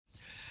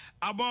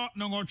Abo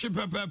nongochi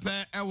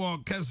pepepe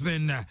ewo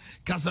Kessben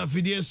kasa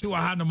video su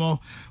ahanamo.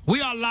 We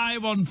are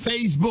live on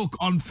Facebook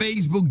on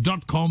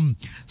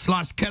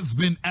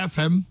facebook.com/Kessben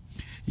FM,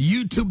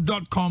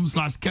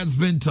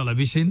 youtube.com/Kessben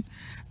Television,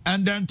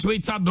 and then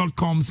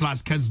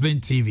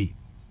twitter.com/Kessben TV.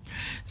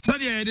 So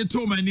yeah, the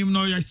two men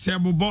no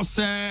yashebo boss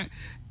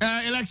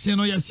election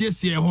no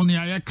yasiesie ho ne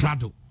aye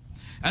krado.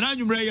 And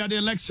anumre the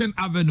election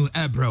avenue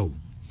bro.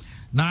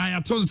 Na ya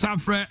ton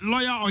safre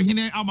lawyer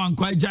Ohene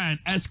Amankwah Gyan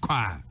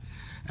Esquire.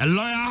 A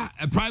lawyer,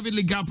 a private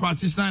legal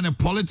practitioner, and a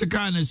political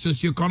and a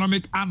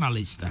socio-economic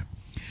analyst.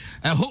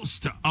 A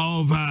host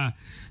of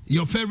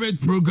your favorite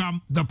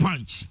program, The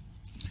Punch.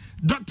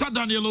 Dr.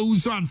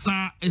 Owusu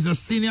Ansah is a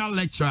senior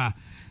lecturer,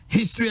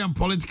 history and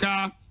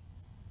political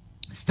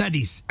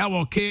studies at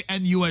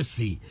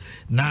KNUST.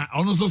 Now,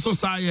 also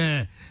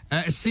a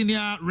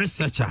senior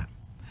researcher.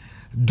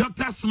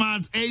 Dr.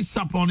 Smart A.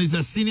 Sarpong is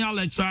a senior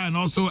lecturer and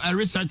also a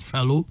research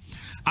fellow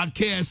at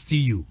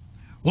KSTU.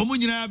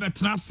 Womunyina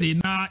betna se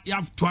na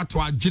yaf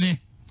toa dwene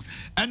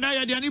and na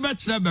yade ani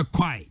betna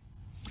Bekwai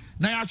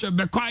na yahwe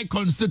Bekwai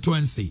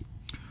constituency.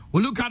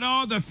 We look at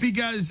all the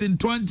figures in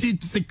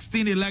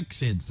 2016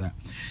 elections.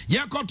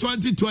 Yako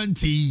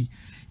 2020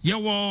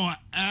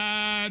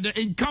 the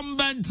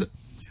incumbent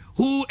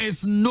who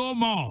is no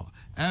more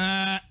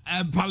a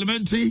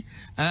parliamentary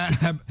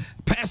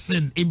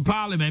person in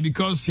parliament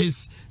because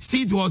his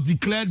seat was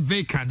declared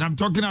vacant. I'm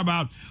talking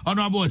about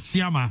Honorable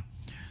Siama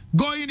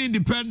going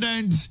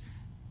independent.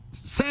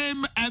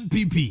 Same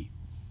MPP.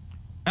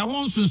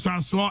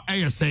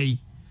 ASA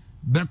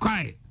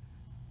Bekwai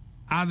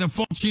are the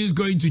fortunes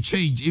going to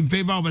change in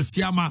favor of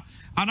Siama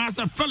and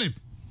Ansah Philip,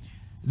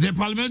 the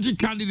parliamentary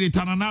candidate,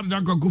 and another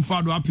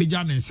Dankokufado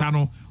Apijan and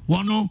Sano,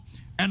 Wano,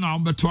 and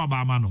Umberto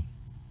Abamano.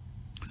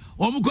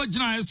 Omuko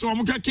Jina, so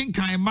Omuka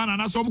Kinkai man,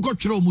 and as Omuko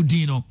Chiro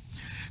Mudino.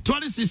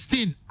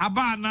 2016,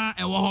 Abana,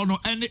 Ewahono,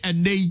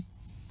 and they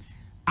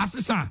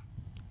Assisa,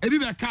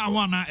 Ebibeka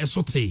Wana,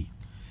 Esote.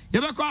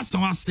 Yabaka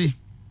Asawase.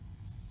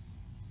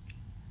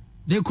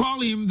 They call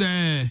him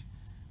the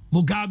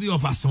Mugabe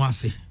of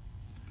Asawase.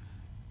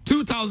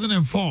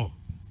 2004.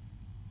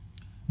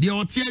 The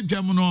Otie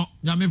Jamuno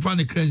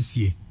Yamifani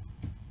Krensie.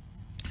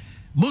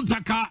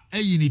 Muntaka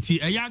a unity,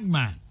 a young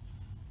man.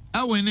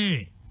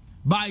 Ohene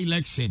by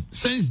election.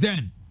 Since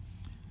then,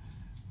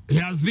 he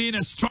has been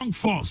a strong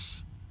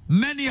force.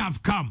 Many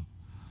have come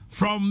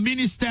from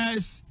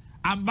ministers,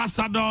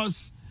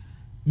 ambassadors,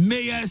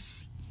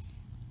 mayors,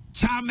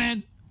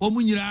 chairmen,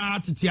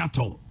 Omunyira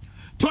Titiato.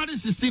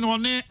 2016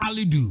 Ohene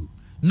Alidu,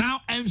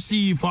 now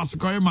MC for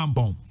Asokore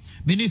Mampong,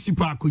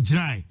 Municipal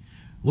Kujrai,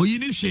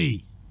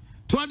 Oyinifshe.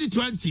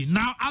 2020,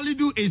 now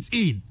Alidu is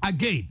in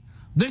again,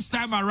 this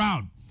time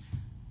around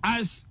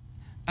as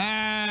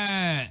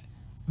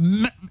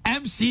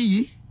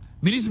MC,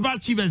 Municipal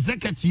Chief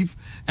Executive,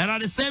 and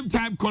at the same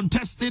time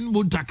contesting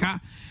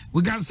Muntaka.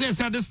 We can say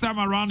this time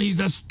around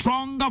he's a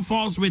stronger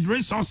force with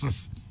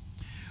resources.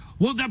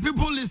 Will the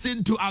people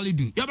listen to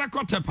Alidu?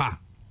 Yabeko Tepa.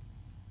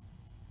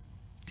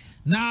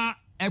 Na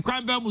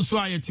ekwamba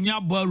musua yetimi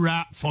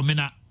abora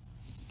Fomena.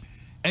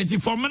 Enti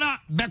Fomena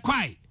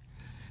Bekwai.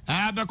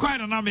 Bekwai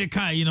na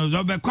meka, you know,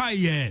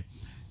 Bekwai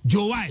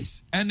Joe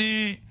Wise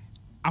ene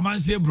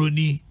amanse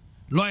broni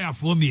lawyer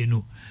for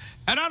mienu.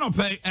 And I don't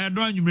pay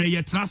don nwumre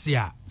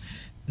yetnasia.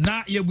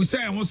 Na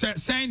yebusa ho say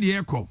sign the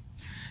echo.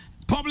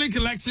 Public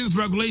Elections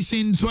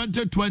Regulation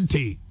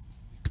 2020.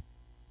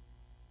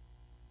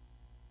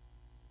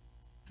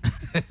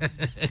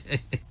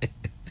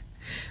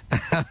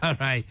 All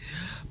right.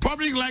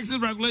 Public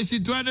Elections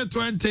Regulation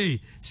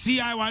 2020 CI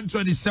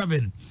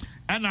 127.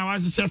 And I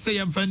was just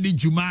saying Fendi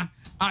Juma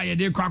I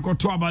did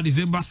to about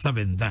December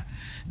 7th.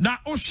 Now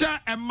Osha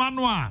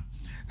Emmanuel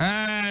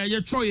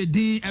Yechoye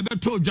D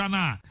Ebeto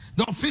Jana,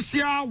 the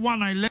official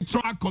one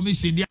electoral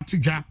commission the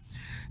Atuja.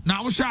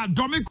 Now Osha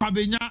Domi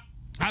Kwabenya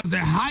has the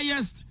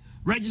highest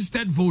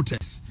registered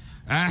voters.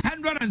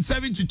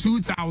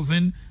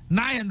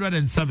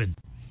 172,907.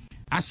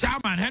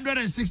 Ashaman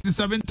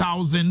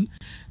 167,000,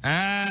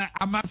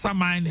 Amasa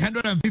Mine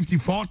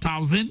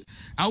 154,000,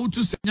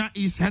 Autu Senya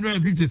East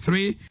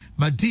 153,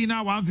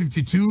 Medina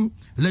 152,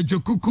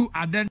 Lejokuku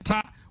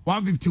Adenta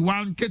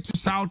 151, Ketu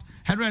South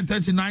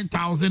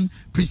 139,000,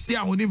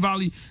 Pristia Huni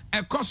Valley,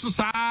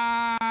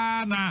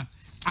 Ekosusana,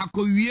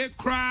 Akoye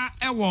Kra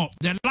Ewo,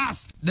 the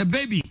last, the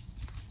baby.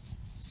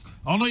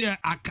 Ono ye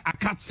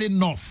Akatse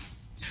North.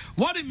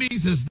 What it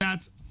means is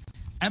that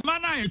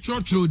Emana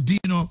Echocho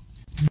Dino,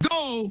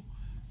 though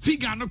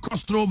figure no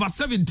cost over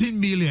 17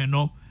 million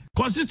no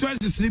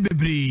constituencies ni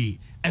bebre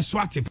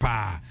eswati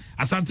pa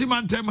asante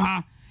mantem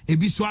ha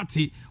ebi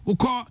swati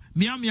uko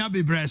miamia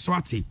bebre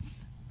eswati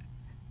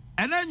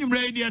ena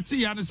nwumre de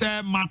ati ya no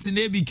say Martin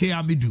ABK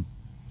Amidu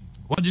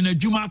wode na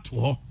dwuma to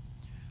ho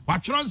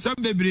watworo nsem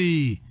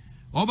bebre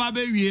oba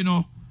be wie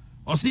no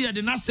o se ye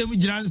de na sem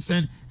gina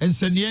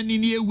nsene ni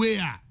ni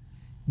ewe a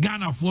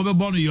Ghana fo be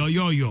bono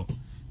yo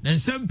na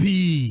nsem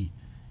pi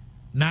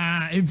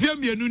na efia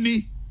mienu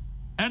ni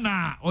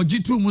ena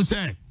ojitu mu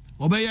se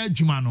obeya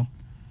adwuma no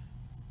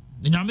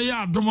nyame ya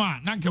adomo a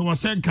na nke wo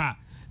senka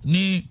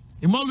ni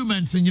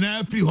emoluments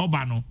nyina free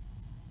hobano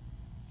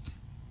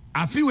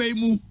afi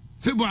mu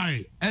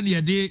February and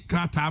ye day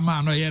krata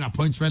ma no ye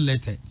appointment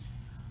letter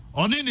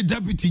oni ni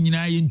deputy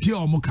nyina ye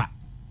ntua omuka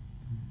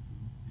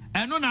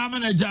eno na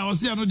manager o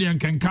se no de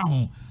nkenka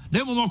ho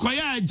na mo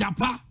koya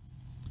Japan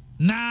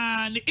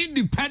na the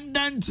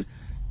independent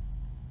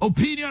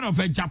opinion of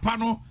a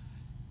Japano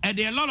and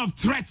there are a lot of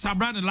threats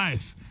around the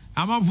life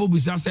Amankwah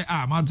busa say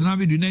Martina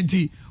be do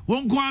 90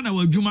 won ko na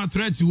wadwuma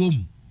threats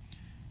wom.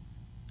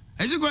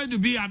 Is it going to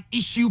be an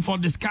issue for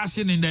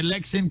discussion in the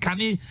election?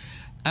 Can it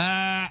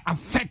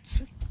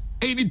affect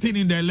anything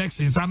in the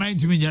elections? And I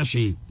to me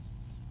yashi.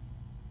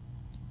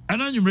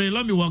 And then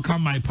let me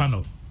welcome my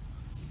panel.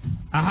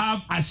 I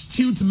have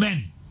astute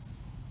men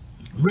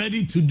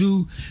ready to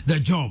do the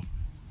job.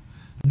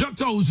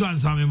 Dr. Owusu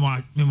Ansah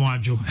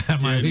memoajo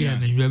my here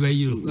and you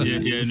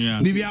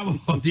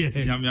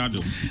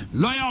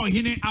lawyer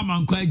Ohene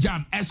Amankwah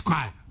Gyan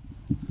Esquire.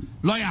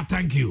 Lawyer,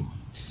 thank you.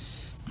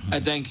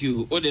 Thank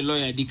you. Oh, the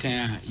lawyer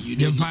Dikaya, you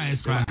didn't buy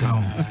Esquire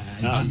account.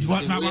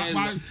 What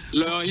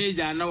lawyer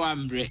Jan no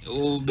ambre.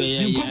 Oh,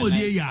 be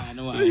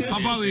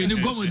Papa, we no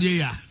come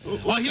there.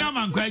 Ohene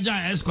Amankwah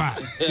Gyan Esquire.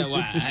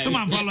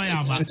 Someone follow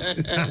ya ma.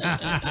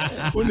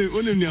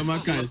 Only near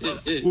Makai.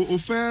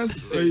 First,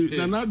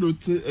 Nanado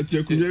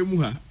Tiakunya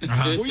Muha.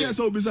 Oh, yes,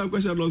 I'll be some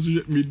question.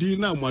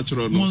 Medina, much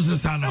wrong.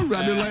 Monsana.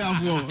 Lawyer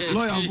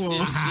for.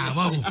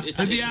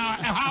 The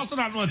house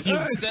and what you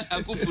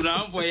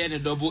Akufuna for a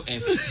double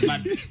F,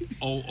 but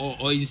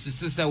or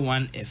insist say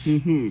one F.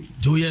 Do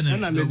you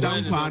know? And the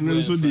down partner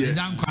so dear.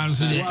 Down partner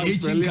so dear.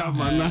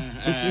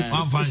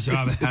 One function.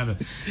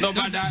 No,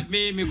 but that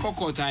me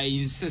cockot. I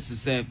insist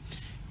say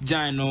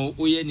Jano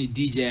Oyeni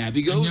DJ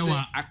because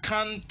I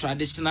can't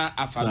traditional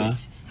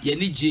alphabet.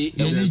 Yeni J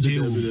and the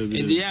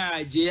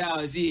J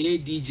I see a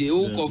DJ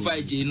who cover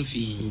J no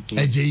fee.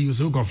 A J you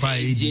so cover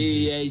a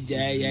J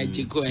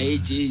Jiko a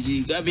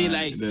J. I mean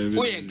like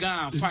we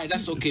Gyan fine,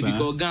 that's okay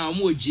because Gyan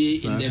more J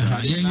in the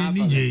traditional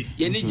alphabet.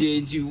 Yeni J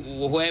into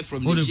where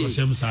from the J.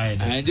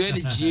 And doing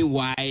the G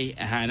Y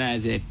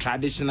as a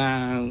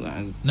traditional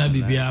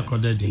Nabibia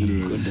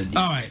Kodedi.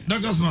 All right,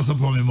 Dr.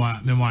 Sarpong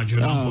memoir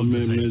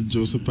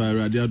Joseph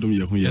Radiadum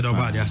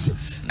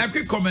Yahu. A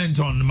quick comment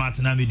on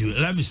Martin Amidu.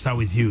 Let me start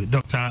with you,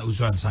 Dr.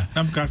 Owusu Ansah.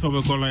 I'm cast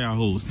over call lawyer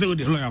ho. Still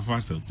the lawyer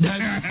first. Yeah,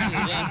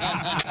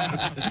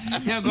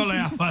 call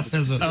lawyer first.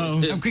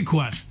 A quick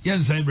one.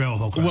 Yes, I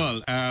bro.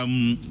 Well,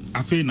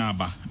 I feel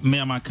naba. Me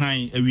am a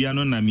kind. We are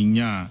not na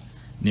minya.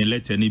 Ne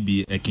letter ni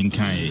be a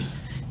kinkai.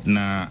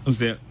 Na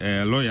say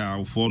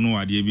lawyer for no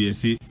idea be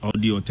say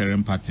audio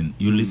terrain pattern.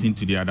 You listen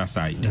to the other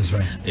side. That's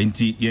right.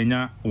 Enti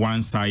yenya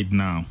one side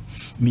now.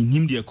 Me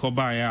him the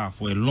koba ya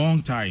for a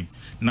long time.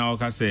 Now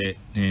I say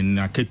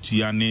na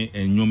ketuyane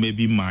and you may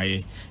be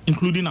my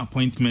including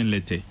appointment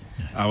letter.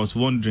 I was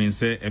wondering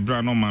say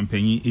ebra no man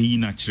penyi eyi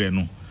na kire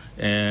no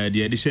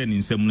the edition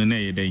in sem no na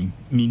ye den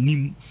me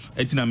nim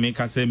etina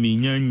make say me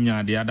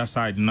nyanya the other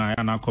side na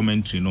na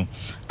commentary no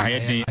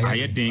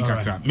aye den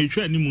kakra me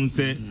hwe animu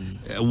say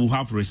we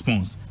have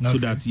response so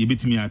that you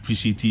bet me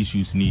appreciate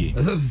issues ni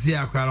as say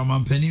akwara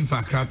man penny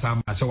for krata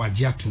ma say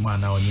waje atuma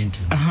na onye ntu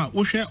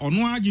wo hwe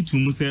ono age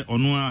tumu say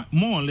ono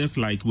more or less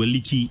like we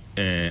leaky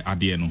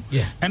ade no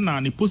and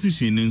na the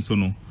position nso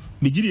no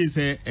Mijiri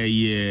say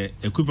a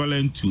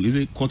equivalent to is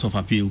a court of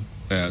appeal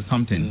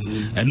something.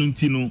 And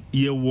untino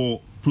ye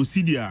war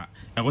procedure.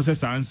 I was a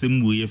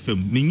ansem we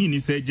FM. Mini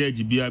say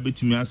judge be able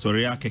to me a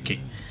sorry keke.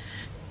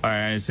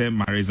 I say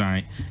my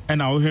resign.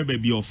 And I will have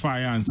baby of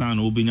fire and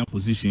son will be in your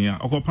position ya.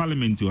 Oko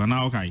parliament to and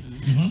okay.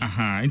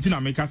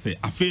 Intina make us say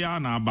a fair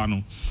na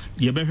bano.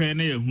 Ye befe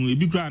ne who e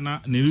bi kra na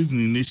ne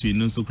reason nation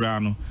no so kra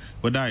no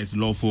whether it's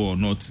lawful or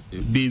not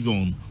based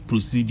on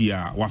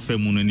procedure wa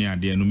femu no ne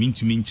ade no mean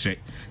to mean check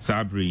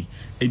sabri.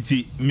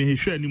 Enti me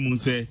hwe ani mu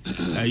say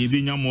ye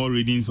be nya more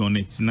readings on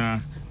it na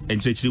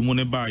enchechire mu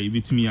ne ba ye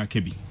bitumi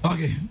akebi.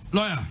 Okay,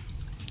 lawyer.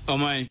 Oh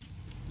my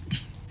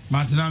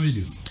Martin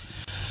Amidu.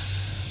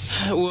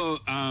 Well,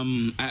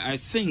 I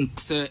think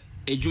sir,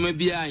 a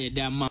Jumabia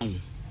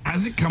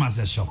has it come as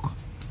a shock?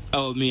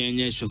 Oh, me and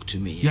you shock to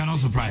me. You're not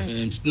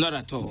surprised? Not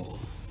at all.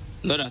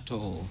 Not at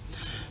all.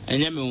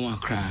 And you may want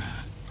to cry.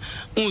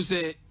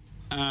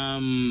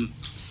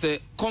 Say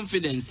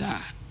confidence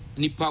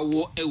nipa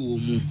wo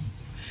ewomu.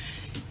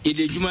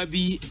 Ede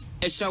Jumabi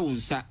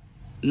eshawunsa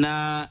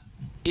na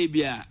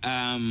ebia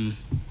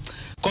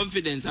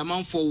confidence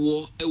amount for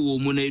war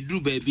ewomu na edru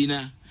baby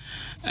na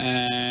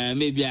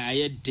maybe I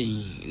had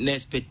an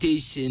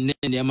expectation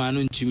and the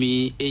man to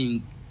me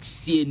in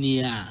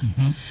senior.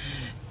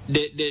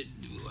 The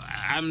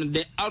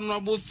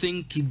honorable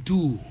thing to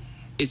do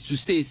is to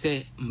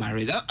say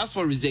marriage. As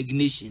for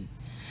resignation,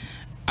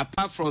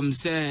 apart from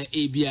say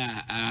ABI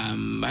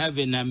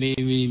having a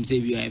name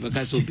say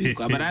because of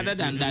people, but other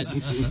than that,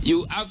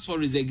 you ask for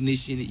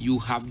resignation, you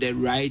have the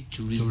right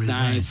to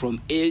resign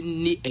from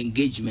any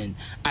engagement.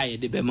 I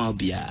the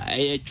Bemabia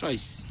a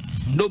choice.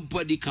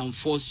 Nobody can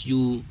force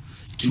you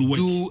to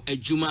do a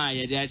Juma.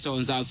 There's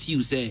a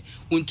few say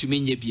want to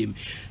mean.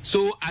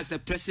 So as a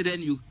president,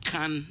 you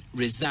can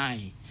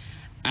resign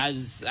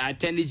as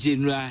Attorney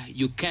General,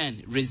 you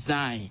can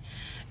resign.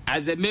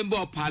 As a member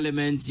of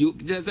Parliament, you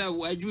just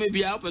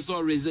maybe help us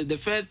all resign. The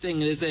first thing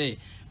they say,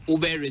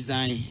 Ube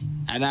resign,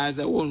 and as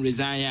I won't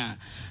resign,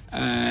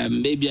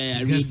 maybe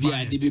I read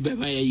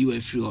you a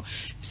few.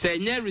 Say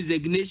no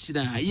resignation.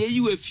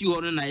 You a few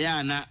on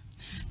Ayana.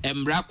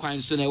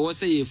 Mbrakwan so na was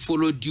say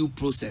follow due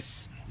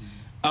process.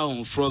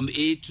 From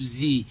A to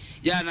Z.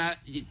 Yana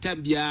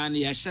tambia na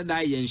ya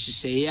shada yen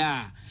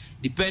hihye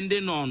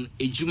depending on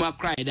ejuma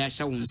cry da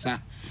sha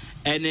wonsa.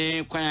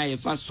 Ene kwan ya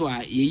fa so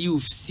a ye you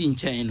see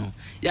nchen no.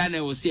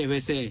 Yana was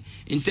say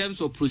in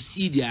terms of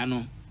procedure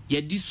no.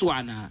 Yeah, this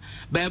one,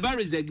 by about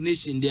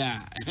resignation, there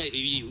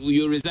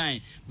you resign.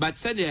 But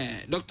said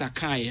Dr.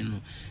 Kayen,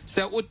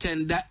 say, "O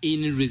tender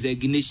in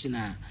resignation,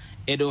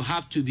 it will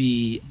have to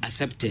be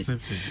accepted."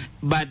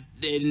 But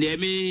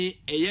me,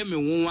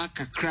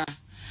 kakra,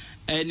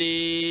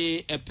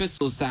 any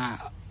epistles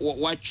are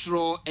what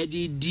raw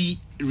Eddie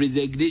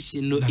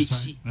resignation no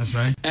itchy. That's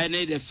right. And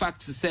the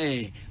facts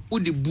say,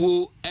 "Udi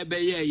buo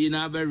ebeye you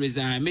never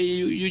resign." May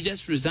you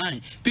just resign.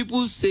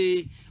 People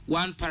say.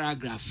 One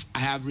paragraph, I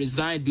have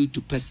resigned due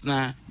to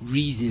personal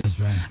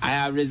reasons. Right. I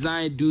have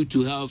resigned due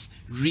to health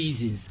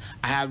reasons.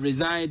 I have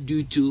resigned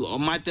due to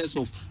matters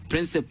of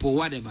principle,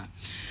 whatever.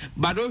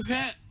 But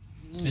okay,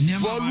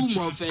 volume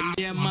of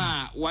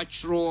Nema,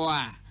 watch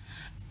roa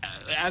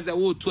as a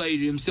wood to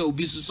himself,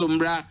 be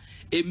sombra,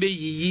 a may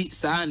ye,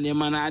 son,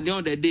 Nemana, the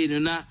other day,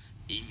 no,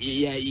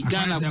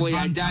 Ghana for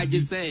your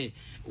judges say.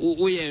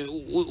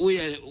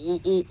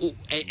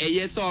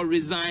 Yes or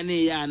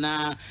resigning and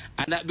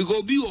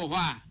because be or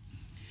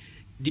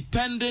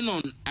depending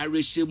on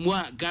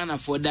Arishemwa Ghana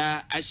for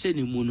that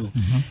Ashenimuno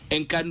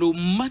and can no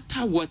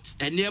matter what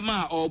and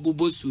Yama or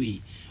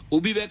Bubosui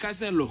Ubibeka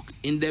say look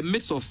in the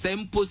midst of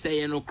sample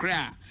say no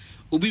cry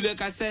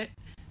Ubibeka say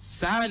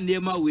Sa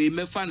Nema we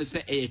may find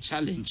say a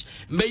challenge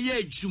may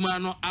ye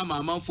Jumano ama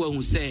Amankwah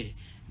who say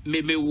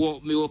me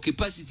walk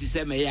capacity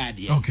say me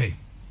yadi okay.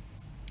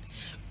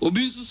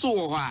 Obisu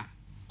so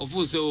of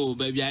course, oh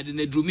baby, I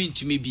didn't dream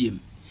into me beam.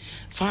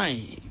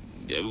 Fine,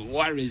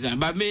 what reason?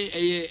 But me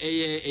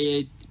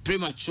a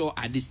premature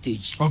at this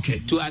stage. Okay.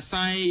 To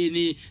assign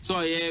any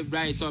so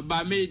right so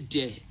but me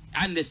there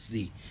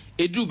honestly.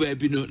 Edu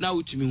baby no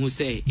now to me who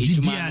say I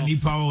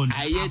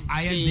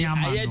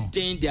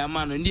think the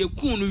man and the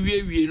kunu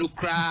we no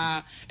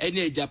cry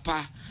any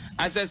japa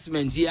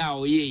assessment ya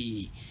o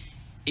ye.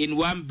 In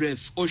one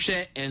breath,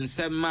 Oshe and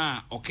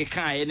Sema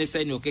Okeka, any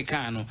say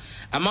Okekano.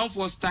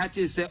 Amankwah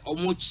started say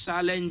almost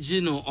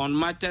challenging on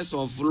matters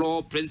of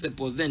law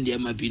principles, then the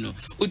Mabino.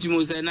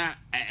 Ultimo Sena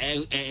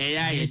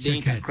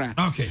a crack.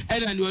 Okay.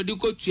 And then you do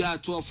go to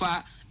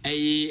offer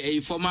a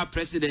former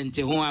president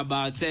who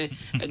about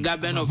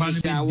government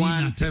official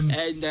one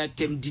and they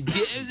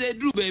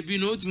drew baby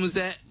notes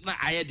Musa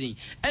Ayading.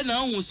 And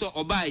now so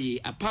Obaye,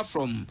 apart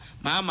from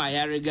Mama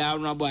Yariga,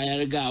 Rabo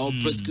Yariga, or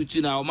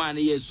prosecuting our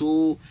money,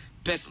 so.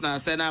 Personal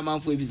send a man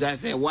for bizarre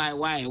say why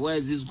where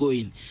is this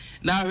going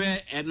now here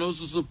and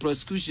also so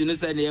prosecution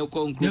is an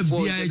conclude for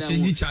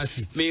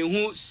me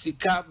who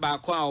sika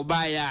back or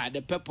buy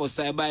the purpose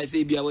I buy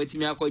say be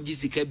awaiting me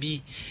sika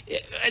be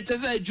it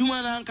is a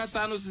Juma and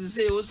Casano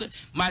say also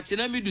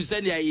Martina me do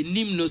send a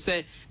nim no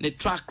say the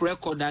track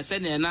record I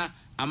send na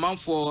amount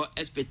for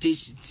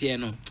expectation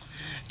tiano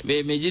me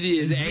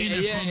is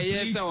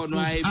yes or no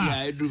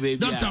I do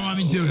baby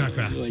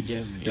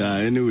yeah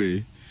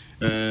anyway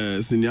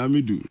senior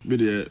midu be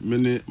the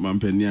many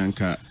mampeni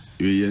anka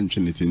ye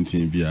ntwene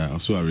tintin bia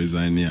so a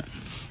resign ya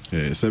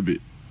sebe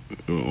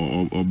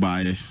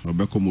obaye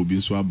obeko mo bi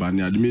so aba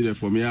ne admi de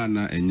for me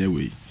ana enye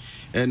we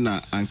na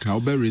anka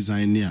obe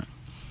resign ya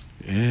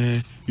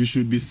you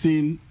should be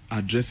seen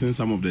addressing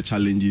some of the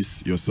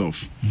challenges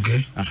yourself.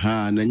 Okay.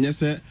 Na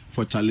nyese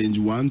for challenge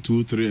 1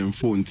 2 3 and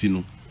 4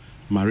 ntino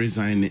ma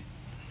resign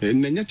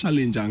nenya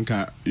challenge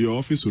anka your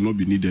office will not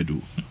be needed o.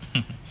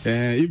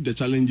 If the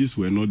challenges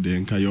were not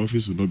there, your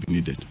office would not be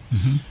needed.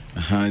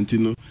 And you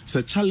know,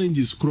 so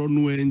challenges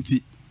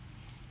chronoenti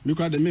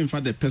because the main for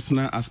the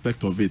personal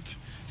aspect of it.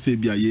 Say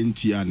be a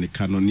yenti and a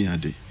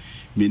canoniade.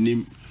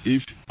 Meaning,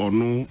 if or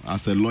no,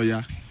 as a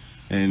lawyer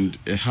and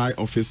a high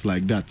office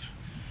like that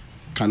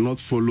cannot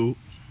follow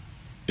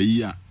a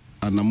year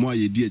and a more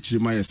ye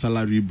chima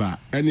salary bar.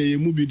 Any you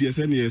move the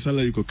send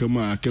salary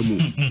kokema kemu.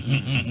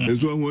 And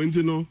so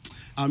you know,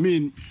 I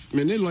mean,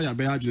 many lawyer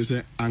be had to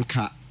say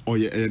anka. Or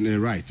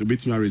right, a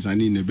bit me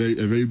resigning a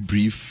very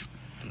brief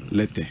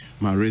letter.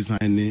 My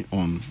resigning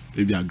on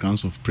maybe a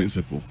grounds of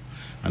principle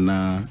and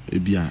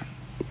maybe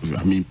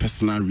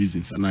personal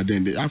reasons. And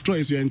then after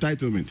it's your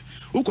entitlement.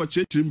 Uko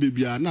church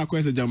baby na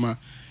kwese jama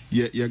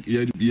ye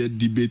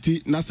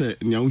debate na se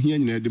nya ohia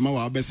nyina de ma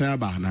wa besa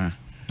ba na.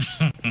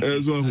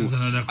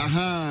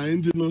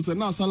 And no say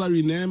now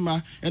salary na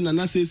ma and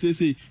na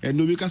say and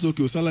no because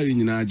okay salary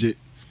nyina age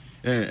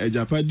a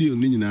japa deal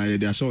ni nyina ye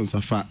de assurance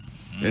afa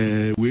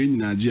we in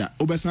Nigeria.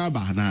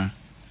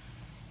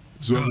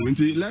 So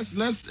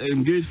let's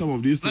engage some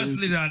of these things.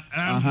 Let's leave that.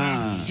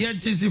 Yeah,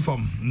 TC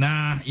form.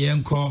 Na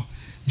yenko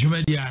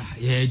Jumedia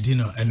ye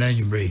dino and then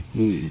you bring.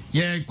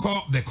 Yeah,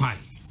 call Bekwai.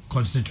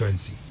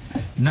 constituency.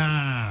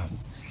 Now,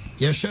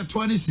 you share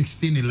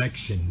 2016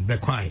 election,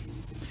 Bekwai.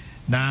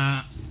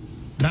 Now,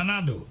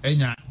 Nanado,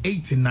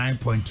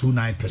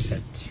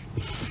 89.29%.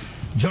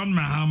 John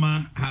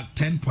Mahama had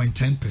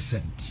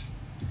 10.10%.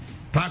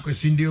 Parkway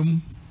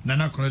Sindium,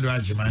 Nana Konedo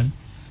Ajiman,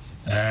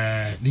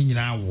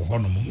 Nina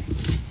Wohonomo.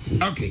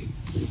 Okay.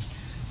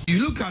 You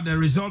look at the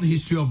result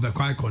history of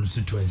Bekwai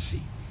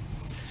constituency.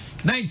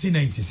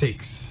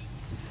 1996.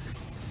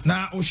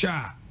 Now,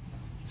 Osha,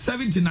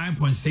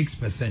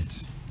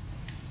 79.6%.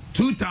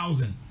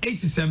 2000,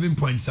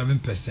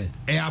 87.7%.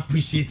 I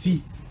appreciate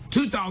it.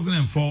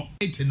 2004,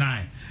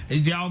 89.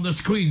 They are on the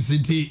screens.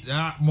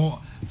 More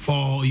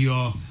for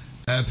your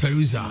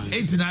perusal.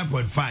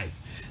 89.5.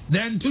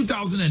 Then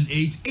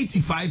 2008,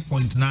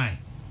 85.9.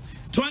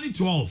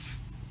 2012,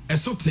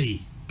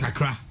 Esote,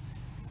 Kakra.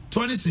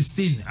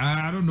 2016,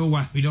 I don't know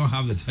why we don't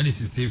have the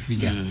 2016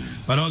 figure,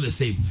 but all the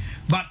same.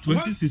 But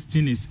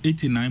 2016 is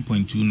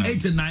 89.29.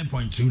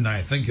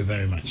 89.29. Thank you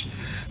very much.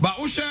 But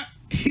Osha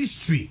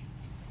history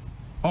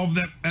of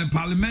the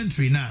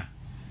parliamentary now,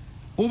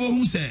 over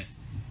who said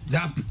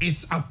that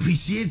it's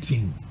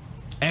appreciating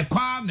a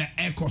kwame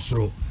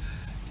ekosro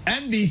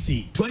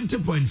NDC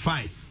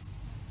 20.5.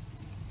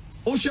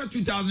 Osha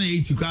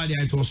 2008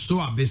 it was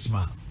so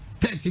abysmal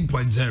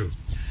 13.0.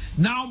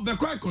 Now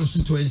Bekwai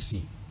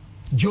constituency,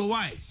 Joe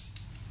Wise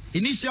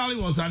initially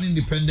was an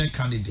independent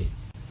candidate.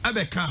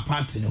 Abeka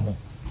party no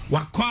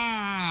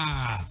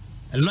wakwa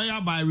a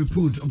lawyer by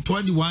repute of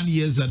 21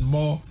 years and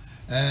more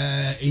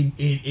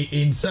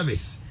in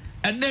service,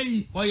 and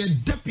then was a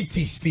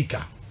deputy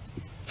speaker,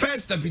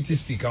 first deputy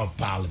speaker of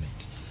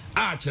parliament.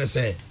 I just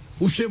say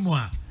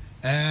ushemwa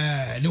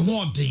the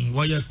whole thing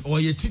why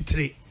you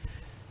titre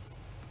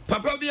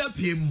papa bi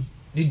apiem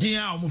ni din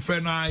a omo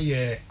frɛ no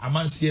aye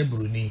amansie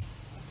bruni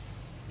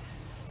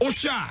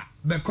Osha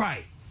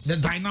Bekwai. The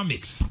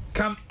dynamics,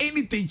 can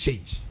anything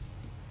change?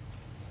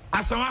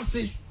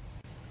 Asawase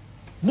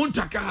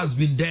Muntaka has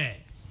been there.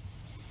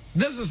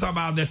 This is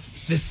about the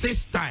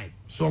sixth time.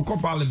 So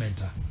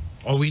co-parliamentar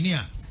or we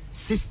near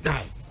sixth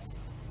time.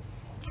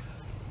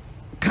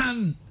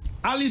 Can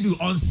Alidu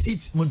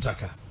unseat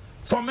Muntaka?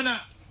 Fomena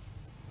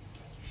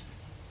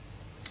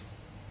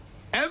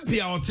MP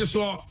or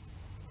Tiso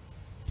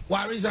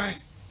resign.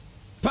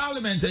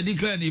 Parliament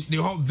declared the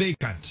whole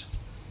vacant.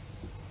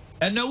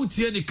 And now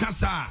tie the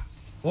kasa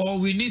or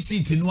we need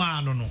seat in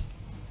one no.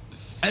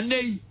 And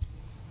they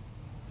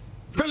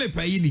Philip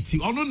Unity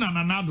or no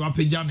nana do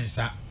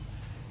apejanesa.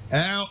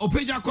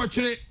 Opeja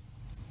kochre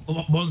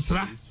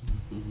bonsra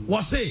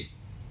was say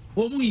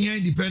omu here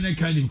independent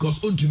candidate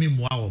because untumi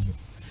moa omu.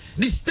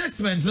 The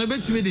statement na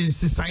betumi de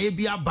nsisaye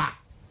bia ba.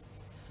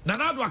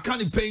 Nana do aka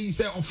ni pay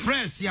say of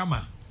friends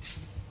yama.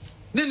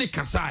 Ne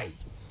kasai.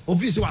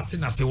 Office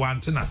watina se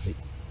wantina se.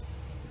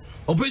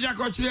 Opeja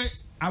kochre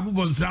Abu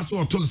Bonsra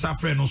so to nsa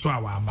frɛ no so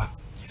awamba.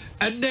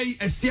 And they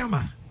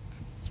esiama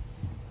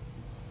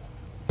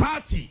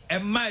party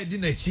and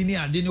Maiden chini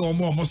and didn't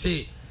omo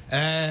say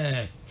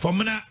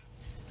Fomena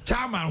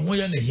chairman ho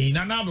ye ne hin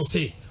na do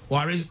say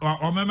or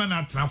mema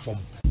na transform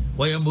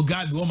where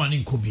Mugabe woman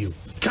in Kubio.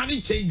 Can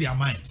it change their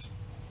minds?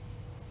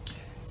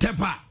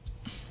 Tepa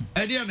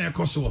Edia na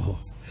ekoso ho.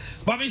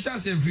 But me say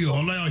say free ho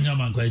lawyer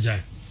Amankwah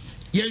jai.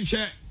 Yen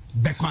hwe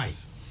Bekwai.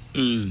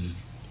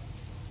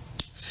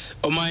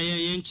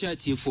 Omanhene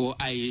chatty for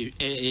I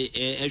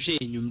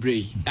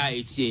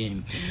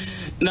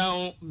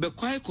now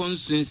Bekwai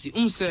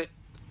constituency say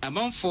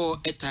among for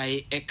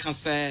a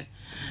cancer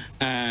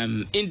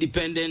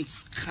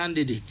independent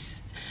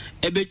candidates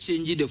ebe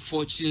change the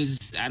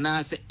fortunes and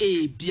as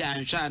a B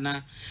and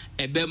Shana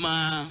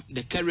ebema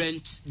the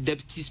current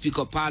deputy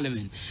speaker of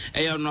parliament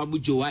Honorable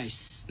Joe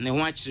Wise ne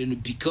watching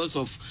because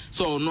of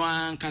so no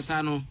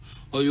Kasano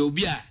or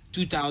Yobia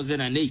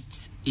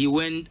 2008 he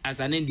went as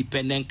an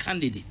independent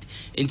candidate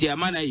into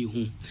Amana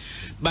Yuhu.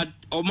 But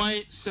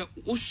my so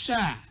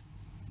Usha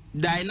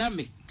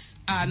dynamics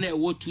are now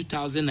what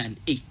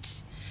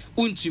 2008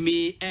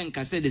 untumi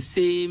enka said the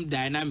same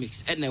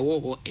dynamics and a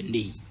war and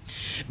day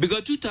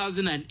because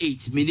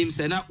 2008 meaning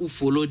say na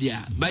follow there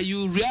but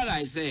you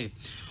realize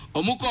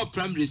Omuko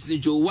primary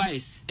Joe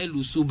Wise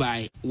Owusu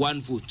by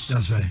 1 vote.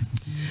 That's right.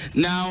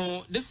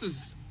 Now this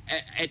is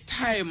a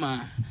timer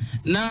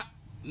na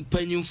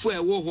Panyumfo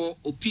ewo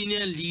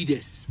opinion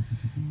leaders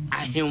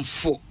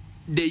ahemfo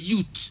the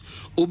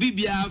youth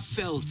obibia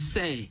felt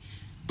say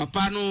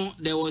papa no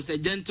there was a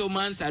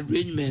gentleman's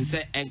arrangement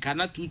say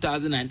enkana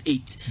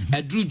 2008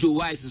 Drew Joe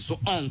Wise so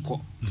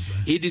uncle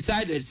he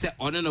decided say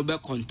on no be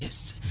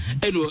contest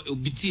and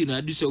obiti no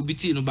adu say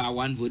obiti no by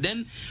 1 vote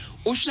then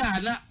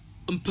osha na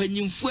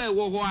mpanyumfo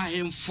ewo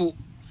ahemfo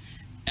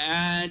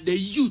the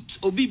youth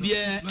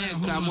obibia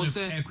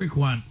a quick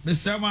one.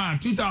 Mr.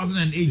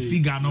 2008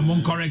 figure no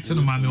more correct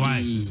no mami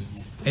why.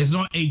 It's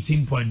not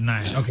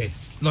 18.9. Okay.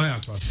 Lawyer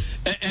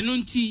first.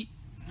 Enunti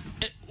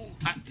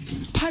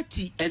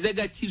party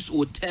executives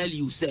will tell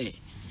you say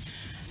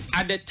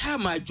at the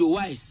time Joe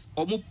Wise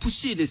omo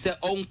push they say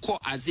onko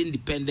as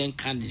independent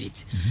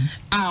candidate.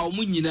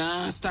 Omo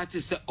nyina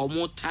started say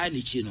omo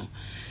tiny chino.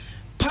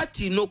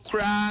 party no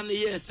crown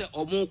yes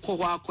omo ko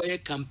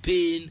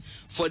campaign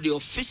for the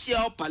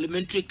official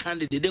parliamentary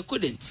candidate. They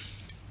couldn't.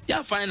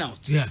 Yeah, find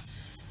out. Yeah,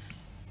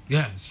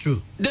 it's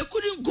true. They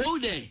couldn't go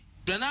there.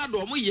 Bernardo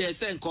omo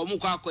yes and komo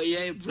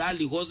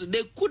rally because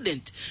they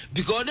couldn't,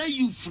 because the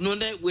youth no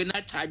were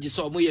not charges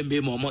so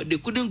they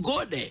couldn't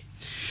go there.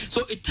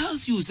 So it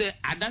tells you say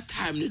at that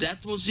time the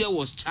atmosphere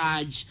was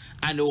charged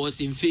and it was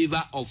in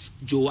favor of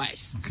Joe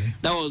Wise. Okay.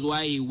 That was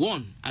why he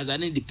won as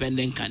an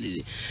independent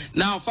candidate.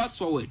 Now fast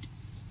forward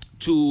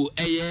to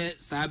Eye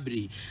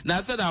Sabri. Now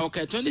said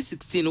okay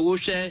 2016 we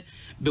share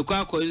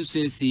Bekwai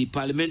constituency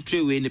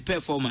parliamentary win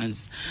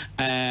performance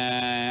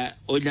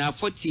onya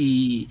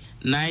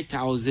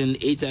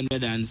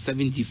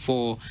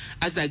 49,874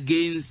 as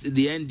against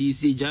the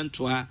NDC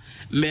Jantwa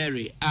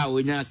Mary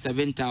onya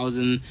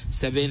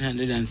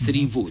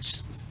 7,703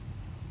 votes,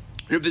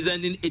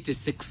 representing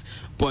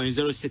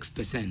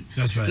 86.06%.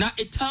 That's right. Now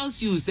it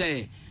tells you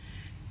say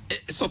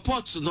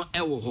support to no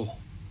ewo.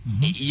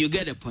 You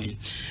get the point.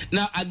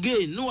 Now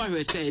again, no one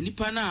will say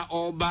Nipana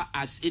Oba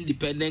as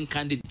independent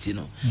candidate, you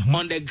know,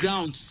 on the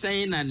ground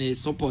saying and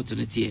support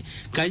it here.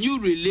 Can you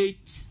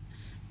relate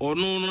or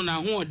no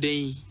na who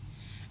day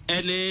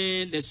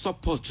any the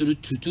support to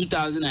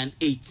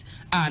 2008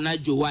 na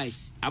Joe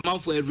Wise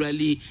amount for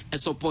really a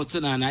support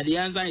and the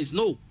answer is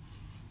no.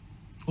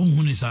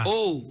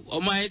 Oh,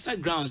 on my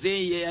Instagram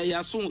say yeah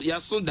so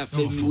that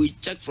we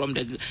check from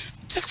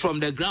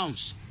the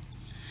grounds.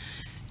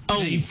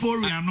 Oh,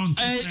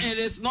 it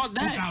is not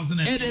there.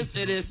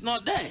 It is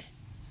not there.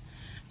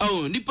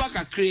 Oh,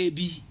 Nipaka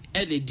Krebi,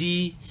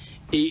 ND,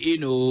 you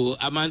know,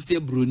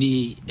 Amanse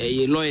Bruni,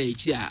 a lawyer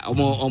here,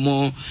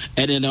 Omo,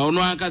 and then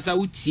Onoankasa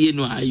Uti,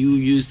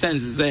 you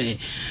sense say,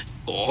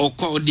 or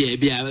call there,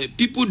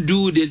 people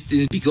do these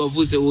things because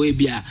we say,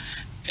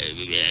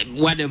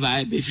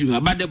 whatever,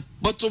 but the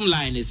bottom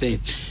line is say,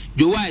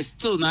 Joe is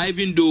still not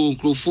even though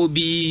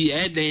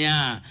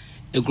Crophobia,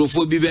 a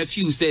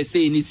few say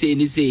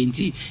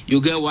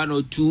you get one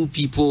or two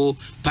people,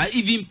 but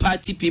even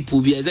party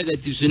people be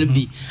executives shouldn't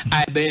be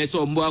I bear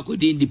so more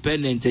could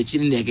independent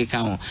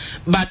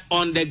but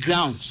on the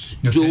grounds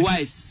Joe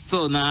Wise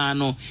still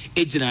no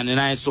agent and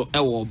I saw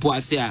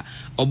Boase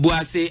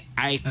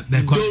I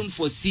don't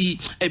foresee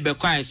a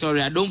Bekwai,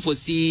 sorry, I don't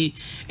foresee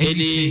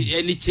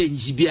any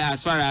change be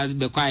as far as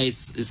Bekwai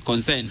is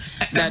concerned.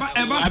 That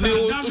I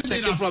mean check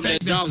it from the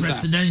grounds.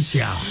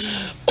 Presidential.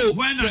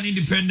 When an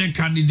independent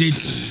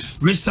candidate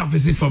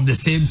resurfacing from the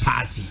same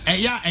party,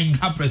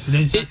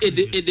 presidential.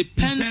 It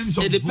depends.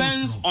 It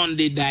depends on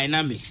the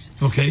dynamics.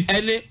 Okay.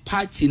 Any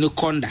party no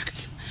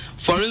conduct.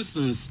 For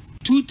instance,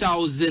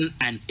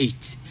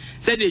 2008.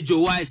 Said the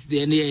Joe Wise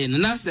the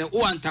and I said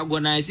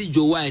antagonize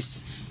Joe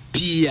Wise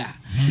Pia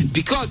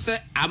because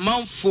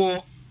amount for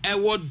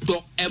word do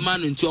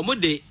eman into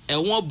omode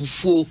won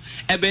bufo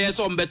ebe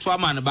so mbeto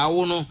man ba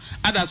wo no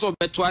ada so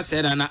beto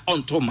said na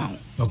onto ma.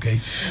 Okay.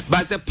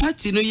 But the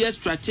party no yes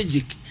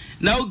strategic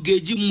now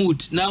gauge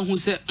mood now who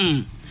say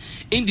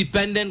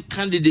independent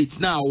candidates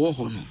now wo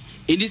ho no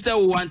in this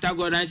we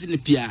antagonize the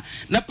Pia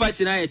na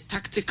party na a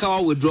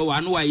tactical withdrawal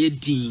and why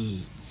din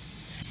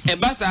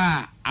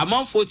ebasa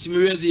amount 40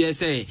 million you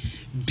say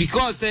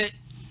because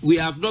we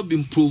have not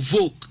been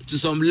provoked to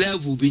some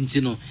level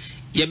bintino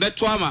you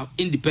better am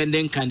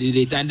independent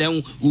candidate and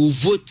then we'll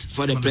vote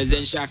for the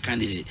presidential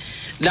candidate.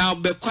 Now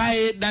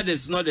Bekwai, that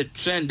is not a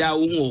trend that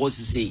we want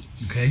to say.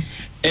 Okay.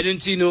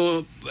 And you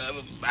know,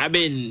 I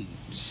mean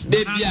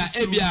maybe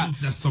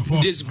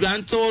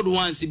disgruntled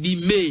ones be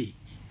may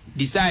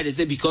decide to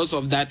say because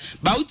of that.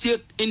 But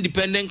take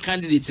independent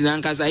candidates in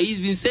Ankasa, he's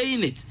been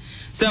saying it.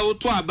 So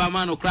to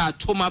Obama no cry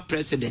Toma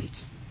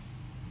president.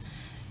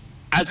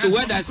 As to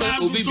whether I say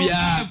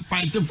Obibia,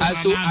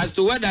 as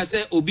to whether I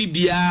say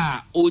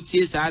Obibia,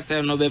 OTS, I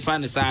said no be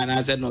fan, and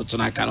I said no,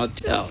 I cannot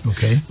tell.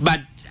 Okay.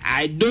 But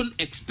I don't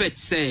expect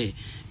say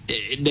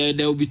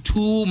there will be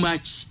too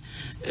much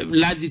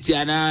laxity,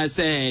 and I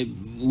say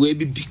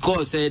maybe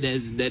because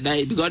there's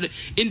because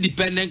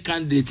independent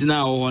candidates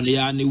now on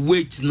the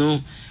wait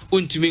no.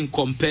 Untimin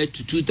compared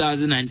to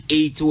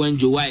 2008 when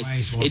Joe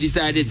Wise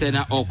decided to send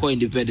out all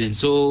independent.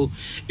 So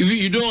if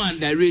you don't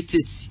underrate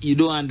it, you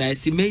don't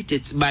underestimate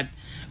it. But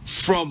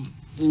from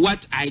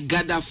what I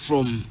gather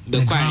from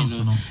Bekwai,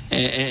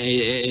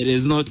 it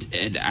is not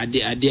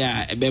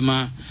a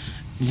Bema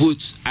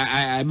vote.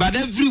 But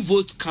every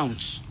vote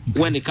counts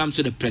when it comes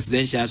to the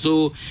presidential.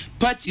 So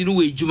party no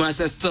way Juma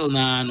says still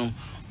na no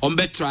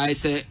try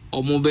say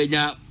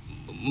omobenya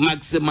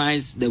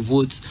maximize the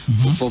votes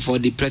for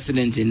the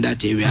president in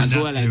that area as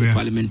well as the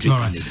parliamentary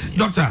candidate.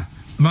 Doctor,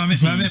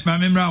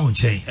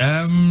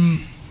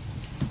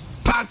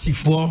 party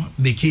for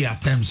making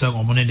attempts on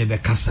Omanhene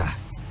Bekasa.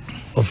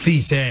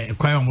 Office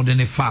quite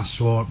Omanhene fast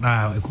for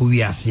now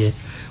Kuwiase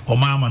or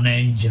Mama na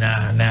engine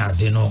na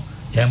de no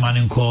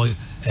Herman call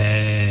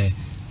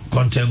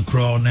content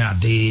crow na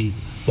de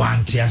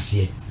one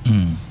tiasie.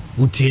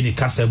 Uti ni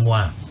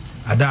kasemwa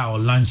ada o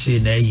lunch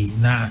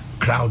na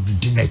crowd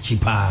dinner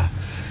cheaper.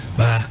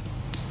 But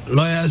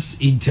lawyers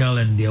intel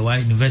and their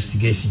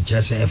investigation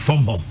just a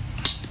form home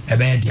a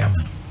bad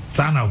diamond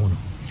Sana Huno.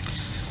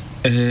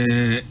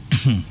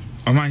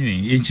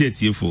 Omanhene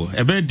Yaw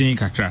a bad day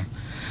kakra.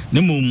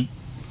 Nemum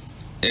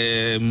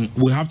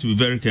we have to be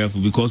very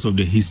careful because of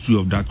the history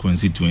of that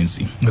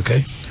constituency.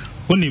 Okay.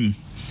 Onim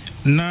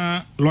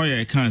na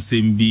lawyer can't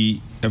say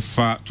be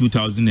for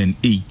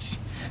 2008.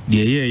 The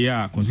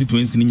year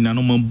constituency ni na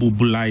no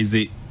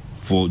mobilize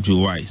for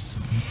Joe Wise.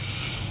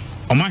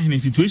 Omanhene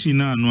situation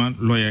na no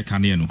lawyer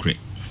can no cre.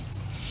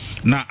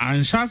 Na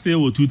Ansah say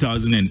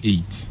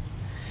 2008.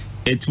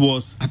 It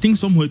was, I think,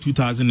 somewhere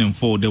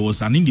 2004. There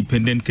was an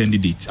independent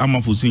candidate,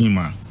 Ahafo.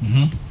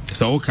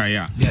 So okay,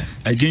 yeah.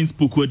 Against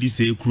Pukwe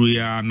Dise,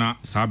 Kruya, na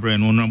Sabre,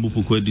 and Honorable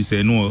Pukwe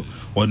Dise, no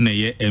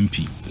ordinary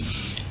MP.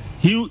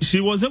 She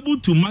was able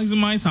to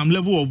maximize some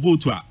level of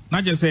vote.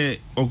 Not just say,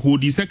 okay,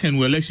 the second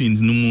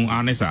elections, no more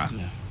Ansah.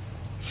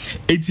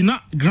 It's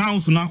not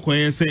grounds na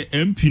kwa say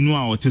MP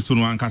no or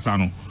Tesono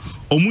Ankasano.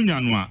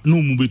 Omunya no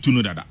mubetu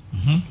no dada.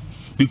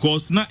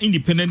 Because not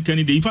independent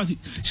candidate. In fact,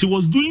 she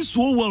was doing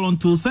so well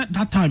until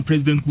that time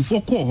President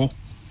Kufuor called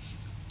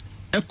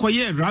her.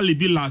 Ekoye rally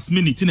be last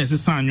minute in a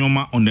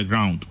on the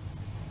ground.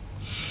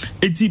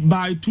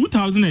 By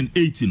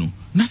 2008,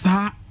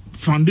 Nasa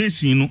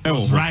foundation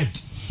was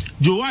right.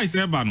 Joe Wise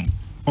Ebano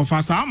of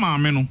Asama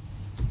Meno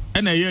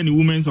and a year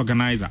women's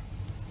organizer.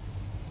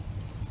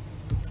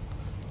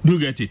 Do you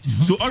get it?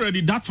 So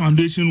already that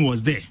foundation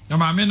was there.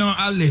 Amameno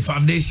Ale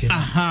Foundation.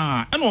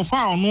 And of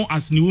our no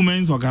as new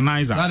women's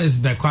organizer. That is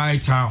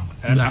Bekwai town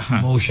and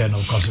motion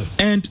of course.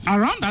 And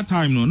around that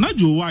time, no, not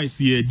Joe Wise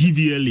here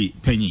DVLA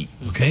penny.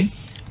 Okay.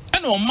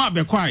 And on my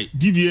Bekwai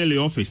DVLA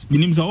office,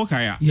 meaning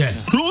Okaya.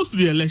 Yes. Close to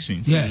the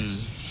elections.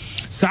 Yes.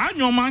 Sa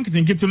your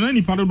marketing getting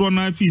any part of the one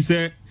if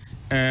say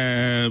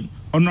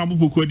Honorable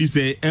Pukwe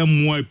say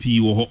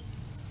MYP wo.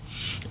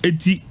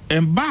 Eti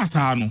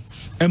embasa no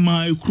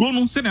ema ekro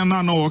no se na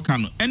na worka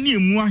no ene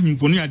emu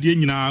ahimfo no ade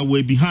nyina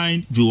were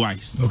behind Joe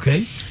Wise.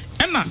 Okay.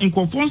 Ena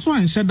nkofo so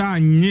anhye da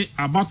anye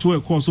abato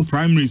e course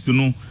primaries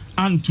no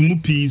and to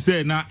mupi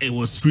say na it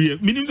was free.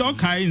 Meaning say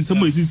okay in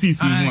some way see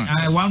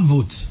I one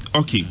vote.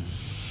 Okay.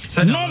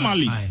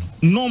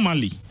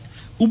 Normally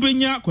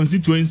ubenya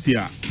constituency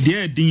a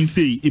there din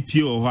say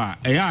epie o ho a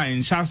e ya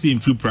enhye say in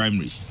free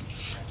primaries.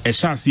 E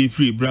sha say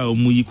free bra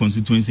omuyi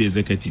constituency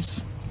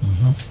executives.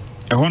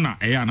 Ehona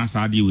eya na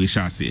saade we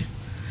sha say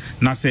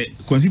na say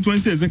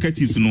constituency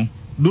executives no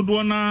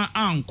dodo na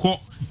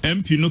anko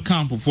MP no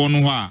camp for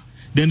no ha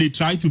then they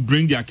try to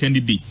bring their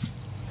candidates.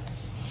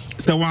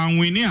 So when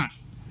we near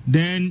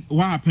then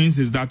what happens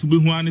is that we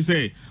want to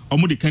say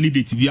omo the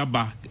candidates be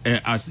aba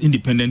as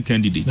independent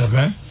candidates.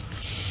 Okay.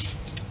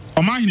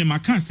 Omanhene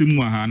maka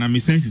asemu ha na me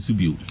sense su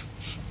bio.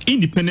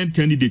 Independent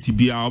candidate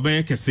be a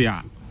obey kese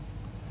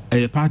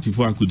a party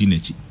for akodi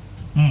nachi.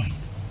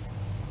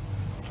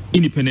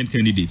 Independent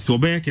candidates so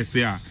obey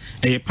kese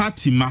a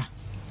party ma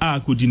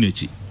akodi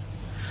nachi.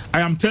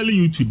 I am telling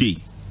you today,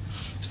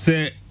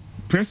 say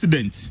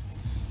president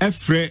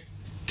efre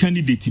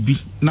candidate bi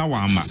na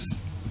wama.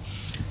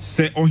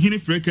 Say ohene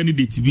free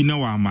candidate bi na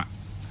wama.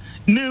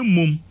 Na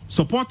mum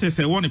supporters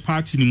e won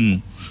party ni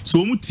mu. So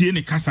omu tie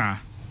ne kasa.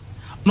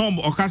 No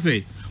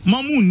okase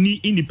mamu ni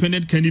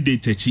independent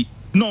candidate echi.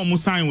 No omu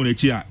sign won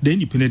echi a the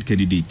independent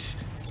candidate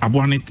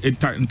aboane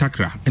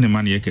ntakra ene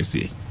man ye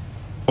kese.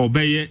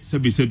 Obeye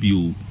sebi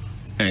o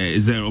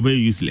zero obey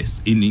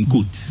useless in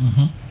quotes.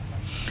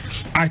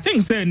 I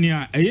think say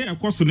near a year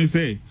question is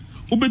say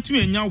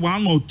ubetumi enya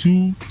 1 or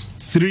 2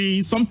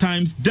 3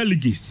 sometimes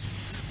delegates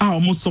are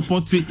almost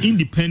supporting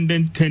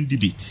independent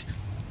candidates.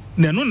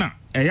 No na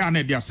a year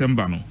na the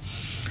assembly no.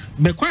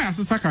 Bekwai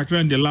asesa kakra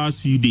in the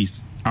last few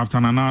days after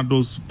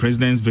Nanado's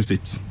president's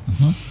visit.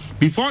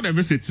 Before the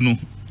visit no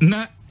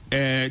na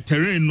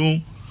terrain no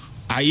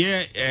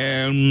aye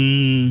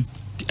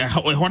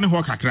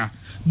kakra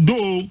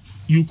though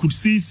you could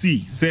see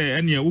say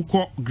any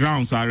uko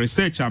grounds are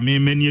research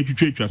many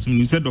twetwa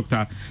you said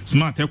Dr.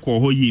 Smart ekwo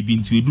ho ye bi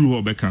nti eduru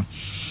ho beka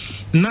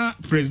na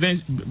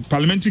president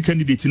parliamentary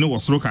candidate no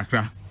was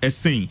kakra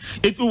saying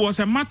it was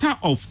a matter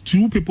of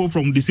 2 people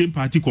from the same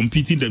party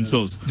competing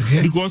themselves.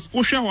 Okay. Because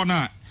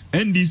Osha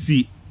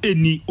NDC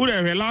any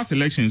the last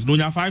elections no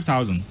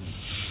 5,000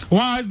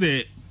 whilst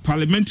the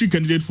parliamentary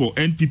candidate for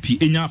NPP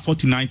enya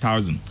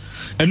 49,000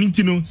 and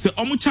you know say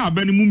omucha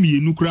abani mu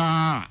mienu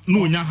kra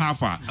no nya half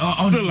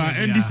still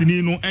NDC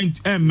ni no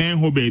men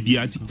ho baby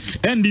ati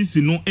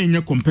NDC no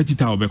enya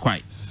competitor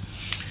Bekwai.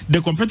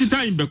 The competitor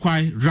in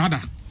Bekwai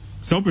rather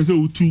so person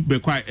who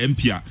Bekwai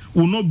MP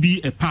will not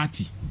be a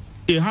party.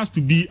 It has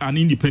to be an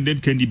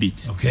independent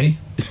candidate. Okay.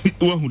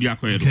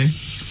 Okay.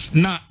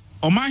 Now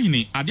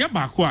Omanhene adia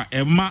baako a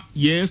ema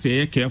yes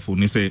careful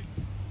ne say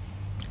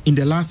in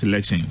the last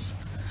elections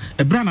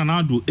Ebra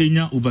now do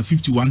enya over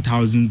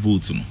 51,000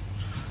 votes no.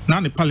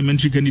 Now the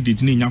parliamentary candidate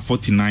enya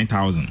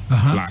 49,000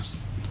 plus.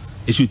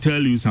 It should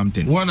tell you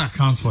something. What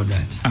accounts for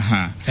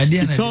that?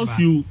 It tells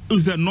you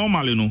is that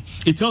normally no.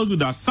 It tells you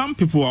that some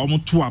people are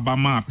almost to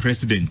Obama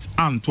president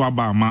and to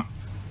Obama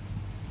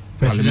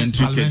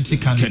parliamentary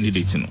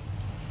candidate no.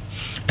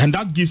 And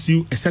that gives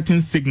you a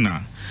certain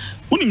signal.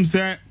 When him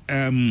say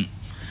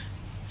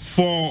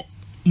for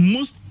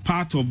most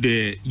part of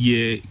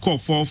the call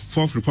for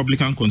fourth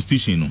Republican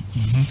Constitution.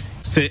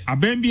 Say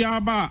abembi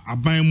aba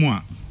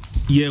abanmu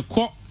ye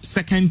call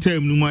second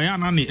term no ya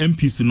na ne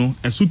MPs no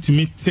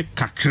esutimi te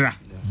kakra.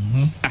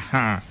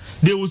 Aha.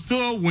 They will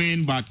still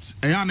win, but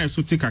ya na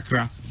esuti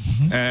kakra.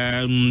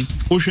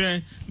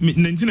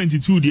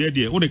 1992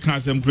 there what the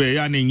council pray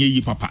ya na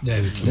yi papa.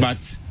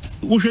 But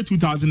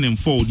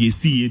 2004 you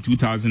see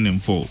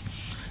 2004.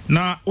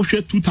 Now,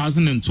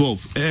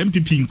 2012,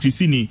 MPP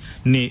increase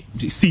ne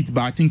seat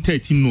by I think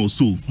 13 or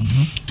so.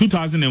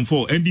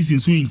 2004, NDC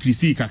so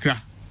increase kakra.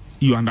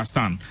 You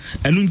understand?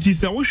 And until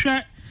say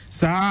Osha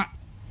sa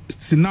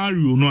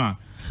scenario no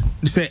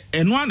say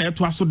one it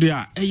was so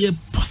there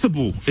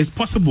possible. It's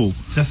possible.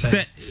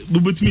 Say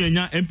betumi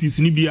anya MPs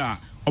ni bia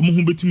omo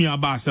hu betumi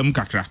aba asem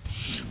kakra.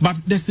 But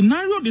the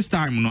scenario this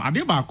time no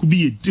adeba could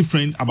be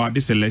different about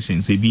this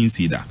election say being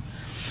see that.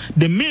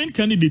 The main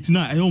candidate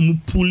now omo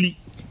pulling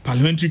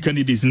parliamentary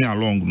candidates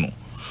along no.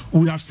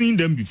 We have seen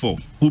them before.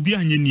 Obi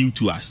anye new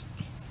to us.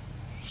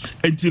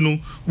 And you know,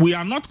 we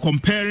are not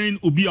comparing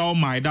Obi or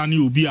Maiden,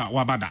 Obi or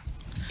Wabada.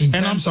 In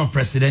terms of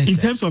presidential. In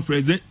terms of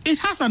president, it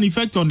has an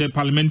effect on the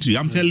parliamentary.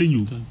 I'm telling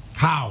you.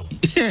 How?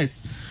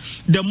 Yes.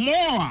 The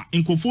more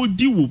in Kofo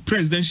deal with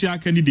presidential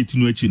candidate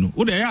no echino.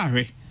 O they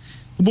are.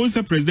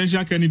 Both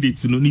presidential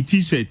candidates no ni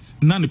t-shirt,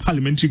 none the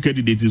parliamentary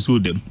candidates so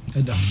them.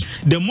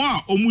 The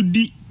more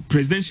omudi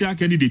presidential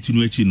candidate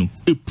no echino,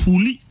 a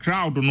pully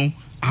crowd no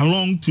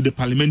along to the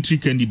parliamentary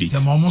candidates.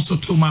 The moment so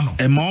two mano.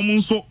 A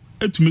moment so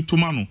to me to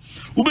mano.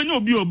 Ubenyo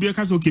obi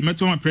ka okay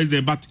meto my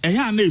president, but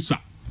eya na esu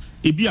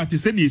ebi ate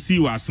se na esi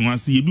wa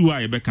Asawase ebi wa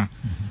ebeka.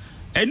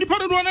 Nipa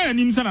do na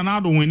anim se na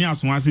do win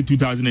Asawase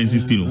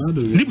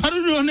 2016. Nipa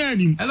do na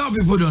anim. A lot of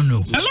people don't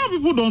know. A lot of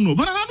people don't know.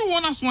 But I don't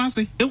want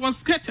Asawase. It was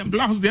skirt and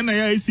blouse then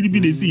I see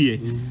the see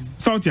here.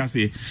 South ya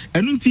say.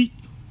 And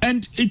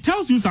it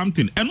tells you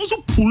something. And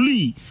also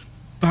pulling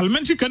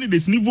parliamentary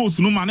candidates niveaus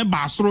no man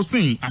ba soro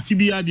sen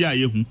afibia dia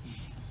ye hu.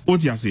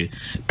 What ya say?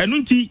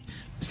 And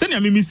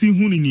send me missing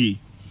hu ni.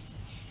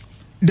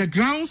 The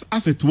grounds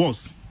as it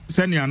was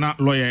send na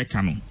lawyer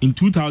kanu in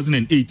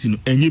 2018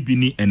 enye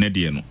bini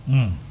enede no.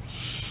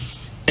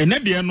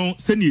 Enede no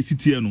send ye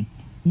sitie no.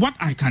 What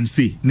I can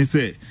say ne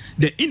say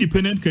the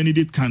independent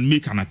candidate can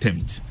make an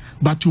attempt,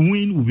 but to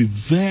win will be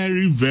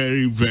very,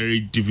 very,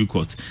 very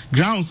difficult.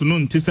 Grounds no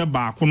ntise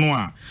ba kono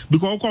a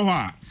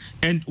because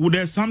and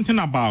there's something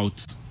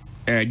about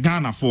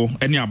Ghana for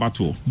any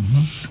battle.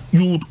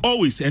 You would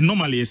always, and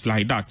normally it's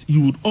like that,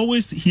 you would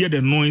always hear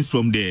the noise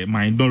from the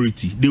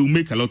minority. They will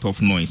make a lot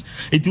of noise.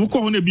 It will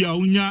call be a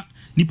unya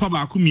nipa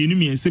ba kumienu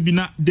mi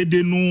ensebina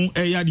dede no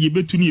eya de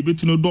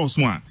yebetu no dos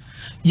one.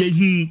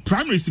 Ye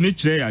primaries ne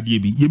kire ya de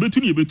bi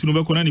yebetu no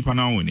be kona nipa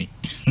na woni.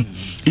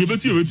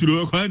 Yebetu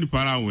no be kona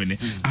nipa na woni.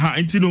 Aha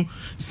enti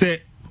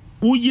say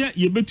Uye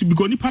yebetu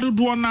because ni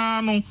do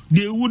na no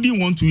they wouldn't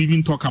want to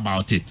even talk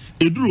about it.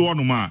 Eduru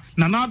ono ma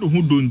na na do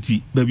hu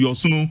donti baby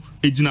osono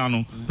ejina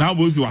no na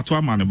bozi wato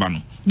amane ba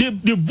no. They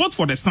vote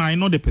for the sign,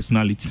 not the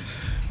personality.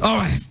 All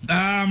right.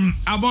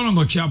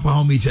 Abonongo chiapa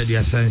how meter the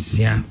essence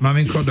here.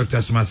 Mami call Dr.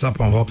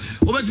 Sarpong ho.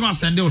 Obetima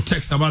send a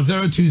text about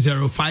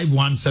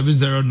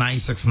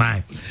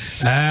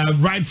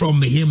 02051700969. Right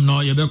from him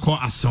now you be call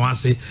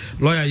Asawase.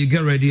 Lawyer, you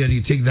get ready and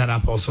you take that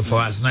up also for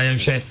us. Now you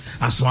share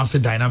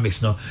Asawase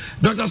dynamics now.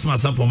 Dr.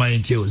 Sarpong my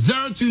into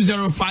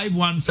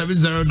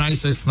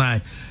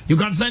 02051700969. You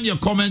can send your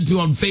comment to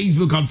on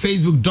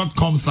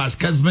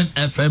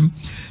facebook.com/KessbenFM,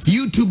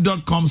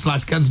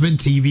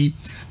 youtube.com/KessbenTV,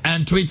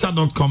 and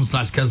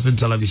twitter.com/Kessben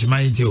Television.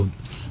 My tune.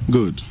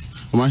 Good.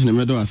 Omanhene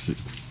medo ase.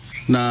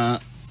 Na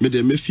me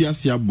de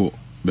mefiase abo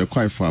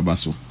Bekwai for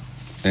abaso.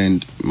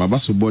 And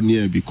mabaso bo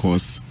near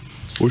because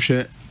we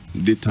share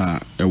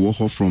data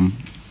ewo from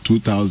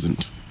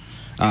 2000.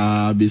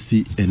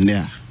 BC and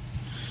there.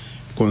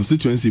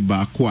 Constituency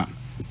Bakwa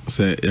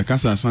say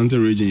Yakasa Asante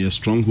region is a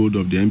stronghold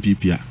of the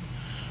MPP.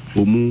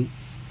 Omu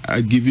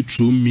I give it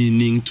true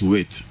meaning to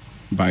it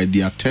by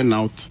their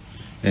turnout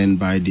and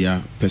by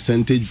their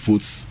percentage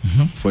votes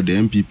for the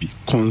MPP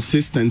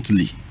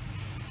consistently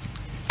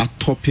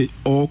atop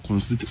all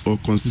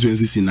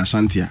constituencies in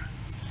Ashanti.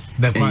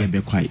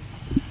 Bekwai.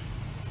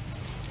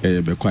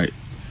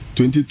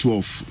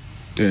 2012,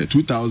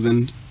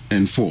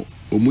 2004,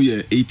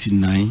 Omuye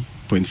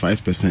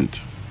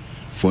 89.5%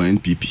 for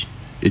NPP.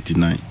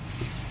 89.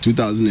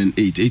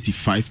 2008,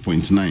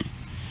 85.9.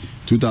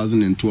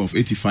 2012,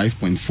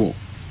 85.4.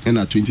 And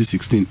at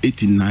 2016,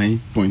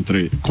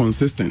 89.3.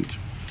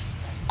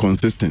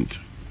 Consistent.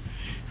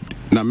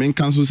 Now, main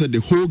council said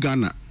the whole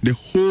Ghana,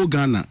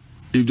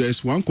 if there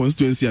is one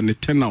constituency and a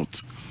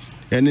turnout,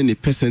 and then a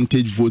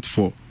percentage vote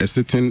for a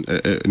certain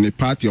a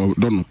party or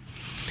don't know,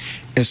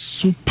 a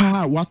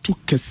super what to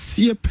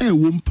Kessie pe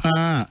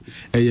wumpa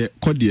a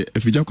Kodie,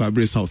 if you just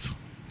Abre South,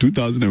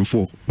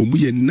 2004,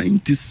 we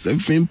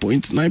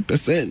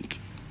 97.9%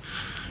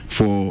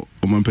 for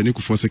Omanhene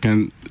for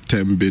second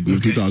term bid in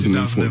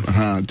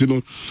 2004. You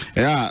know,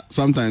 yeah,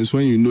 sometimes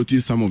when you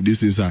notice some of these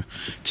things are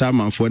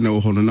chairman for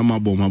now honor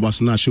bomb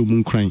about na show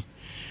moon crying.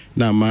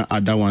 Now my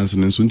other ones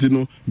and so you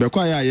know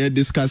Bekwai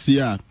discuss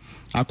here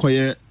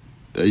akoye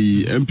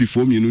MP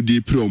form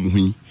de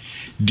pre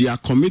their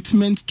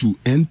commitment to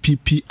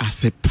NPP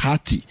as a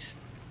party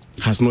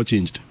has not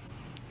changed,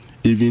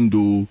 even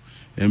though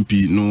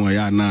MP no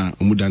ayana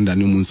umudanda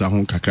ni munsa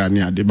hon kakra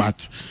ne ade,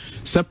 but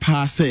se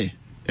passe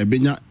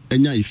ebenya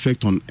enya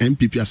effect on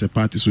NPP as a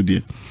party, so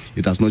there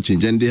it has not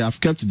changed, and they have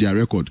kept their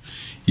record.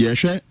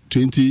 Yeshe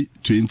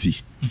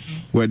 2020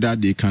 whether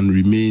they can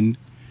remain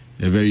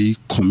a very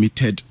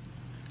committed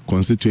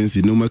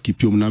constituency, no more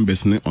keep your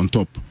numbers on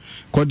top.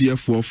 Cause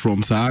therefore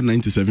from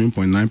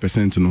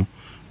 97.9% no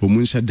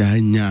omunsha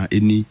danya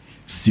any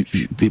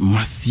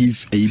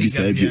massive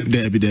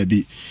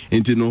debi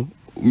and you know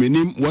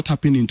meaning what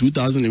happened in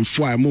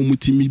 2004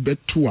 mutimi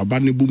betu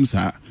abane boom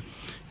sa.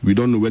 We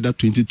don't know whether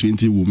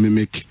 2020 will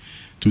mimic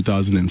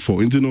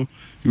 2004. And you know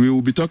we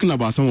will be talking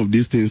about some of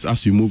these things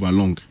as we move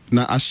along.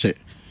 Now ashe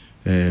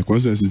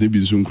constituencies they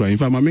be soon crying. In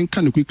fact, I mean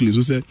kind of quickly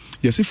so say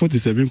you see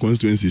 47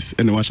 constituencies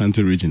in the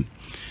Ashanti region.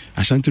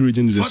 Ashanti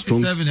region is a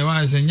strong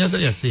 47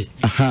 yes.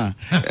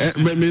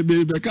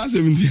 Maybe because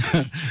 70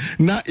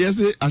 now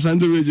yes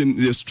Ashanti region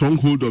is a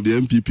stronghold of the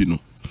NPP no.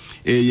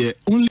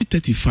 Only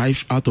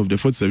 35 out of the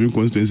 47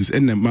 constituencies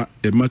and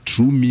a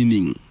true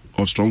meaning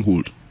of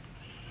stronghold.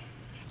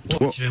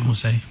 What you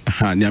say?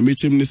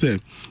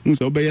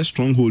 A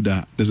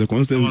strongholder. There's a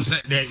constituency.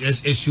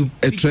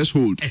 A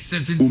threshold. A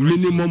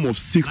minimum of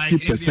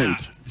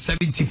 60%.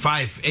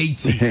 75,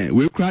 80.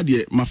 We cried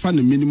here. My fan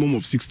a minimum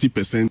of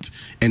 60%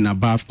 and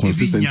above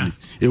consistently.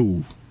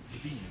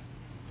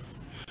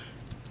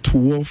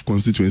 12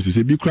 constituencies.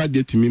 If you cried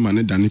there to me,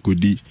 man, Danny could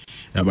be.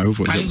 Can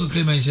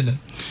you mention them?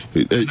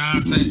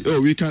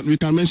 We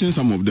can mention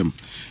some of them.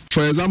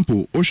 For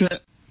example,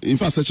 in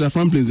fact, such a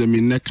family is a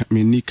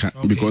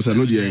minika because I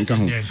know the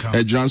encounter.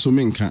 A Dranso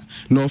Minka.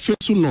 No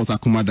offense to North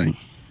Akumadan.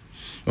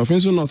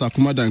 Offense to North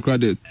Akumadan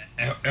credit.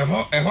 A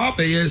hope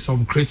is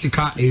some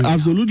critical area.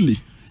 Absolutely.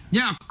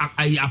 Yeah,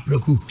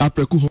 Apreku.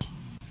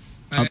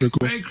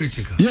 Very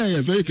critical.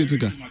 Yeah, very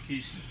critical.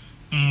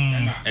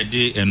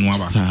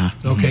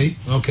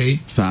 Okay.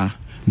 Sir.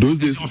 Those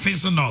days,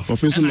 Offensive North, and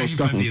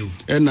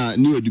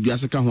new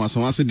Dubiasaka who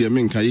Asawase the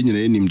American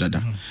name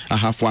dada.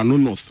 Ahafo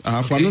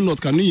North.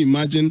 Can you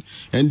imagine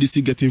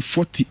NDC getting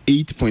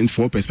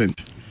 48.4%?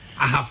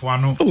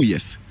 Ahafo. Oh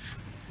yes.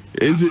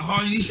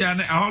 Only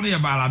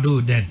Balado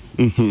then.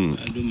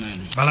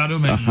 Balado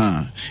man.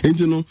 And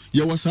you know,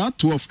 you was at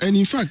 12, and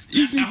in fact,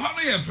 even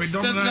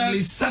predominantly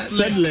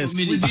settlers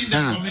within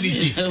the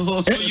community.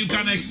 So you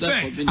can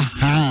expect.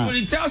 When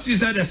it tells you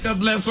that the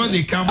settlers when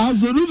they come,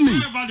 absolutely,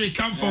 wherever they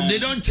come from, they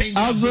don't change.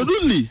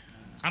 Absolutely.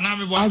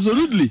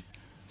 Absolutely.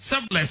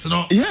 Settlers,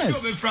 no.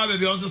 Yes.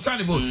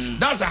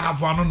 That's a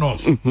half one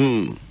north.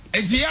 And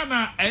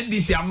Tiana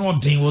NDC are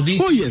not dealing with this.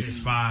 Oh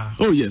yes.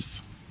 Oh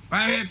yes.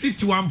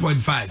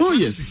 51.5. Oh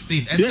yes.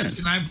 16 and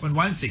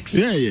 39.16.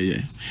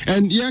 Yeah.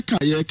 And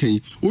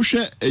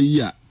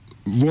Usha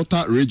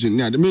voter region.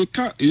 Yeah,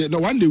 the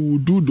one they will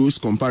do those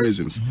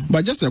comparisons.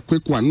 But just a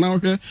quick one. Now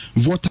here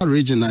voter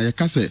region I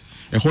can say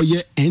a whole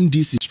year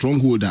NDC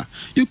strongholder.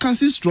 You can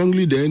see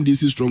strongly the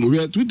NDC stronghold. We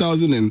had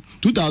 2000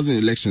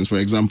 elections, for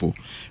example.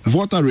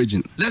 Voter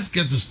region. Let's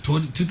get to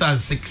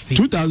 2016.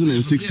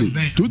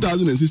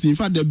 2016. In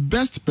fact, the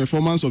best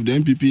performance of the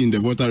MPP in the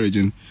voter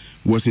region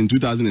was in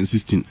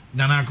 2016.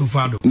 Nana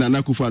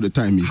Akufo-Addo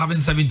time. Having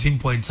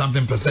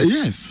 17.something%.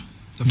 Yes.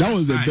 That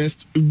was the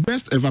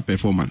best ever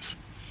performance.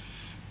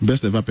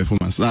 Best ever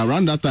performance.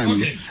 Around that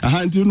time,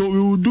 until we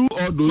will do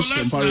all those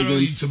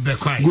comparisons. To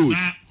Bekwai. Good.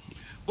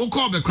 Who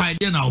call Bekwai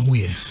then now?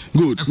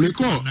 Good. Me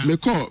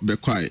call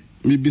Bekwai.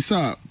 Me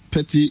bisa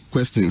petty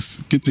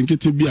questions.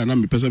 Kitty be and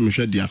me person me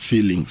share their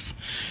feelings.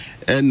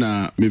 And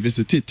me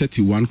visited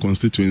 31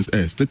 constituents,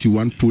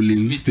 31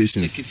 polling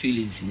stations. Check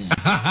feelings.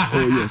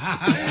 Oh yes.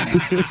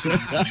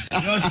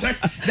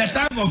 The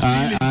type of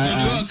feelings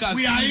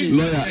we are in.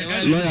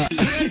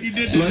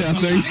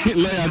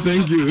 Lawyer,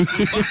 thank you.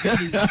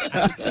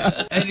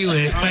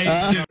 Anyway, the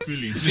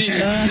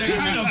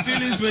kind of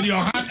feelings with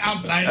your hand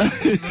up like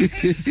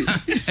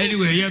that.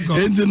 Anyway, yeah, go.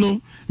 And you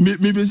know,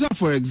 maybe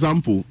for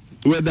example,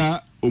 whether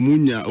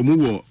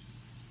omuwo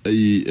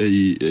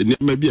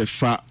maybe a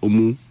fa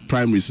omu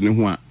primaries ne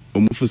ho a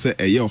omu for say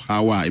eye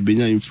ohawa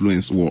ebenya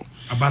influence wo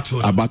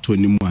abato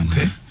ni mu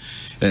ana.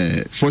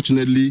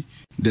 Fortunately,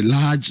 the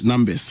large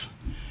numbers,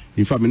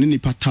 in fact many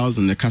nipa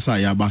 1,000 the kasa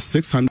ya about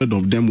 600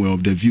 of them were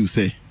of the view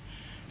say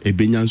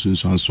ebenya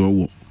nsunsuanso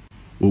wo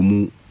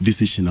omu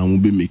decision amu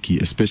be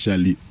making,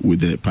 especially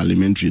with the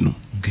parliamentary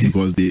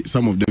because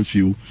some of them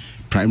feel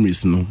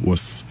primaries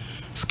was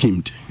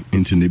schemed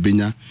into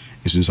Nebenya.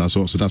 So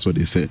that's what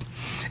they said.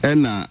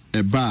 And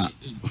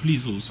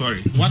please,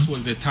 sorry. What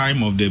was the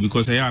time of the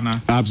because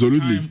Ayana?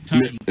 Absolutely.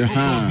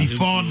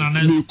 Before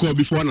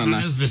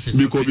Nana's visit.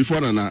 Before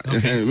Nana.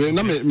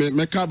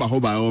 Me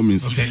by all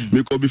means.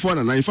 Before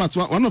Nana. In fact,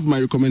 one of my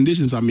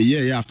recommendations I'm a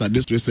year after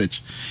this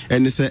research,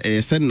 and they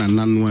say send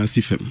Nana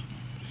Sifem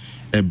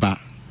Eba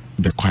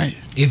Bekwai.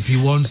 If he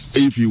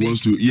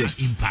wants to,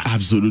 yes,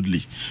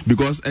 absolutely.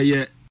 Because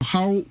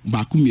how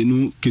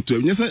Bakumienu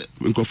Ketu say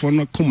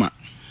microphone koma.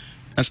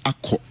 as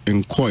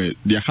and coil,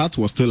 their heart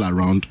was still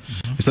around,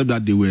 except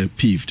that they were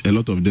peeved. A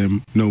lot of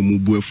them no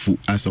mubuefu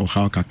as or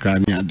how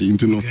kakrani adi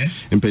intino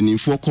and penny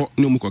foko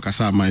no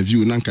mukokasa my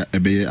view nanka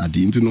ebe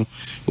adi intino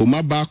o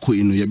mabako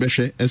ino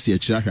yebeshe esi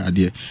echira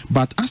adi.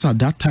 But as at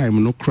that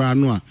time no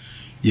kranwa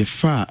ye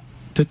fa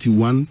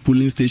 31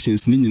 polling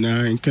stations ni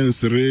nyina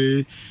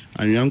Nkensere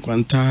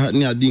Anyankwanta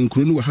ni adi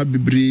nkuru ni wa ha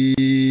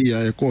bibiri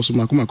ya course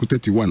makoma ko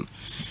 31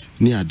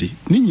 ni adi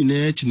ni nyina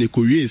echi ne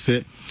kowie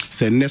se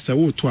nese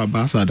wo to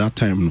abasa at that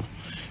time no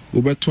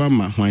wo beto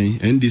ama hwan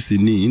NDC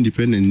ni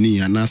independent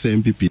ni anase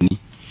MPP ni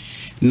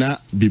na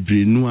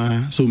bibiri no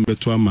a so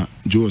beto ama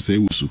jo se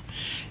Owusu,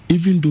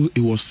 even though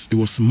it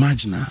was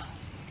marginal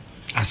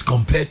as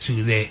compared to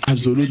the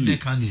absolutely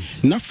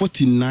candidate. Na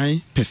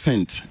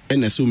 49%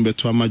 NSO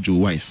Mbeto ama Joe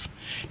Wise.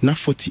 Na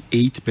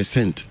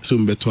 48% so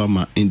Mbeto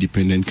ama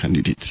independent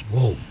candidate.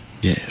 Whoa.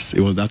 Yes, it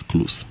was that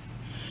close.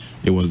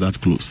 It was that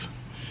close.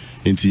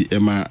 Inti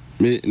Emma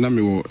me na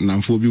me wo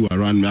namfo bi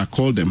around me. I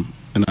called them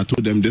and I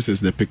told them this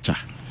is the picture.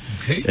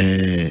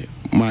 Okay.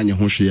 Manya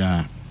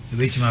hoshia.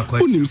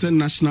 Unim say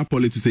national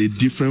politics is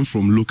different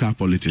from local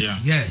politics.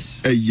 Yeah.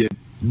 Yes. Yeah,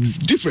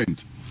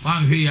 different.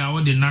 One here,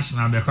 what the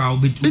national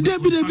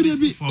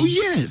oh,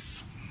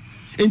 yes.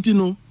 And you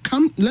know,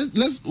 come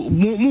let's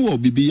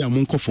move bibi ya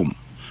munko form.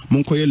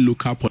 Munko ye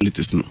local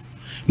politics no.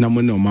 Na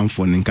mwene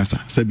omanfo nkasa.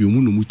 Sebi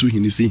omunu mutu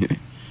hini si hini.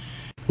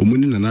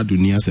 Omuni nanado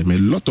niya a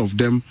lot of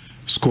them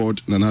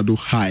scored nanado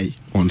high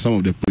on some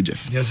of the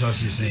projects. Just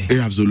what you say.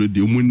 Yeah,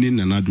 absolutely. Omuni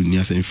nanado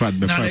niya. In fact,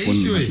 now the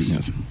issue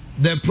is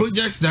the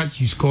projects that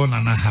you scored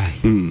nana high.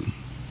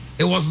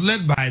 It was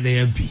led by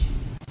the MP,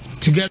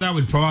 together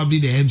with probably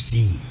the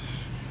MC.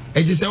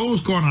 It is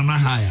always going on a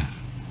higher.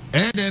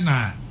 And then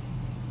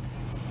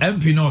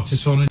MP not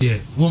is only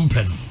there 1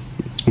 pen.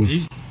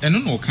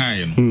 And no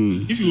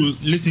if you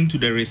listen to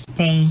the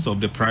response of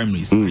the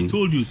primaries, I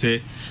told you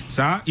say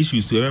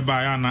issues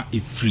whereby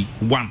if free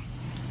 1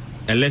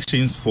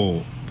 elections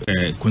for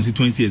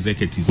constituency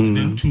executives and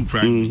then 2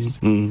 primaries.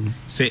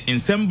 Say in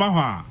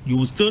Sembaha you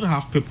will still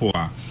have people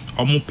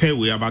pay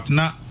way about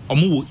now.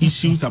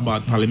 Issues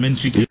about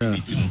parliamentary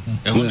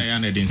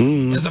candidates.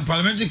 There's a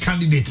parliamentary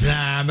candidate,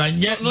 but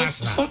yet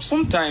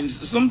sometimes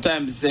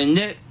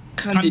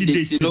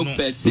candidates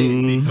per se.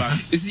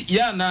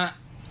 Yeah, now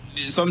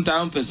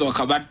sometimes person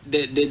but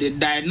the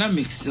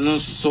dynamics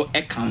so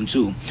account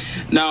too.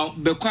 Now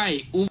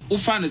Bekwai who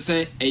find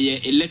say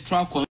a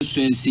electoral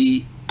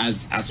constituency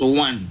as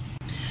one,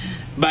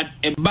 but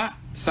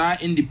sa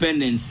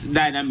independence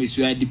dynamics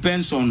where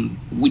depends on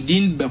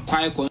within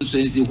Bekwai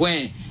constituency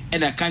where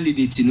and a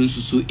candidate in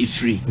also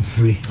free,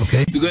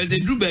 okay, because the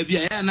group baby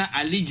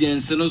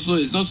allegiance and also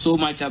it's not so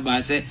much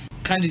about say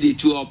candidate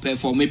to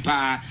perform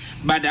power,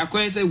 but I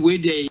quite say where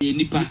they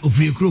nipa of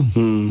your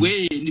room,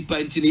 where nipa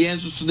into the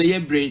answer to the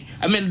brain.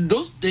 I mean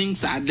those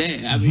things are there.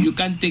 I mean you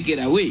can't take it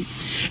away.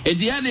 At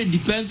the end it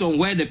depends on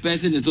where the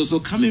person is also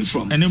coming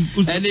from. And then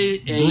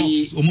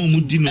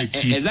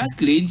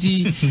exactly.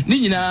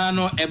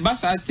 No a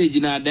bus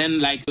stage now then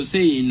like you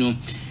say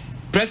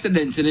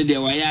president in the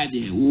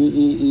wayade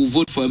who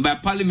vote for him by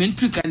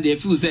parliamentary candidate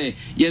feel say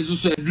yes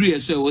so agree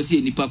so was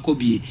see nipa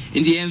kobie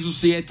in the end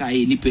so yet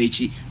I nipa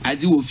echi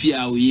as you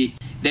fear we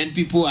then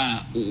people are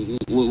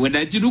when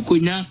I do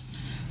konya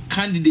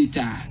candidate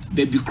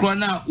baby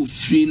crona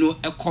free no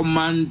a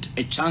command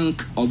a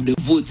chunk of the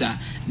voter,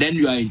 then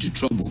you are into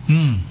trouble.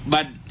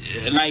 But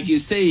like you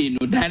say,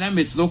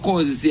 dynamics no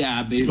causes here.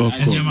 Of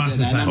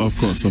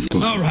course.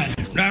 All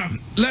right, now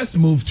let's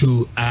move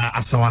to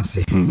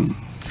Asawase.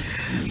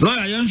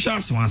 Lawyer Yansha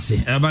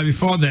Asawase. But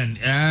before then,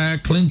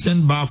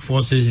 Clinton Bar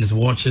Forces is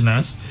watching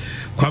us.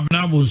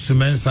 Kwabena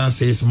Sumensa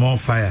says more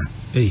fire.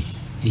 Hey.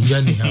 Maybe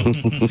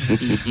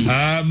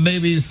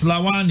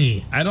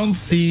Slawani. I don't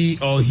see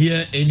or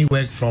hear any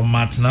work from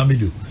Martin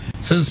Amidu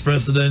since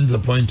president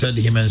appointed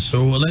him, and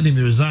so let him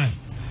resign.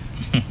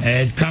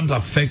 It can't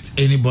affect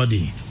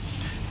anybody.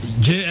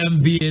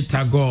 JMBA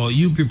Tagore,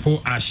 you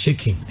people are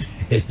shaking.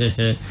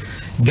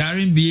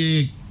 Garin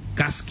BA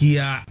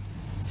Kaskia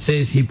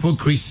says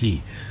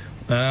hypocrisy.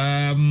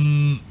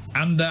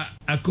 Under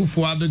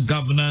Akufo-Addo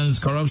governance,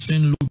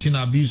 corruption, looting,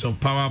 abuse of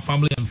power,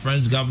 family and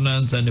friends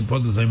governance, and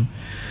nepotism,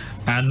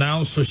 and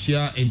now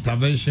social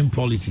intervention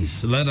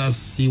politics. Let us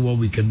see what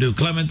we can do.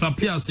 Clement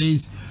Apia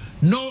says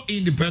no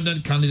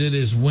independent candidate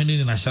is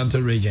winning in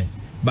Ashanti region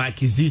by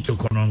Kizito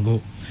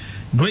Konongo.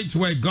 Great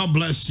work. God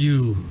bless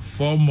you.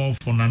 4 more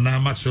for Nana.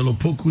 Maxwell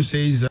Opoku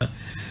says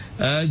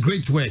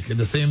great work.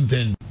 The same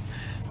thing.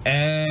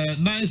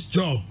 Nice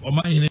job,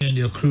 Omanhene and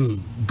your crew.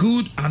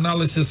 Good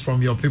analysis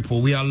from your people.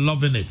 We are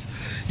loving it.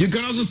 You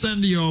can also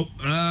send your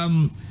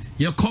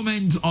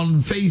comments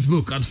on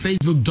Facebook at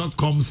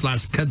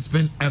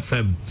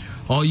facebook.com/KessbenFM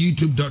or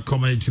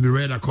youtube.com and to be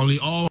read accordingly,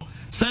 or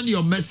send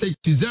your message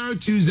to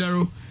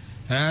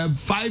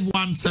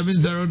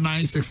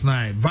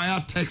 020-5170969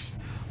 via text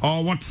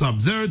or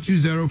WhatsApp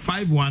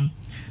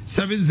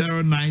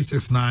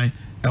 020-5170969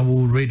 and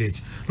we'll read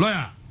it.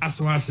 Lawyer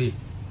Asawase.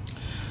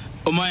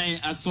 Oh my,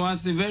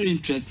 Asawase, very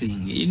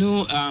interesting.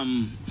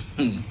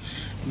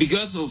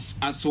 because of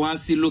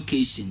Asawase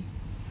location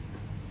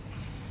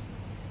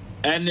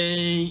and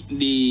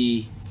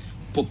the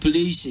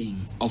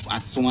population of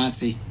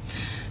Asawase,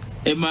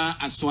 Emma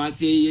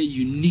Asawase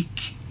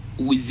unique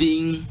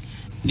within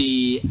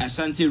the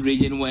Ashanti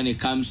region when it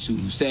comes to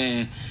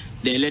say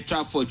the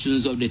electoral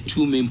fortunes of the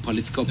two main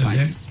political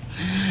parties.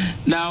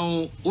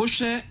 Now,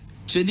 Osha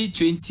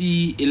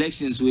 2020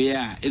 elections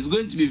it's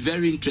going to be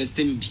very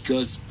interesting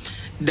because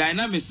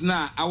dynamics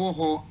now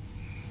our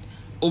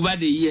over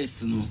the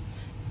years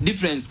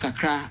difference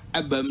kakra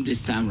abam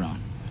this time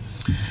round.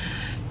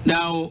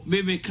 Now,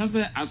 maybe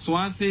Council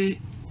Asawase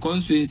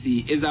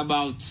constituency is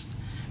about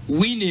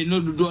winning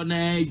no do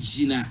na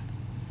Gina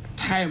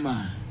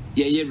timer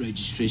year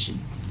registration.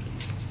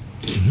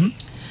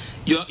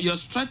 Your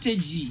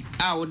strategy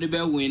would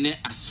be winning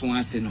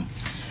Asawase no.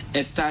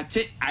 It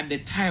started at the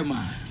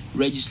timer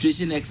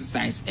registration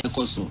exercise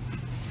ECOSO.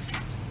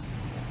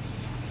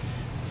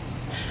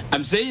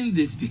 I'm saying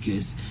this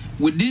because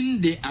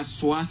within the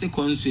Asawase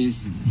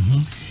constituency,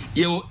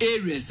 your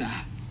areas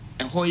are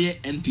a higher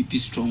NPP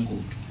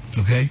stronghold.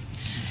 Okay.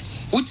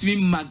 Which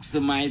means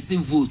maximizing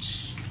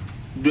votes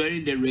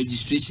during the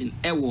registration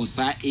was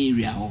our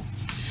area.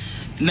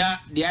 Now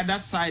the other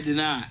side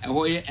now a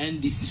higher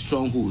NDC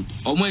stronghold.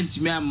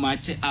 To me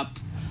match up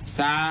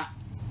sa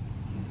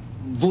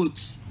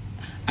votes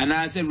and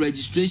as a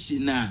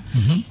registration now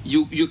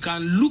you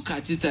can look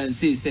at it and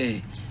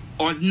say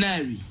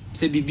ordinary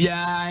say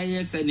bibia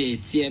yes and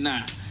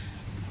na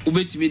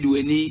ubetimi do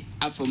any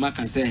afoma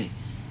can say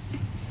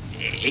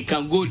it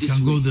can go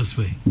this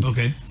way.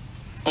 Okay.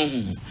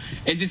 And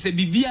it's a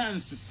bibia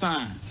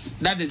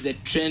that is the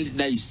trend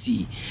that you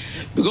see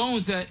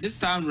because this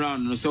time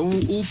round so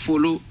who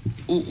follow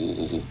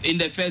in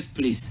the first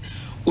place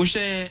who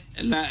share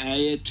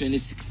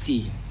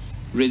 2016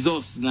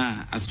 results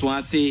now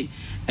Asawase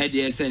at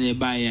the SNA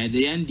by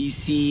the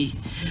NDC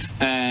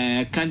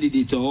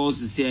candidate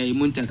also say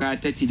Muntaka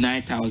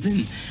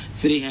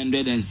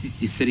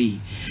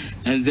 39,363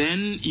 and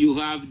then you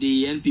have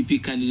the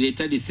NPP candidate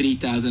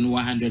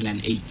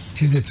 33,108.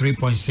 She's a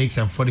 3.6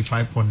 and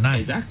 45.9.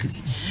 Exactly.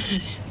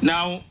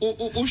 Now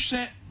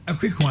a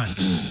quick one.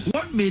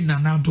 What made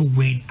Nanado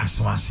win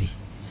Asawase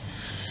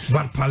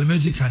but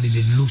parliamentary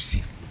candidate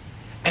Lucy,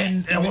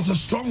 and there was a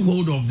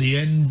stronghold of the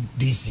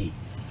NDC.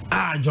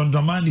 John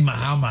Dramani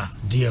Mahama,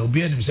 dear,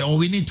 say,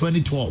 we need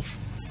 2012.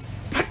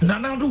 But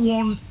Nanado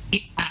won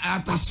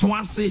at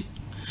Asawase.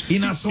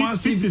 In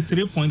Asawase,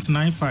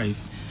 53.95.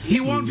 He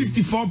won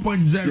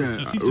 54.0.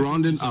 Yeah,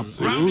 rounding up.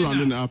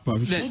 Rounding up.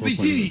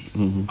 OPT,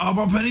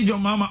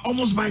 John Mama,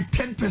 almost by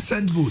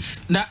 10% votes.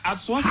 Now,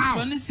 Asawase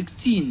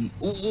 2016,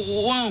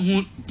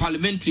 one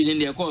parliamentary in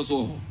their course.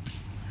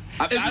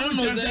 I don't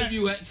know if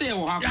you were say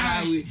along the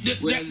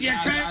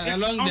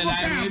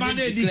line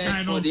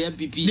for the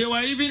MPP. They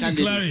were even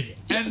declaring,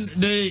 and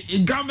the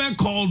government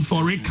called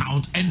for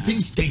recount, and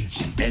things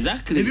changed.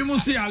 Exactly. If you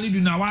must say Ali do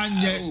now, so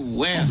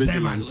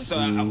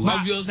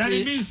obviously, that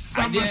it means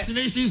some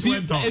vaccinations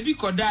went on. If you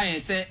could die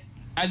and say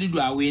Ali do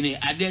away,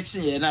 I did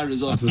change and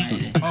results. I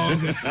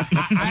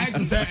had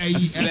to say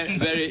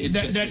very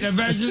interesting.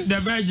 The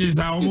virgins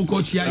are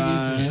almost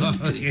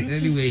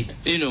anyway.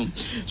 You know,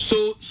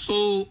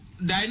 so.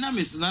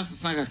 Dynamics na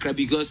sanga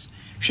because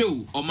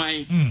show on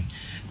my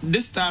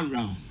this time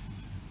round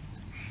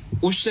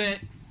Oshe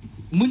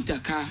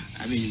Muntaka,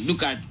 I mean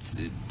look at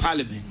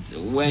parliament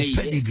where he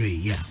is.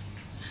 Yeah.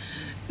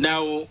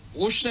 Now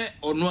Oshe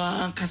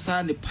Onwa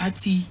Kasa the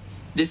party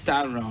this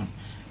time round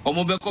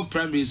Omobeko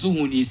primary so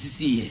who ni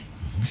sisi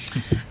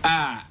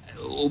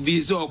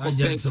obizo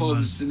okopek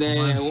forms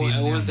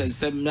once and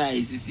seminar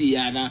sisi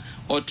na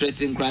or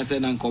threatening class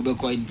and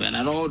Kobeko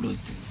and all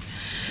those things.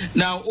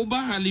 Now,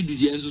 Obahali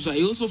Dudienzo, so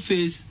I also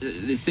faced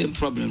the same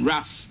problem,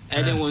 rough,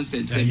 anyone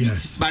said,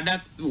 yes. But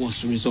that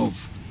was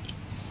resolved.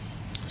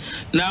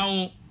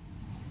 Now,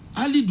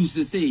 Ali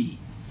Duse say,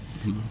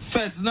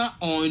 first, not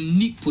on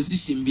unique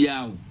position,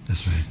 biao.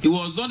 That's right. He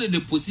was not in the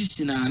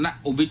position, and not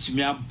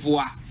obetimia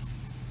boa,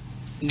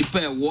 the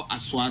pair war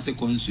Asawase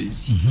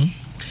constituency.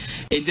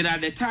 And then at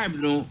the time,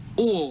 no,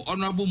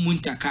 Honorable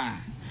Muntaka,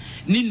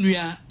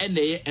 Ninuya, and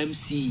the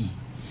MC.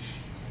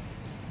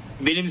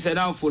 Benim said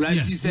now for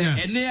like say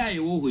NAI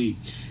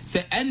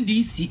say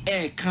NDC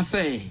can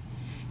say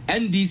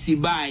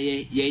NDC by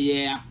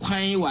ye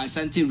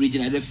Ashanti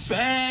region at the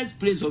first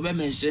place of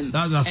mention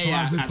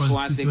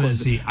Asawase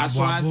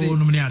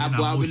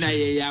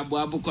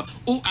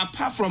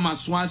apart from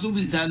Asawase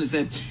we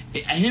say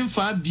him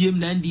for BM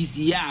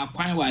NDC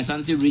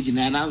Ashanti region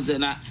and I'm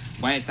saying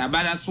why is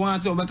about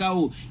Asawase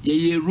obeka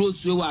ye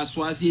roads we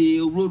Asawase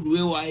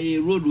roadway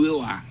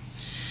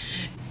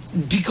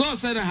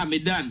because I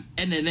have done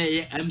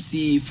NNA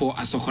MC for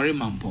Asokore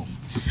Mampong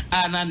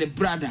and the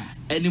brother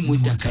any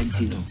Muntaka.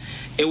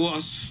 It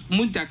was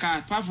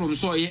Muntaka apart from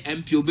so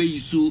MP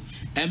Obeyisu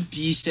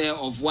MP share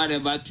of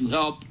whatever to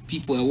help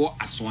people who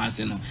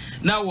Asawase.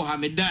 Now we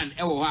have done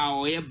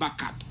a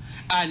backup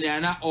and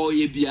na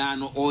oye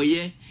biano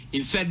oye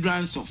in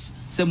federals of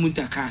se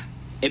Muntaka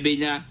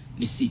ebenya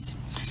ni seat.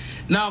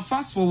 Now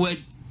fast forward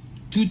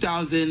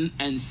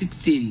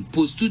 2016,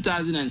 post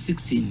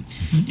 2016,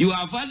 you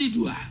are valid.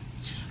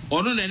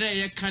 Or no,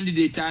 a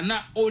candidate are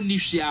not only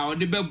share or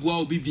the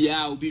Bebua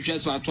BBA will be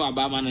just to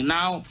Obama, and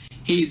now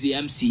he is the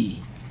MC.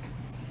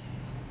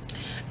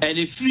 And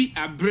a free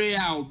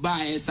abrea or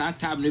buy a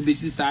time, the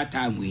business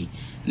time way.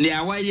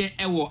 Near why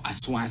ewo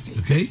Asawase.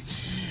 Okay.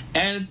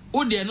 And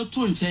oh, they are not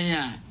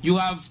Chenya. You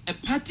have a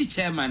party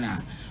chairman.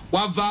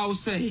 What vow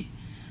say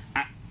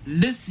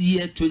this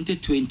year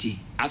 2020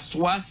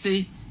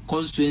 Asawase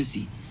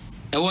constituency.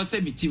 It was a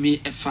bitimi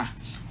efa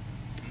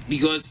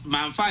because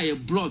Manfire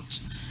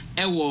brought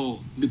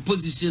ewo be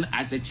positioned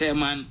as a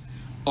chairman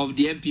of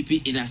the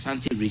MPP in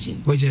Ashanti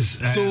region. Which is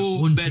so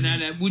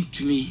Benala would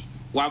to me.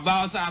 What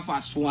vow say for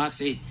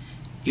Asawase.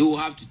 You will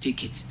have to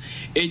take it.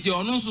 And you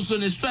also so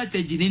a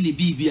strategy in the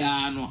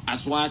BBR no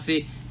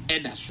Asawase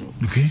Edasro.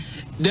 Okay.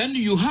 Then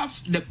you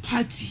have the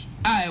party.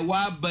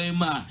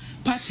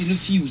 Party no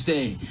few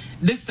say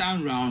this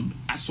time round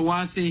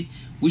Asawase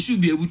we should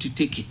be able to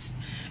take it.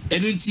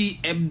 And until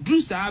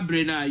Bruce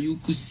Abrena you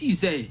could see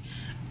say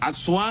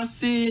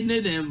Asawase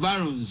need the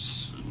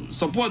environs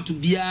support to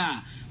be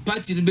a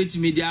party no beti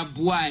media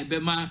boy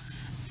bema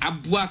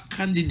Abua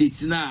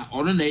candidates now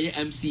or on the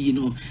MC, you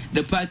know,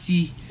 the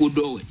party would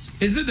do it.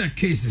 Is it the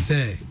case to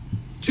say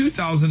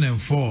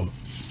 2004,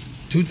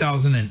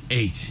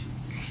 2008,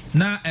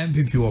 now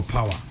MPP were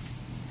power,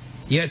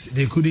 yet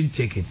they couldn't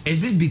take it?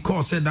 Is it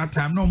because at that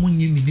time no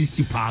money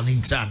municipal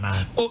in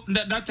China? Oh,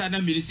 that time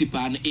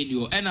municipal in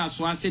you and as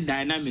one say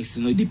dynamics,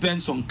 you know,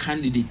 depends on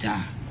candidate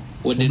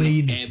or the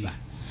ever.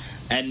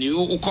 And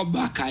you come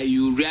back,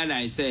 you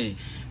realize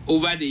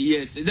over the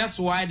years. That's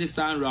why this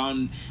time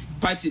around.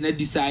 Party that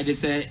decided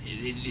say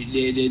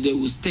they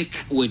will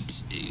stick with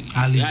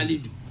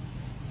Ali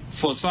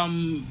for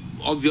some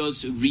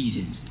obvious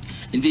reasons.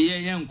 And the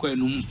young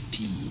and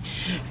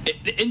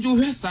you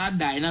hear sad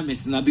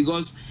dynamics now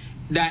because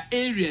the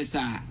areas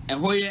are a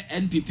higher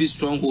NPP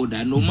stronghold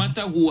and no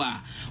matter who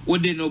are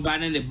what they know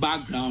in the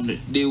background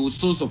they will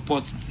still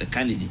support the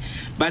candidate.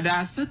 But there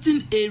are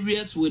certain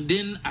areas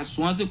within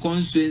Asawase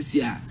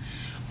constituency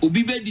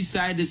Obibe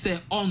decided say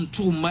on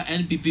to my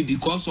NPP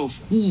because of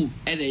who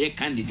and a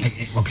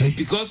candidate. Okay.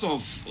 Because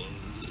of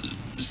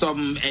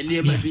some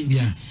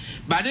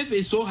But if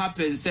it so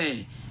happens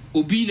say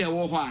Obine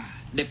Woha,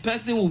 the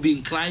person will be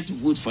inclined to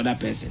vote for that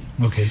person.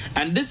 Okay.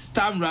 And this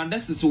time round,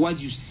 this is what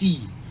you see.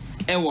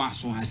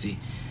 Asawase.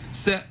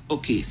 Say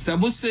okay,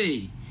 Sabo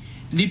say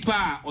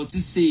Nipa or to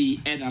say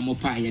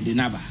Enamopa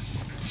Yadenaba.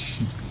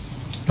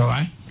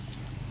 Alright.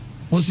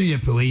 What's your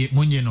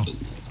no?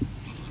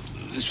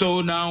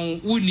 So now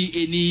we need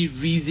any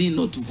reason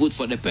not to vote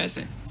for the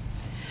person.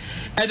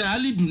 And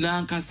Ali do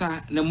na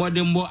nkasa na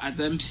modern more as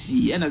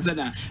MC and as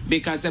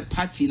because a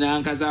party na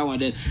nkasa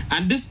wanted.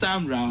 And this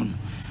time round,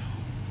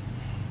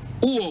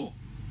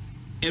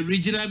 a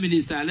regional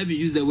minister, let me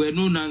use the word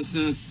no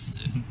nonsense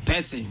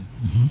person.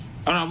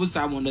 Honorable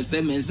Sam on the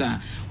same answer.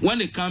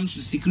 When it comes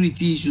to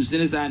security issues, you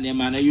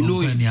know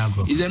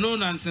he's a no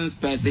nonsense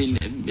person.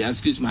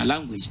 Excuse my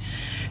language.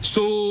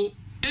 So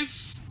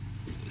if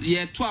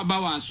to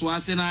about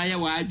Asawase na ya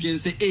wa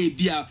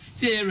say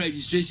say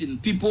registration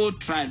people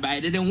tried but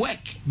it didn't work.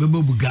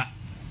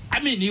 I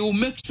mean you will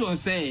make sure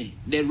say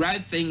the right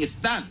thing is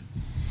done.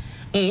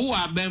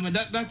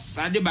 That's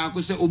ade ba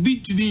ko say obi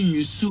to be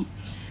nyusu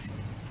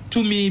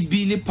to me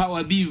be ni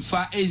power be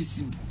fa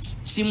is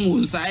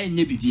chimunsa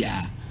enye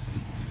bibia.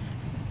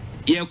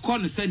 Ye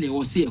kon say ne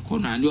wo say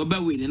kon and you be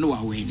win no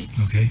wa win.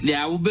 Okay.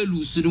 They will be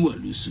lose no wa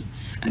lose.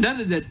 And that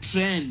is the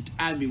trend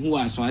I mean who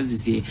Asawase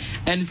say.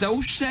 And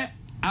so share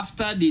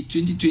after the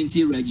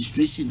 2020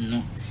 registration,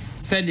 no,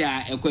 said there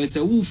are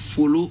who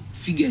follow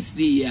figures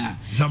there.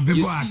 Some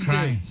people are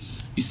crying.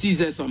 You see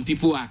that some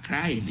people are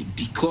crying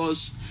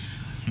because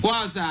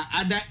whilst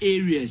other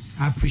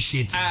areas I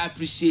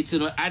appreciate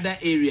other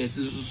areas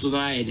so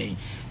I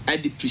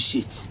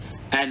depreciate.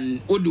 And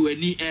what do we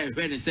need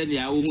when they say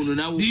now?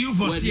 Do you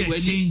foresee a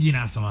change in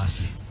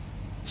Asawase?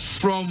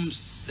 From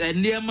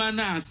near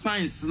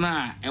science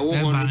now,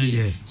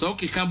 so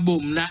okay, come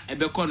boom now a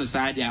beacon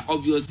side there.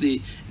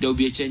 Obviously, there will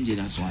be a change in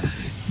Asawase.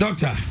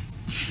 Doctor,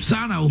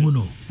 Sana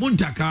Uhuno,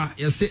 Muntaka,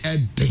 you say a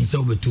things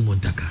over to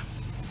Muntaka.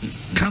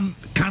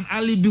 Can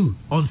Ali do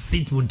on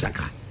seat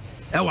Muntaka?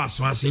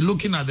 Asawase,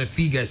 looking at the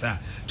figures,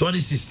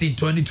 2016,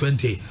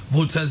 2020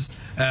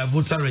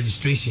 voter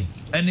registration,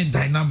 any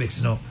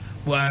dynamics, no.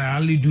 Well,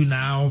 Ali do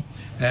now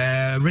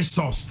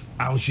resourced,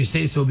 I should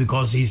say so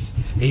because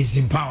he's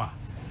in power.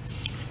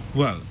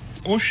 Well,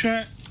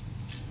 Osha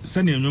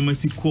Sani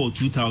Nomasi call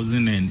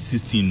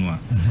 2016 one.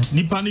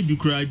 Nipani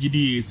Bukra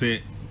GD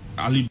say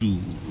Alidu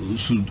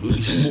should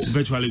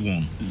virtually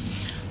won.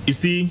 You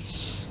see,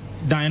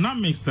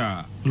 dynamics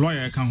are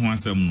lawyer can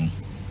answer no.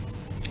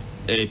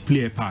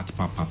 Play a part,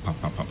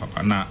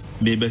 papa. Now,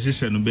 baby,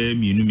 session be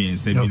me no me and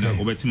say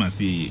Obetima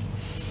say.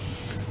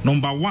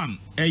 Number one,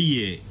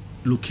 a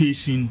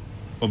location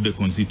of the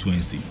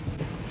constituency.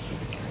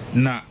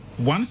 Now,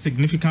 one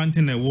significant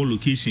thing in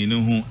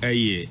location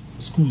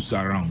schools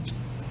around.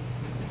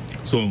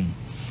 So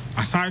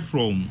aside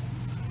from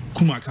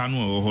Kumaka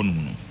no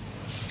Ohonu.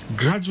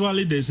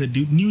 Gradually, there's a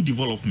new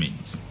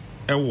development.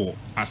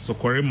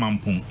 Asokore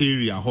Mampong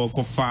area,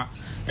 Hokofa,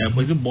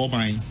 was a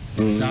Bobine,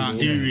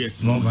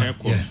 areas, no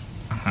airport.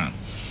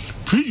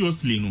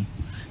 Previously, no,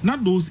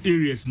 not those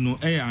areas, no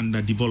air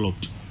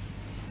underdeveloped.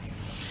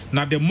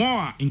 Now, the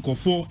more in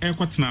Kofo,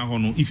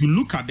 if you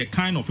look at the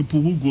kind of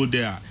people who go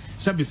there,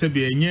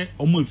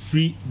 almost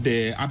free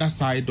the other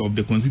side of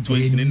the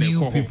constituency.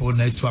 New people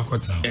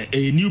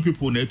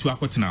to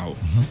Akotana.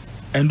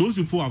 And those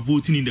people are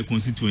voting in the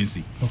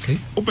constituency. Okay.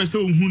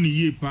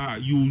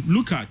 You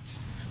look at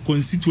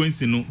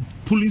constituency, no,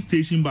 polling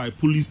station by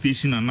polling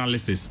station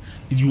analysis,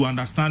 you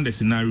understand the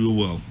scenario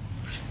well.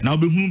 Now,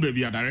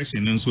 be a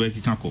direction and so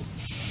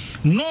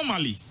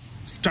normally,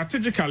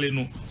 strategically,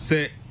 no,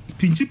 say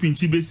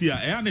pinchy besia,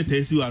 I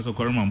test you as a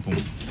Koramampong.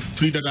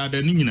 Free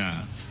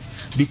that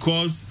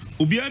because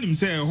Obianim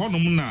say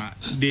Honomuna,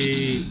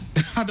 the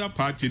other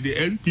party, the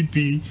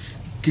SPP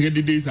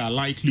candidates are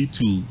likely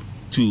to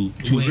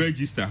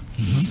register.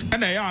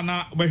 And I am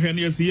now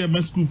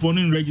CMS group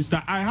on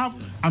register. I have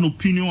an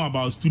opinion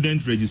about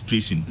student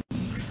registration.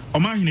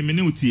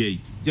 Omanhene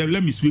Yaw,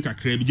 let me speak a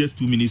crab just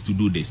 2 minutes to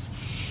do this.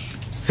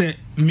 Say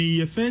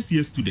me a first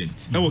year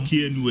student, I work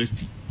here in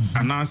KNUST,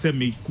 and I say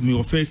me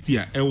first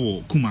year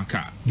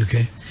Kumaka.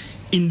 Okay.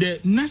 In the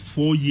next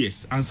 4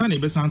 years, Ansah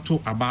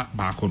Nebesanto about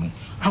Bakono,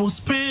 I will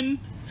spend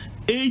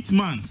 8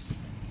 months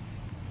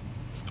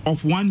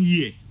of 1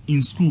 year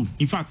in school.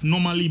 In fact,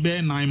 normally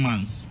bear 9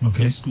 months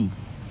in school.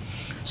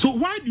 So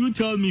why do you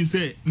tell me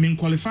say me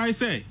qualify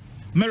say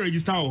me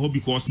register or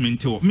because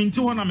mentor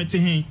na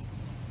mete?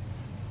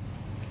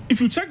 If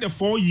you check the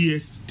 4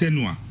 years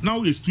tenure,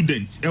 now a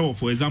student,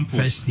 for example,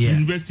 first year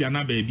university and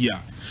baby,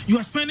 you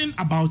are spending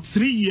about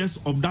 3 years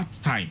of that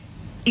time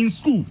in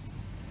school.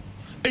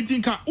 I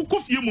think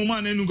ukofie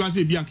mama na nuga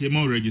say bia ke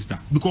register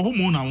because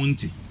homo na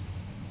wonte.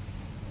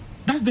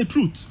 That's the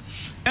truth.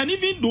 And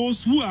even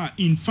those who are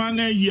in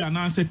final year and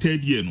answer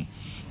third year, no,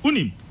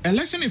 unim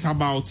election is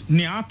about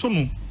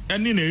neatono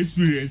and in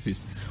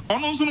experiences.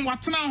 Also,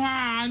 what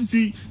now?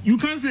 You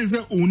can't say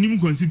onim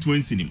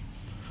constituency.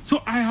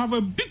 So I have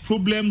a big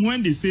problem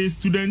when they say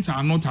students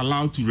are not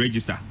allowed to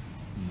register.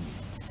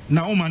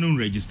 Now, man, don't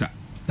register.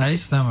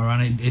 This time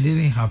around, it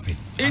didn't happen.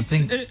 I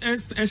think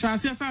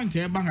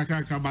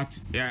but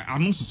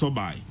I'm not so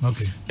by.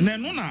 Okay. And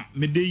then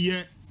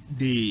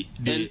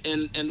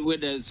and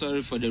whether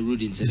sorry for the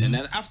rude incident.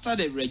 And after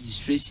the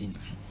registration,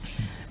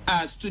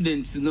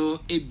 students know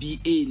ABA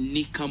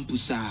ni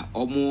campus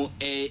or more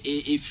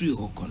a free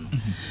hokon.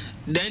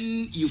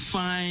 Then you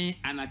find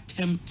an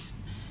attempt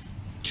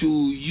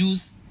to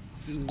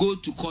go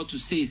to court to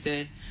say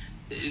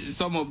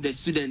some of the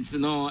students,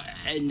 and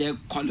they're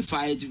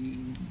qualified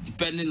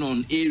depending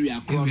on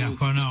area.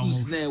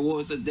 Schools there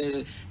was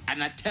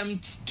an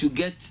attempt to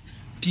get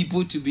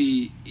people to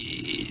be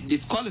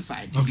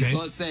disqualified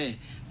because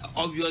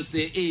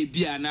obviously A,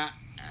 B, and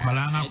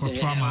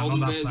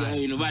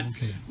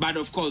but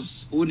of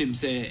course, Unim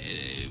say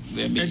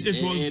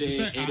it was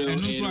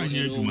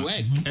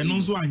and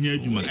also I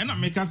and I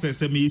make us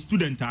say me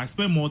student I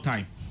spend more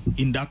time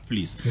in that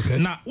place.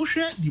 Now, we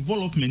share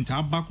development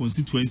about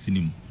constituency.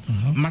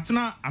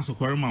 Matana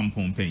Asokore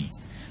Mampong pay.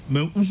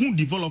 Who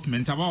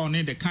development about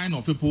the kind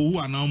of people who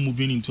are now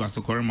moving into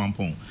Asokore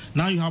Mampong.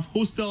 Now you have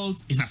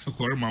hostels in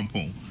Asokore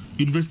Mampong,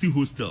 university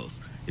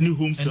hostels, new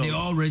homestels. And they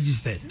all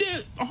registered.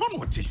 They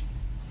homestels.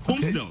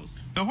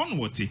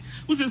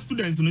 Who's the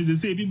students who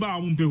say people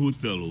won't pay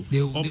hostel or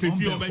pay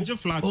for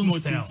flats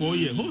not 4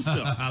 years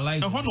hostel. I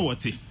like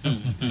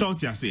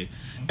South say.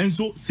 And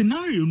so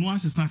scenario no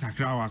assistant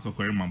kakra was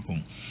Asokore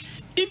Mampong.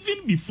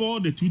 Even before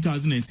the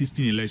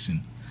 2016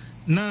 election,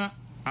 na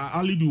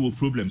ali do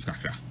problems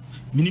kakra.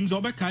 Minim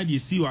so be card you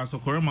see was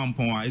Asokore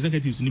Mampong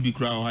executives ni bi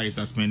kra or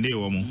suspended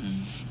or mo.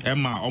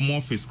 Emma or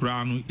office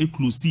kra no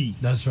exclusive.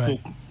 That's right.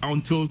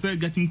 Until say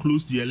getting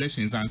close to the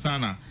elections and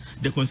sana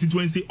the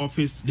constituency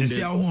office in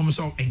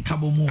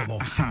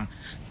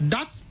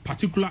that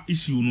particular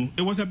issue, no,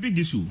 it was a big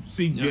issue.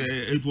 See,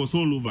 it was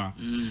all over.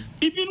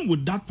 Even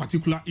with that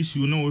particular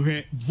issue,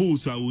 where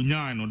votes are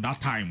that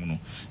time,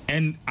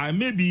 and I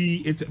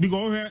maybe it's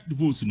because where the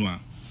votes,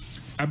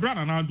 I brought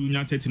now do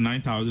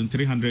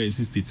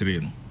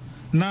 39,363.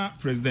 Now,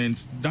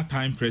 that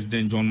time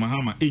President John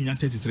Mahama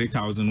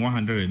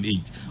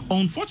 33,108.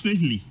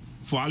 Unfortunately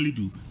for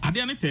Alidu, at the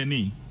end of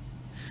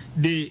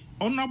the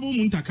Honorable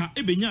Muntaka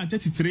ebenya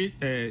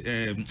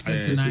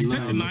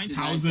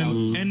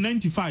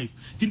 39,095.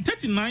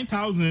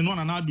 39,000 one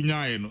and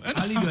adunya no.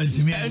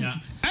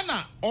 And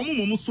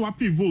omo swap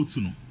vote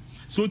no.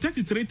 So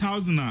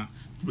 33,000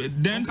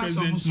 then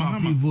President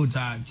Mahama vote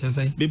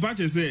the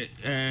batch say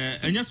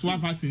enya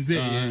swap passing say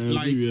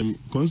like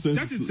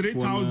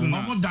 33,000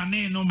 omo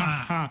dane no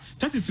ma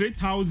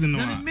 33,000 no.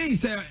 That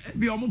means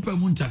be omo pe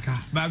Muntaka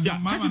but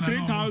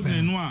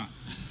 33,000 no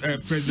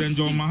President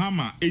John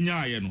Mahama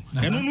enya no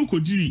eno no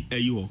kodiri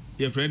eyi ho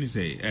your friend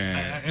say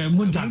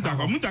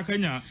Muntaka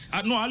nya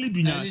no ali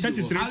dunya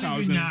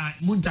 33,000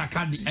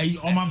 Muntaka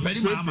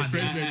omampani mama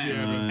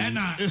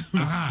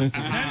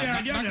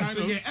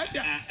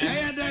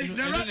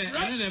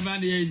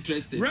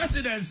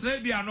residents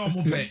maybe are no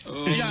more pay.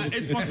 Yeah,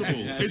 it's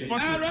possible. It's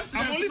possible.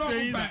 I'm only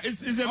saying that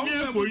it's a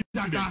mere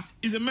coincidence.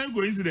 It's a mere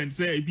coincidence.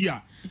 Say,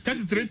 yeah,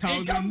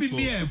 33,000. It can be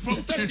mere from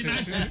 39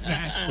 to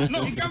 39.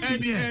 No, it can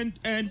be mere.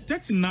 And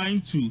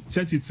 39 to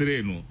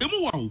 33, no.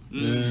 Wow.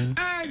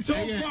 And so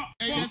for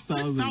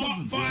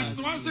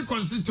Asawase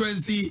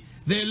constituency,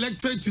 the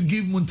electorate to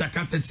give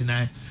Muntaka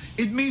 39,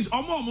 it means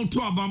Omo to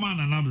Abama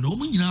and another.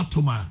 Omo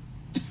Toma.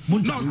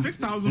 No,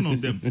 6,000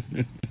 of them.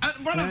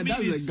 What I mean that's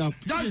is, the gap.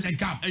 That's the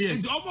gap. Yes.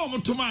 It's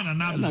almost to man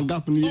and another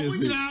gap. No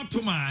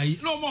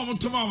more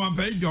to man,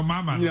 pay your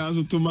mama. Yeah,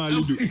 so to man,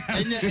 you do.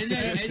 And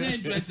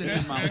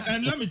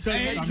let me tell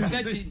you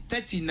something.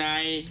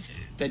 39,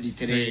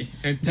 33,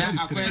 and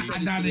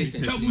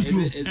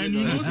 33. And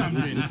you know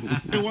something?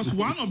 It was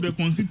one of the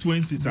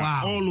constituencies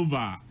all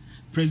over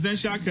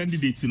presidential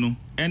candidates, you know,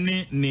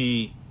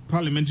 any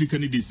parliamentary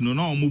candidates, you know,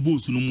 now move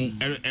no more.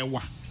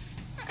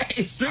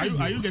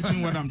 Are you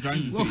getting what I'm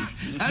trying to say?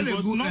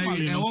 Because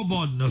normally,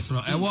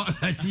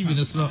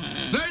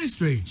 very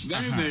strange.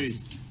 Very.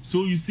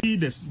 So you see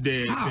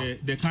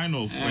the kind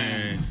of.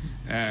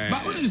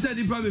 But when you said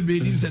he probably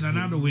believed him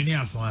another winner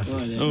as well.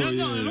 No,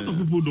 a lot of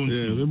people don't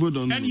know. People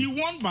don't and he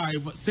won by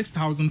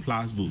 6,000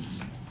 plus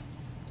votes.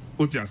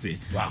 What you say?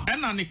 Wow.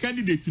 And the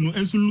candidate, you know,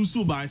 and so lose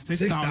by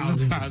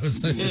 6,000 plus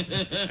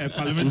votes. A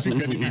parliamentary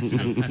candidate,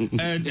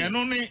 and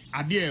only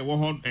a year,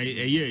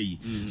 a year.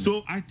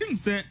 So I think,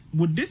 sir,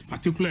 with this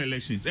particular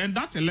elections and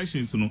that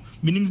elections, you know,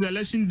 minimum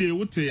election day,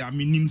 what I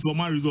mean, minimum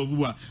summer result,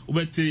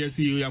 what say,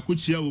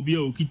 Yakuchia will be a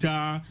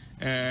Okita.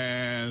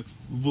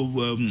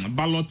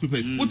 Ballot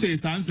papers. What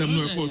is answer?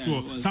 No, of course,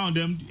 some of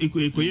them a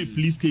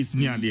police case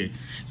near there.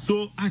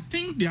 So I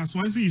think the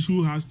Asawase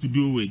issue has to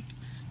do with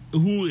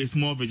who is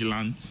more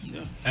vigilant,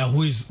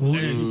 who is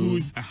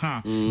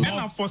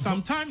and for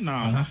some time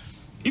now,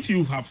 if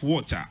you have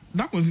watched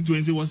that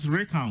constituency was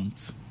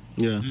recount.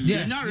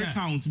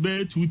 Recount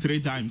be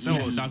 2-3 times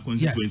that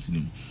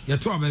constituency.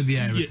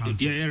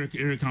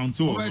 Recount.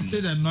 So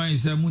the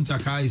noise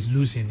Muntaka is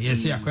losing.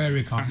 Yes,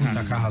 recount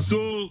Muntaka has.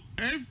 So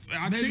if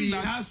I think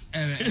that has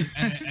a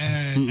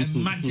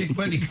magic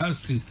when it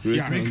comes to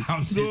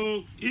recount.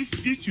 So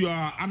if you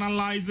are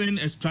analyzing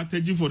a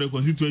strategy for the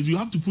constituency, you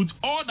have to put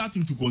all that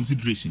into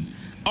consideration.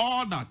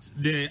 All that,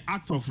 the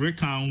act of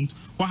recount,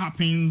 what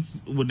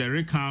happens with the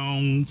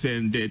recount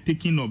and the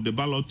taking of the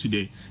ballot to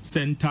the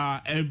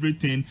center,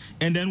 everything,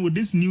 and then with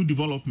this new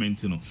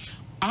development, you know,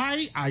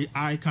 I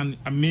can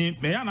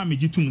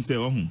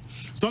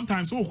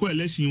sometimes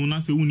election you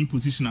not say we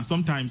position,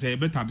 sometimes a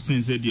better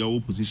sense the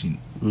old position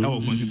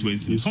our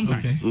constituency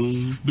sometimes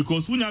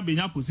because when you be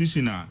in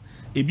position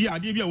ebi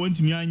ade bi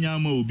want me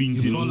anyama obi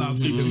ntino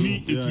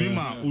it me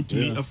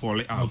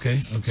fall out.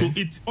 Okay. So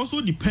it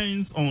also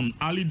depends on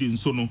Ali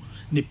Densono,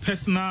 the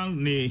personal,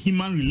 the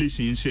human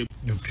relationship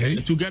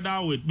together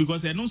with,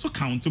 because they also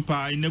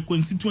counterpart in a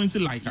constituency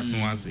like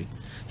Asawase,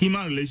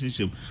 human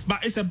relationship.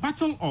 But it's a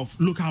battle of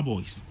local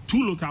boys,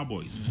 two local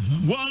boys,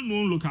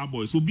 well-known local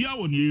boys who be out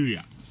in the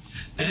area.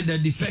 The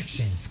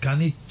defections, can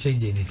it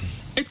change anything?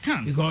 It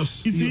can,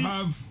 because you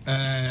have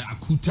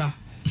Akuta.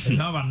 And you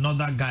have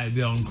another guy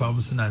be on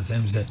Kumasi and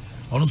same said,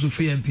 also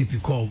free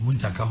MPP called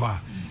Muntaka.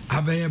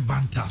 Abe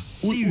banter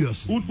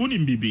seriously.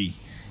 Wouldn't be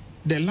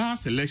the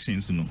last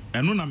elections, you know,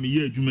 and when I'm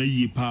here, you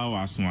may power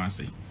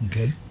Asawase.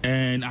 Okay.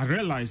 And I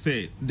realized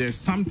that there's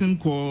something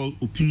called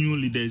opinion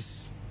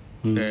leaders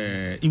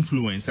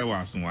influence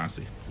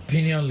Asawase.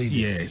 Opinion leaders.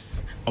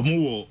 Yes.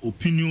 More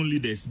opinion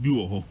leaders be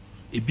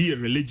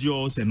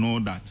religious and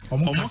all that.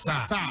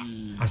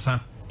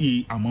 Asa.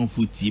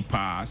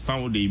 Amankwah,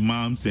 some of the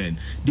imams, and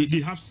they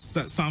have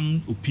some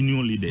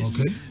opinion leaders.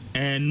 Okay.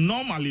 And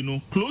normally, you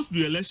know, close to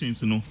the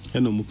elections, you know,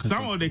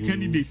 some of the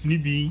candidates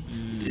need be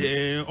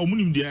then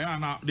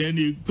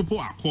the people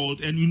are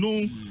called, and you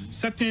know,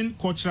 certain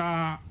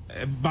cultural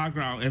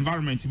background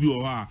environment to be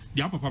the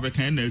upper public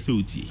can you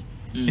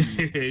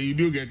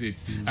do get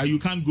it. You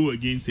can't go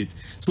against it.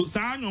 So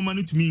your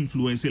money to me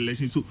influence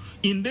election. So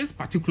in this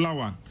particular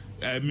one,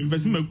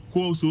 person may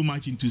go so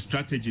much into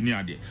strategy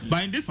near there.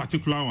 But in this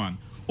particular one,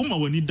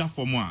 we need that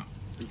for more.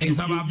 It's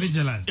about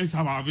vigilance. It's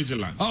about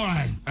vigilance. All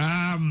right.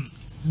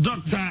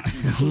 Doctor, a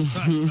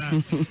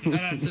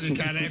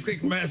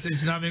quick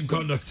message. Now,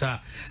 Doctor.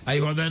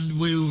 Then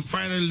we'll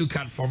finally look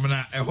at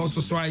Fomena.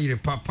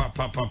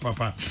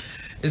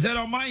 He said,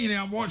 Omanhene,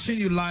 I'm watching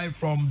you live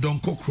from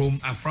Donkokrom,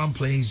 Afram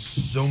Plains,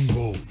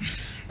 Zongo.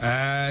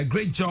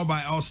 Great job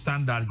by all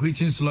standard.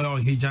 Greetings, Loyal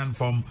Hijan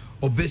from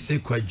Obese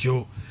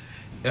Kwejo.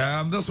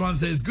 This one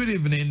says, good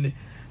evening.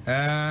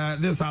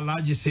 This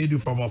Alaji Sedu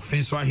from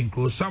Offenswa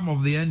Hinko. Some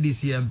of the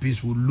NDC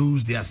MPs will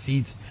lose their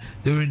seats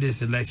during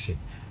this election.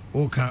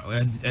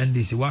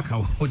 NDC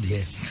Waka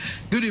here.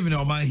 Good evening,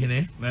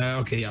 Omanhene.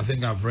 Okay, I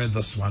think I've read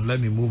this one. Let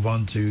me move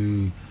on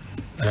to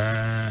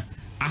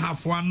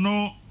Ahafo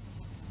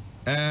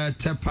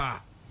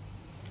Tepa.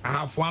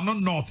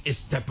 Ahafo North is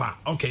Stepper.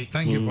 Okay,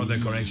 thank you for the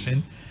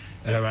correction.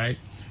 All right.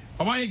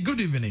 Omanhene,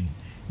 good evening.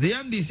 The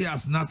NDC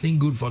has nothing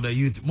good for the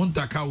youth.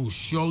 Muntaka will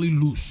surely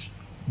lose.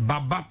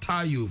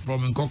 Babatayu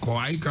from Nkoko,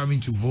 are you coming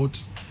to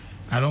vote?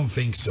 I don't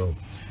think so.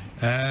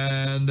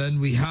 And then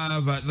we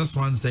have this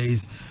one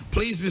says,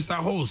 please, Mr.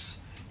 Host,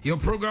 your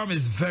program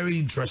is very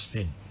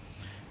interesting.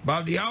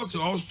 But we have to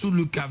also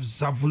look at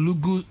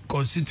Zavulugu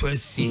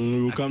constituency.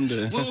 We'll come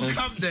there. We'll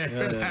come there.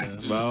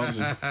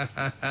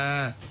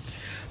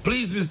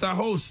 Please, Mr.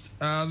 Host,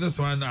 this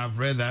one I've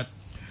read that.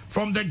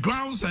 From the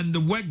grounds and the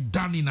work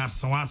done in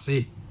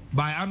Asawase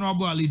by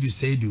Honorable Ali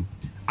Dusedu,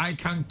 I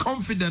can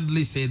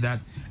confidently say that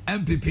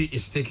MPP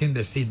is taking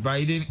the seat, but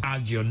you didn't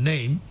add your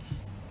name.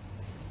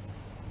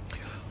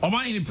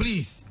 Omanhene,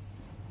 please.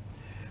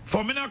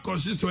 Fomena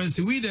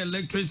constituency, we the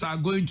electorates are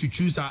going to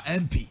choose our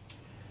MP.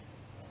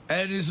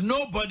 And it's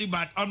nobody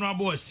but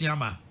Honorable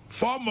Esiama.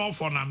 4 more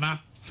for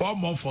Nana, 4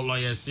 more for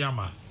Lawyer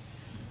Esiama.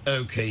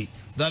 Okay,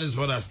 that is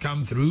what has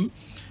come through.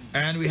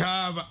 And we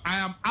have, I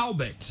am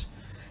Albert,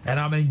 and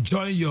I'm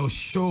enjoying your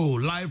show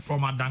live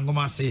from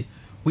Adangomase.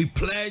 We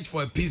pledge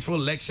for a peaceful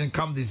election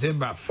come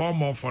December. 4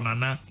 more for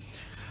Nana.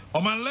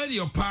 Oman, let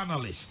your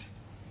panelists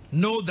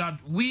know that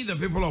we, the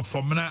people of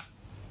Fomena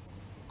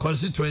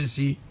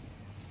constituency,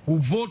 will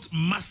vote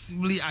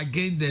massively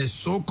against the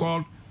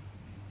so-called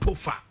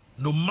POFA,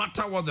 no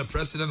matter what the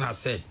president has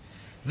said.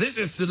 This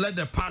is to let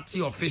the party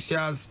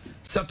officials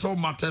settle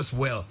matters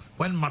well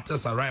when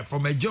matters arrive.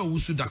 From a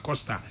Owusu da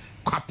Costa,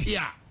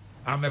 Kwapia,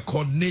 I'm a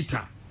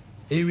coordinator,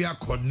 area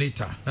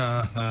coordinator.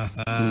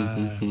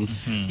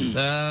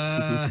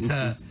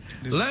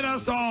 Let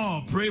us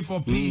all pray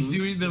for peace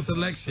during this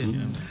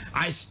election.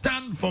 I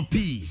stand for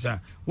peace.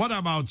 What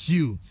about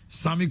you,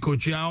 Sami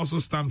Kochi? I also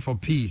stand for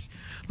peace.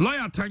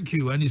 Lawyer, thank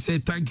you. And you say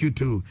thank you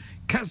to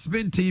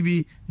Kessben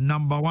TV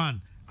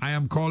 #1. I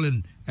am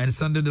calling and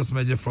sending this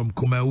message from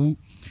Kumewu.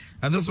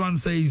 And this one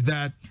says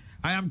that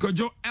I am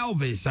Kojo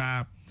Elvis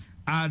at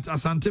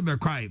Asante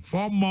Bekwai.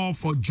 4 more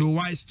for Joe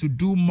Wise to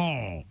do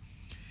more.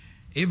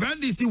 If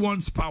NDC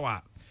wants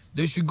power,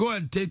 they should go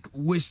and take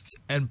waste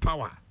and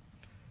power.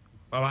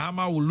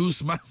 Bahama will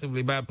lose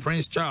massively by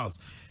Prince Charles.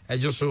 And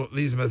just so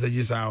these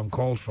messages are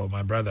uncalled for,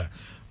 my brother.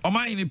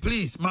 Omanhene,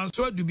 please.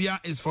 Mansour Dubia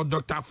is for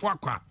Dr.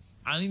 Fuakwa,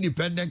 an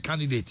independent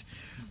candidate.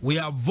 We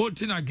are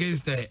voting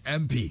against the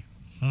MP.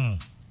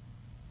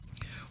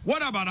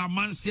 What about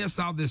Amancia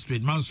South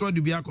District, Mansour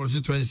Dubia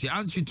constituency?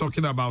 Aren't you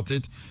talking about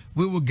it?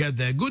 We will get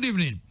there. Good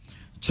evening,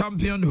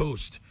 champion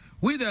host.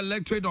 We, the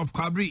electorate of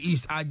Kabri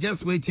East, are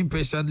just waiting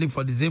patiently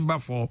for December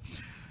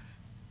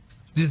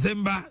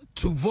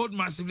to vote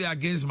massively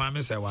against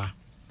Mame Sewa.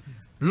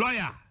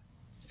 Lawyer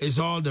is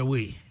all the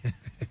way.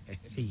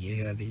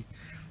 Yeah,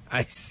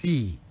 I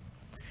see.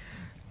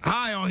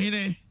 Hi,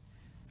 Ohene.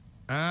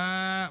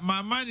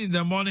 My man in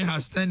the morning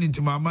has turned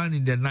into my man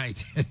in the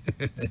night.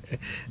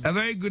 A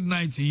very good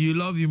night to you.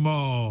 Love you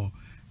more.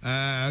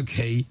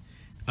 Okay.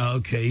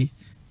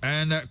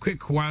 And a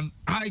quick one.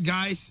 Hi,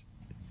 guys.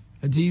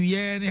 Do you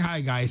hear any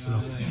hi, guys?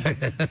 No.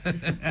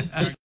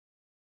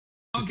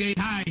 Okay,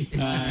 hi.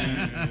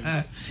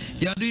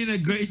 You're doing a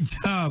great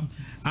job.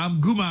 I'm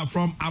Guma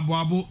from Abu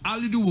Abu.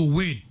 Alidu will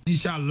win,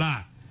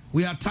 inshallah.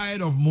 We are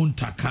tired of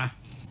Muntaka.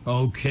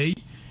 Okay.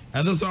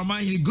 And this is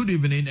Omanhene. Good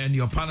evening, and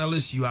your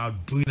panelists, you are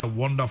doing a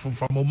wonderful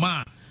from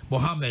Omar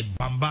Mohammed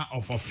Bamba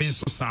of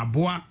Offenso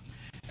Sabua.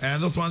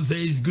 And this one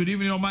says, good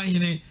evening,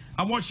 Omanhene.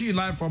 I'm watching you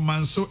live from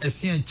Manso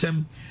Essien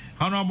Chem.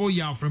 Honorable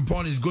Yaw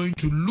Frimpong is going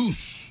to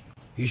lose.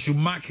 You should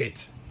mark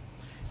it.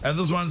 And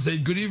this one says,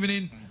 good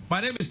evening. My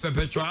name is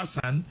Perpetua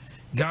Hassan.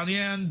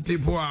 Ghanaian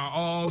people are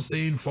all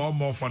saying 4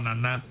 more for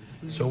Nana.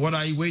 So what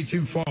are you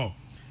waiting for?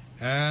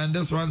 And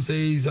this one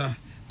says,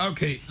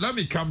 okay, let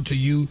me come to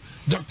you,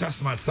 Dr.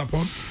 Smart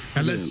Sarpong,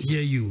 and let's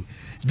hear you.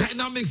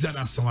 Dynamics at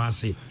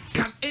Asawase.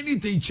 Can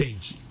anything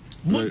change?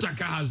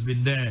 Muntaka has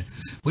been there.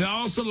 We are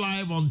also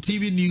live on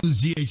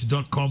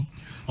tvnewsgh.com,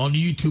 on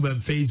YouTube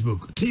and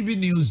Facebook.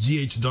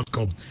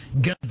 tvnewsgh.com.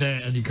 Get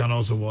there and you can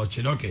also watch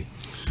it. Okay.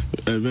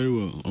 Very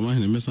well.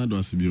 Omanhene mesa do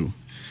asibio.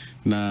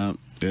 Na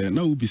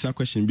we be sa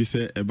question be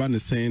say eba ne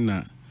saying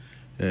na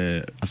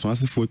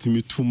Asawase 40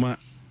 mi tuma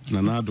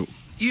nanado.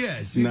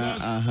 Yes,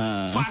 because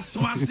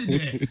fast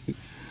there.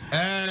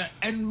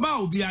 And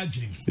Mao be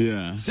arguing.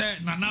 Yeah. Say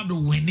nanado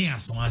winning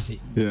Asawase.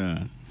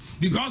 Yeah.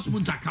 Because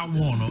Muntaka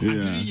won,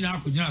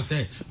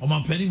 say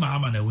Omanhene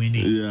Mahama na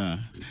winning. Yeah.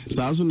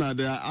 So also now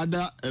there are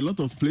a lot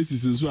of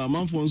places as well.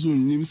 Man for so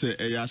nim say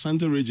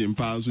Ashanti region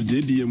pa so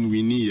JDM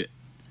winning.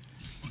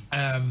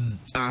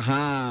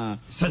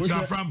 Such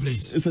a fram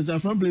place. Such a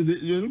fram place.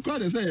 You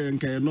quite say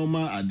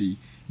normal adi,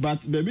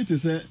 but baby to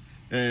say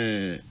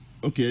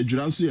okay,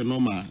 Jurasu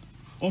normal.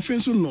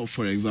 Offensive North,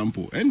 for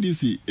example,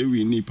 NDC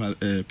we need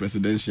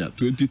presidential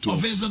 2012.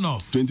 Offensive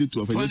North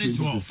 2012 and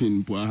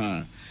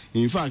 2016.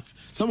 In fact,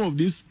 some of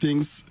these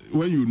things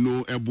when you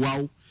know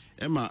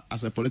Emma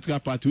as a political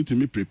party to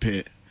me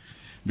prepare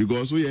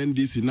because we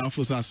NDC now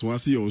for us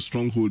once your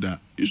strongholder.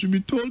 You should be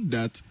told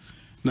that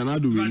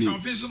Nanado will need.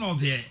 Offensive North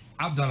there.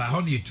 Abdallah,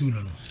 how do you tune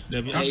on? The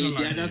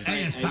other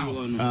side,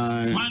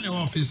 one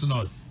office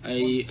north.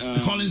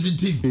 Collins in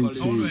team,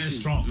 also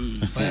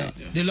strong.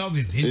 They love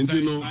him.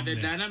 The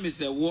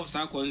dynamics of what's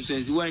our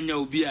concerns when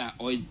you'll be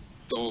or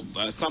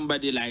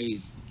somebody like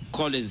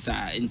Collins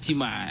in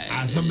Tima.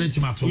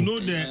 You know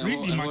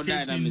the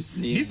dynamics.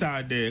 These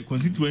are the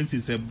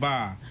constituencies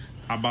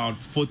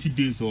about 40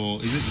 days or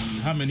is it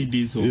how many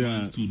days or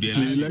to the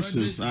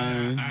elections?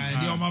 And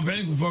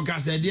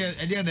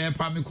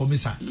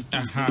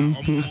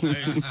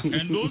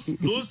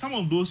those some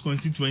of those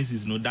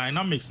constituencies, no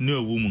dynamics,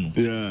 no woman.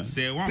 Yeah.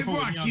 Say one people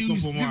are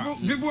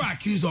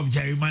accused of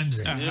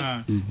gerrymandering.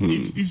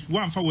 If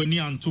one for when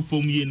you to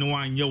form you no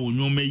one you will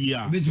know me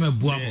a bit me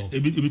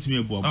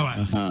a all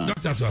right.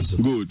 Doctor,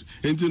 good.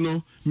 And you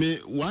know, me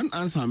one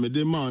answer me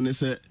the man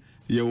say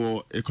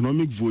your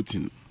economic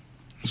voting.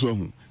 So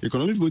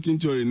economic voting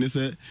theory ne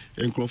say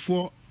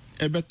enkrofo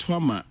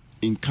ebetoma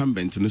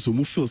incumbent ne so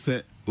mu feel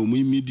say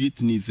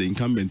immediate needs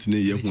incumbent ne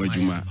ye ho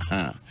adwuma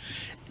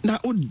na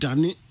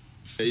odane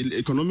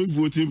economic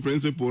voting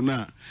principle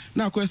na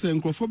kwese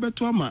enkrofo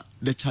betoma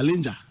the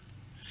challenger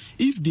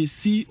if they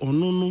see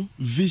no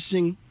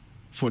vision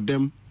for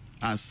them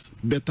as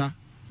better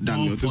than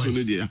your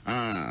testimony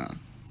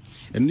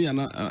and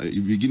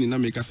beginning na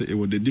make us say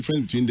what the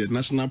difference between the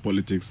national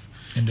politics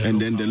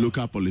and then the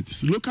local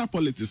politics. Local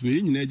politics, no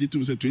in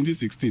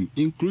 2016,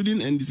 including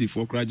NDC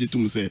for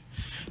graduate say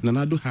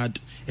Nanado had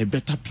a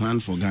better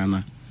plan for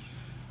Ghana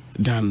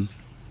than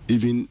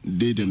even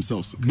they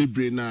themselves.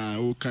 Bibrena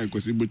all kind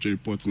of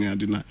report near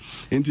dinner.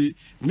 And the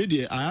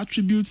media I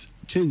attribute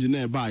change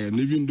in by and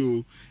even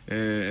though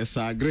as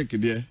a Greek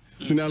there.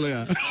 No,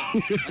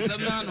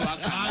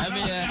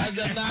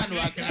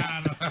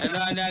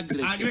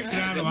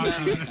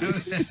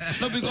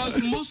 because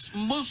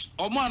most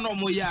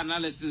Omanhene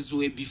analysis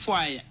way before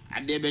I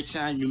Dept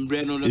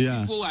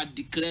people are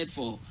declared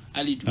for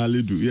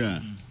Alidu, yeah.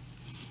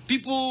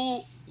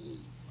 People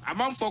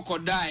among folk or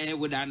die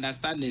with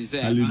understanding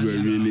say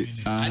Alidu really.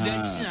 And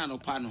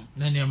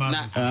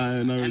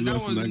that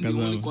was the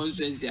only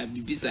constituency I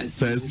be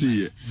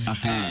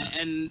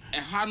and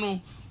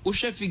Hano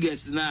Usha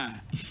figures now.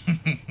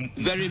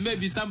 Very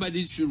maybe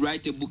somebody should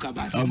write a book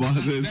about it.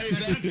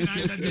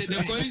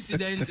 The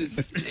coincidence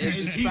is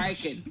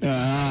striking.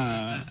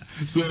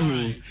 So,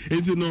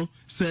 you know,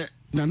 say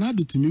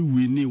Nanado to me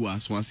we need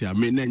was once I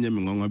may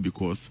name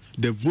because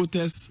the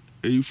voters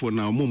for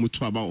now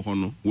moment about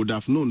Hono would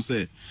have known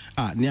say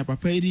near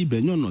paperi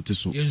benyo not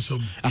so.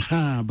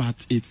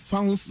 But it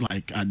sounds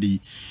like Adi.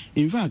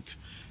 In fact,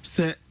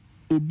 say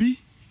Obi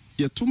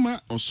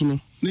Yatuma Osono.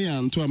 Ne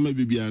anto ama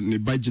bibia ne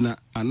bagina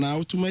ana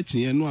automa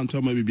chin no anto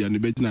ama bibia ne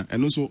bagina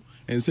and also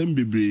ensem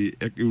bibre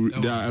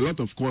there are a lot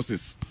of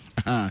causes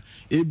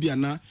ebia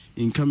na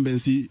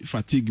incumbency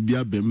fatigue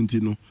bia bemti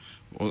no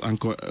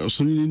anko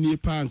osoni ni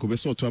pa anko be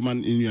so to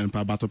man union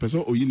pa bato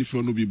person o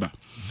uniform no biba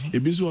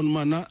ebiso on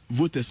man na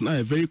voters na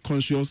are very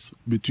conscious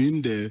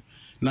between the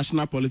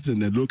national politics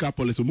and the local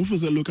politics mo for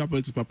local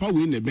politics papa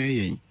we ne ben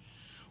yen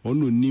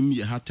ono nim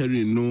ye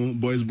hateri no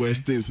boys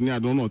things ni I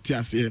don't know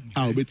tiase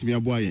obetimi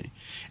aboaye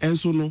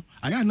enso no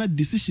aya na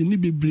decision ni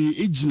bebre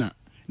ejina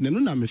neno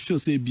na me feel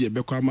say be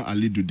Bekwai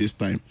Alidu this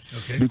time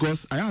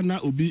because aya na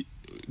obi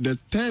the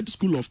third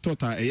school of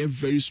thought are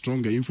very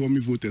strong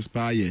informing voters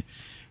per year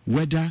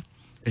whether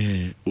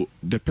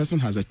the person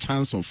has a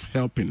chance of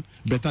helping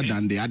better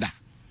than the other.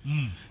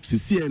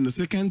 Sisi in the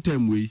second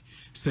term we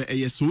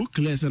say so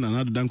clear say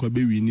another dankwa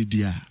be we need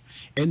dia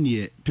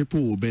any people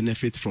will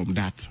benefit from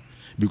that.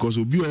 Because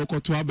who would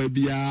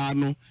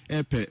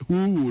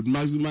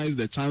maximize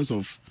the chance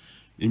of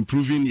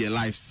improving your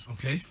lives.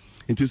 Okay.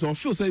 It is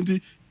also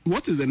saying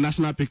what is the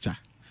national picture?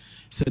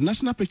 So the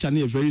national picture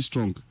is very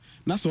strong.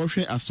 That's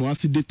also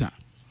Asawase data.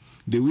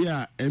 The way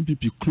our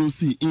MPP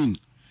closely in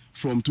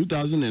from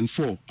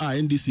 2004, our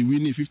NDC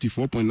winning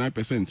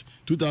 54.9%.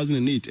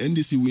 2008,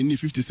 NDC winning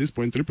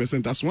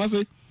 56.3%.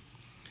 Asawase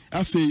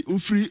Afe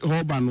ufri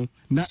hobano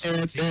na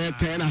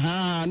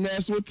 10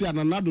 na swoti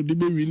ananado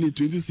dibe winning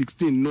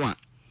 2016 noa.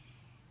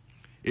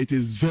 It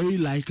is very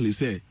likely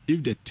say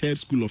if the third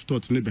school of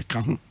thought ne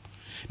beka ho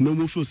no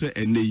mo feel say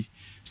enei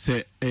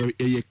say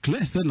e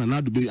clear say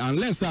nanado be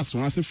unless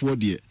Asawase for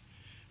there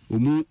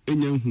omu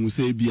enyan hu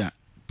say bia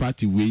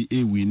party way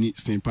e win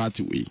same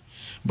party way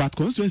but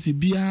constituency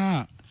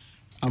bia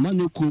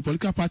amanyoko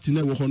political party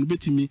na wo ho no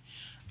betimi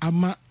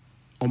ama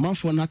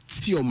omanfo na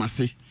ti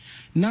omase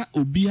na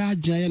obi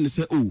agyan ne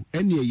say oh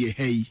ene ye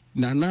hei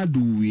na nado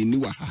wini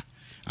wa ha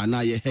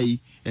ana ye hei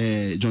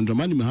John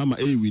Dramani Mahama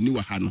wini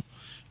wa ha no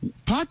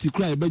party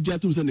cry be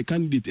jatum say the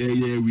candidate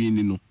ye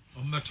wini no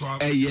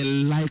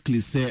likely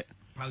say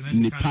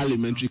the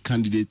parliamentary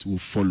candidate will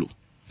follow.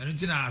 And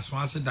you know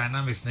Asawase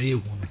dynamics na ye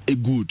hu no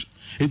good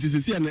it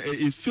is see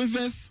it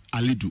favors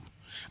Alidu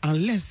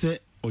unless say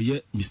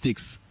oye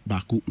mistakes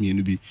baako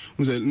mienu bi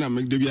say na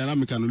make dey na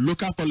make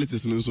local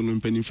politics no so no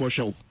mpani for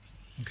show.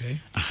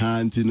 Okay.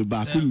 Antino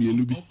baako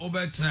mienu bi.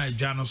 Obetra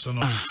Gyan so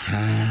no.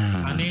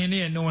 Ane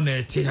ne no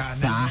na ti ha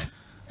na.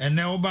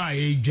 Ene oba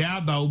e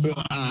dwa ba obo.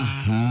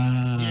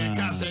 Ye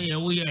ka say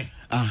yeah.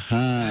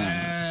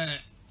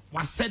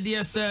 Was said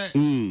yes, sir.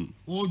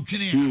 Oh,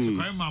 Junior, so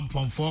man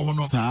for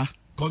sir.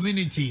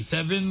 Community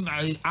 7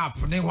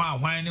 up ne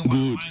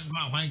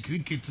wine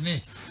cricket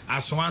ne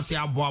Asawase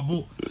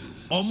aboabo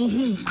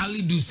omuhu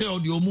ali do say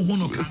odi omuhu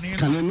no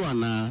kane no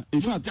ana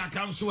in fact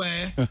takam so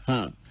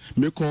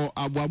me call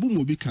aboabo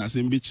mo bi ka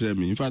se mbi kire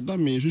me in fact that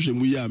me hwehwe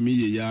mu ya me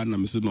ye ya na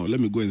me say no let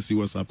me go and see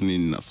what's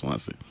happening in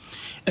Asawase.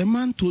 A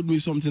man told me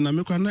something na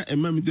me kwa na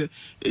ema me say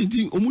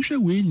enti omuhwe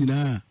we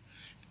nyina.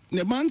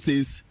 The man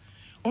says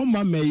o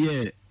ma me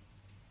ye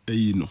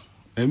you know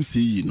MC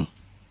you know.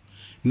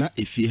 Na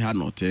if he had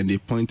not, and they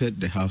pointed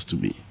the house to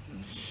me.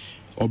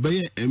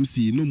 Obey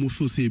MC no move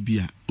say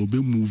bia obe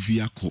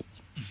movie ako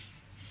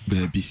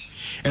baby.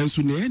 And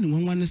so ne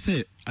one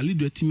say ali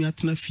do timi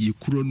atena fie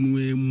kuro no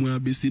emu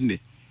abesine.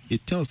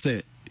 It tells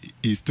say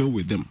he's still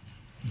with them.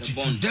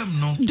 Them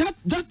no.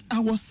 That I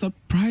was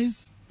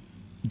surprised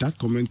that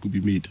comment could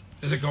be made.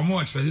 It's like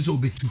more expensive to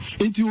be two.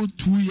 Into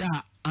 2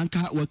 years.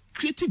 Anka will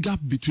create a gap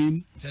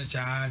between by the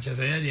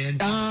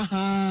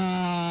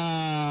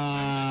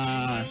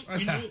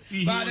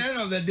end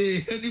of the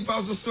day any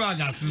person swag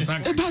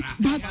but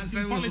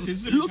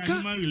politics look at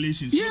human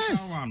relations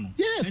yes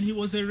and he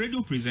was a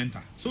radio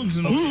presenter so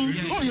oh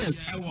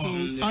yes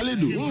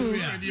already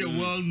a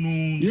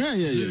well-known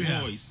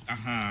voice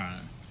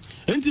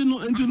enti no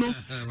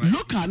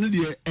look at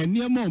the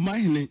eniema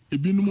Omanhene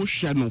ebinumo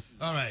hwe no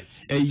all right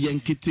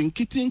kitten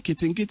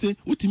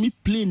utimi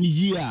plain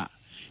year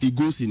it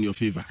goes in your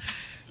favor.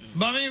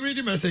 But me read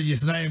the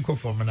messages now in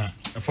Fomena.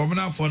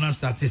 Fomena for now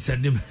started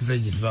sending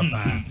messages,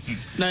 Papa.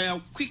 Now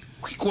a quick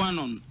one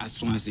on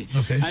Asawase.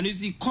 Okay. And you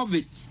see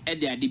COVID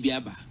at the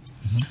Adibiaba.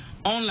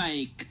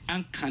 Unlike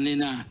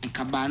Ankanena and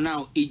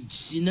Kabana, a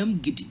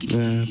jinam giddy.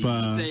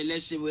 Say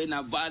let's when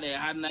a valley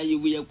had na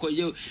you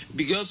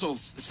because of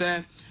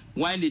say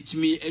why did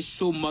me a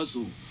show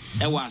muzzle.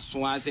 It was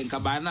Swans and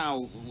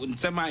Cabana,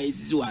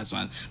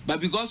 but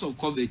because of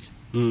COVID,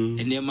 and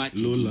they're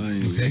much low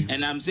line.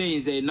 And I'm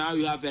saying, say now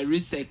you have a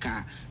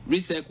researcher.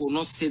 Research will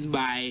not sit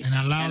by and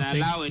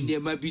allow and there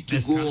might be to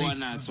go on.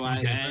 That's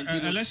why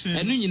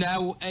and you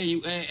know a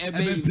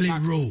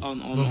role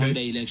on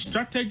the election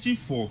strategy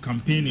for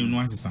campaigning.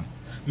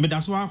 But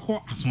that's why I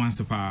call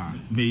Asawase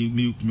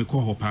me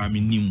call her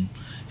new,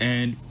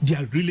 and they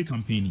are really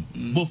campaigning.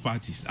 Both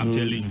parties, I'm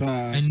telling you,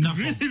 and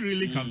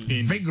really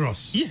campaigning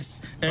vigorous.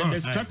 Yes, and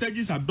the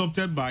strategies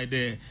adopted by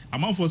the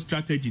Amankwah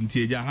strategy in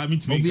Teja having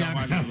to make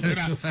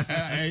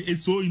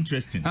it's so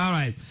interesting. All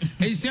right,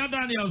 hey, Sir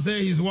Daniel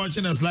say he's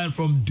watching us live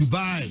from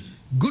Dubai.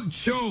 Good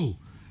show,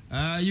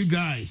 you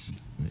guys.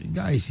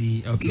 Guys,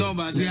 okay. No,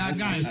 but we are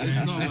guys.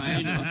 It's not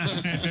my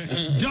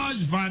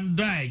George Van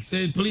Dyke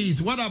said, please,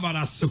 what about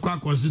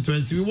Asawase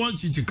constituency? We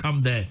want you to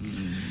come there.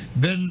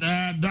 Then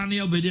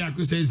Daniel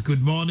Bediaku says,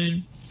 good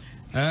morning.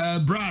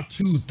 Bra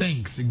 2,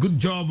 thanks. Good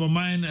job of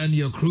mine and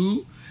your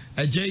crew.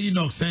 J.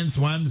 Enoch sends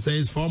one,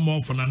 says, 4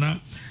 more for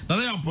Nana.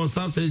 Nana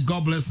Apostle says,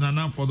 God bless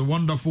Nana for the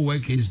wonderful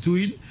work he's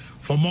doing.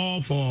 For more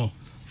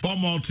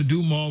to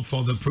do more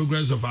for the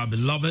progress of our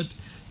beloved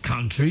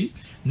country.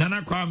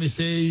 Nana Kwame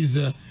says,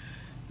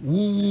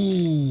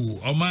 ooh,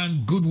 oh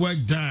man, good work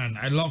done.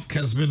 I love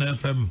Kessben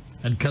FM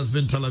and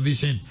Kessben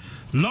Television.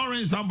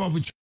 Lawrence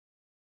Ambovich,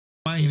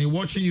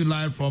 watching you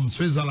live from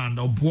Switzerland.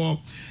 Obo,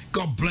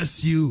 God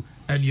bless you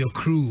and your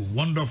crew.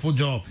 Wonderful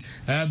job.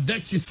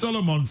 Dept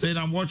Solomon said,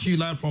 I'm watching you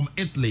live from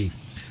Italy.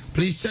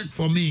 Please check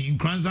for me in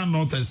Kranza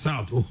North and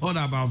South. What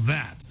about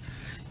that?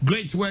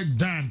 Great work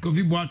done.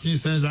 Kofi Boateng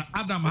says that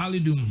Adam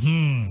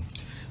Halidum.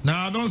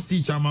 Now I don't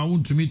see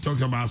Chamawu to me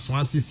talk about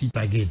Swansea seat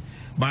again,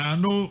 but I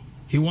know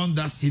he won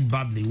that seat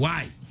badly.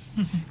 Why?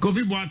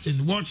 Kofi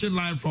Boateng watching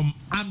live from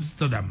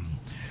Amsterdam.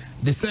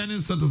 The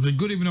Senate says,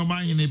 good evening,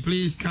 Omanhene.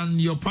 Please, can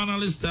your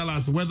panelists tell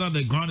us whether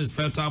the ground is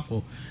fertile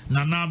for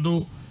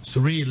Nanado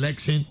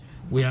re-election?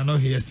 We are not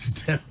here to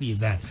tell you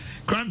that.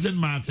 Granton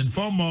Martin,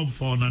 4 more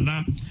for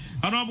Nana.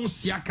 Honorable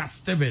Siaka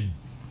Steven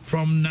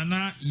from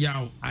Nana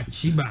Yaw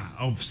Achiba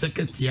of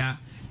Seketia,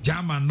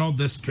 Jama North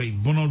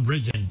District, Bono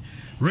Region.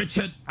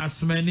 Richard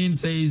Asmenin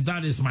says,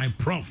 that is my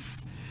prof.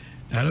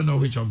 I don't know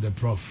which of the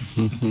prof.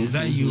 Is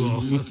that you?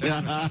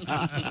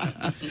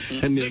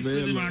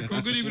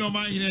 Good evening,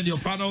 Omanhene, your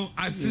panel.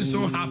 I feel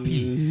so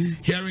happy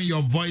hearing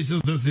your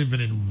voices this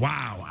evening.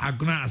 Wow.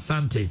 Agna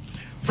Asante.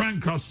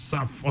 Frank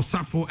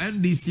Osafo,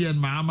 NDC and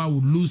Mahama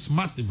would lose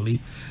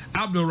massively.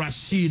 Abdul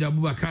Rashid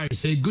Abubakar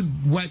say, good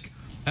work.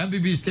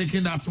 MBB is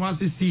taking the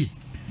Asawase seat.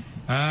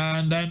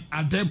 And then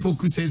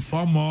Adepoku says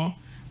 4 more.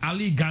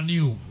 Ali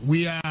Ganiu,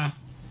 we are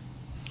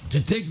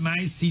to take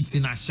 9 seats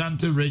in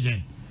Ashanti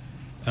region.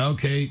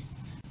 Okay.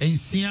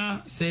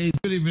 Ansah says,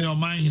 good evening,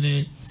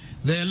 Omanhene.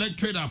 The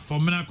electorate of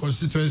Fomena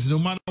constituency, no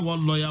matter what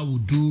lawyer will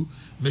do,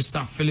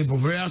 Mr. Philip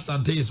Overa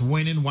Sante is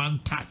winning 1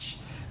 touch.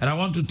 And I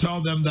want to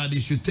tell them that they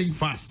should think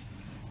fast.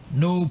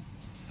 No,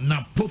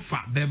 na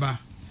pufa, beba.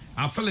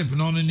 Philip,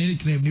 no,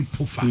 nickname ni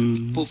pufa.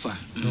 Pufa.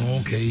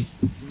 Okay.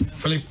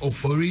 Philip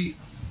Ofori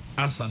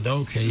Asand,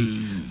 okay.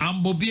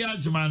 Ambobia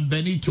Jaman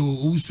Benito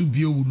Owusu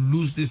will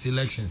lose these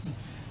elections.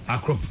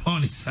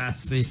 Akroponi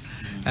Sassi.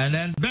 And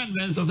then Ben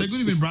says, good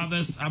evening,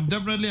 brothers. I'm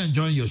definitely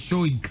enjoying your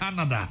show in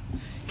Canada.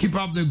 Keep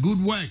up the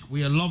good work.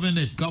 We are loving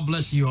it. God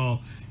bless you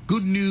all.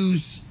 Good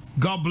news.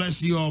 God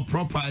bless you all.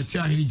 Proper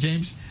Etiahini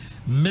James.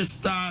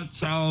 Mr.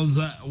 Charles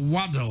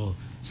Waddle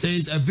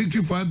says a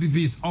victory for MPP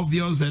is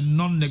obvious and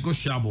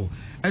non-negotiable.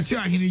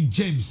 Etiahini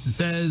James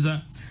says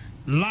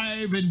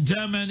live in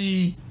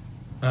Germany.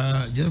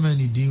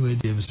 Germany deal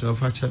with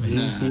himself actually.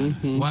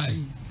 Why?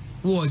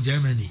 War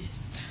Germany.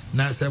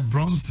 Now say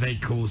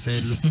Brunswick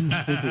said.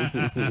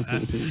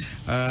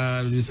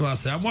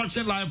 I'm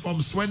watching live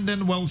from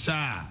Swindon,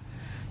 Wiltshire,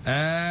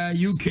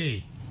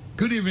 UK.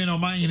 Good evening,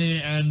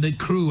 Omanhene and the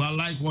crew. I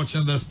like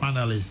watching this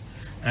panelists.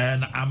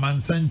 And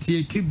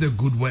Amansah, keep the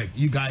good work.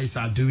 You guys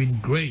are doing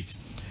great.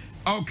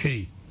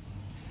 Okay.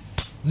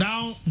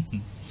 Now,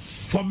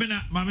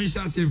 Fomena,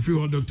 Mamisha said free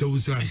Dr.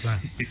 Owusu Ansah.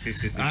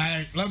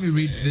 Let me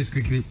read this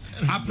quickly.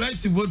 I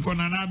pledge to vote for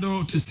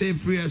Nanado to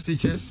save free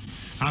SHS.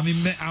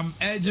 I'm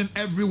urging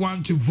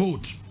everyone to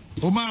vote.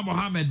 Omar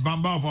Mohammed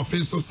Bamba of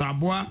Offenso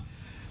Sabwa.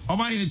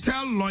 Omanhene,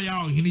 tell lawyer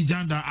Ohene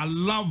Janda I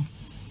love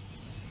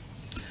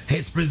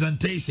his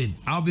presentation.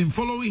 I've been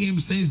following him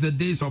since the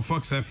days of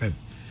Fox FM.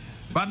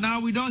 But now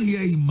we don't hear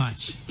him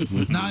much.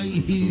 Now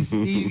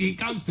he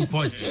comes to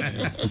punch.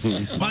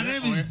 My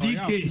name is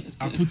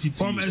DK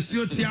from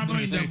Esiotiano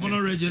in the Bono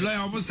region. Like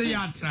I almost say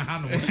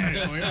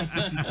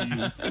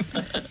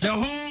the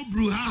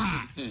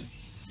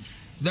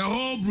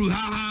whole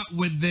brouhaha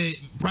with the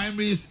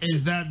primaries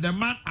is that the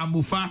man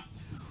Amufa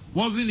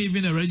wasn't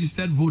even a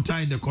registered voter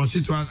in the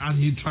constituent, and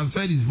he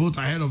transferred his vote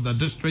ahead of the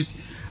district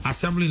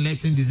assembly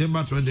election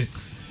December 20.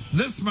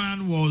 This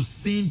man was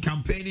seen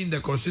campaigning the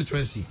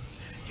constituency.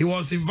 He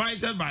was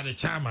invited by the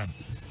chairman.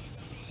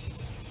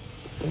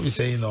 What are you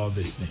saying all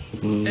this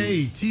thing?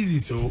 Hey, it's easy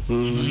so.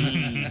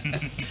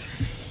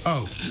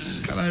 Oh,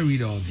 can I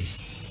read all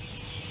this?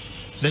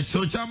 The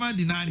chairman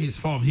denied his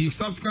form. He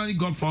subsequently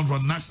got form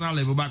from national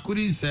level, but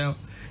couldn't sail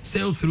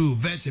through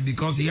vetting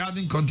because he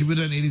hadn't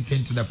contributed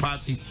anything to the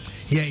party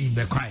here in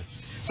Bekwai.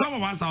 Some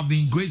of us have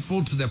been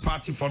grateful to the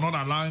party for not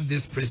allowing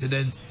this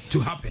precedent to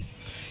happen.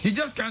 You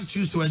just can't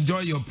choose to enjoy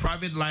your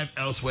private life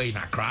elsewhere in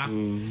Accra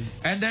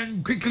and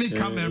then quickly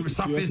come and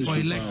surface for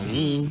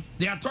elections.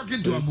 They are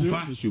talking to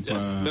Abufa.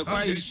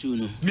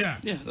 Yeah,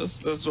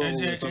 that's what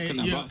we're talking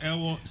about. There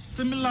were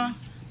similar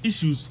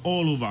issues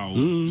all over.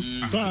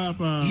 He,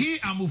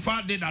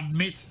 Amufa, did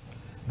admit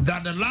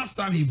that the last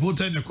time he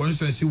voted in the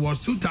constituency was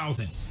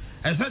 2000.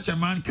 And such a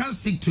man can't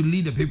seek to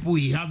lead the people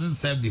he hasn't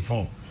served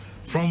before.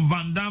 From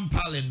Van Dam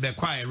Pal in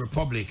Bekwai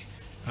Republic.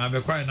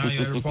 Bekwai, now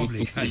you're a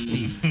republic, I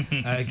see.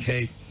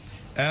 Okay.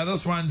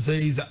 This one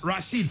says,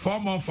 Rashid,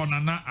 former for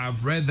Nana,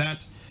 I've read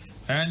that.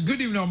 And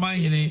good evening,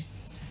 Omanhene.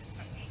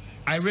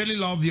 I really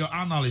love your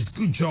analyst.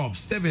 Good job.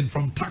 Steven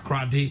from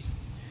Takrady.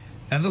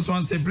 And this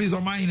one says, please,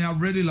 Omanhene, I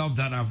really love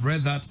that. I've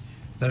read that.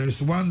 There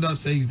is one that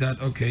says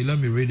that, okay, let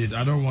me read it.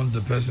 I don't want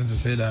the person to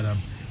say that.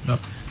 No.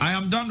 I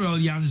am done well,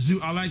 Yanzu.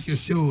 I like your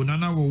show.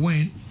 Nana will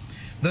win.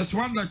 There's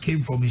one that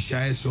came from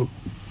Ishai. So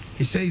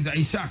he says that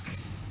Ishak,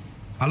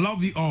 I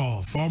love you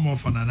all. Former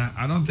for Nana.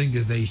 I don't think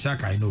it's the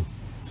Ishak I know.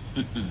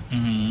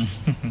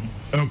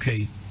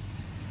 Okay.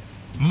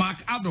 Mark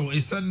Addo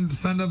is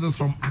sending us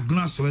from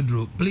Agna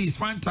Swedro. Please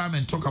find time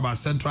and talk about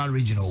Central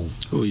Regional.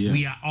 Oh, yeah.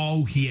 We are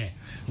all here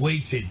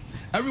waiting.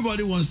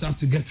 Everybody wants us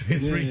to get to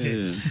his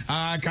region.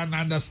 I can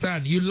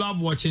understand. You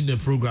love watching the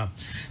program.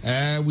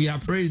 We are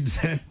praying.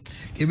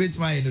 Give it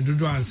my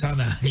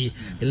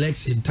Ansah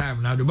election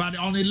time now. But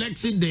on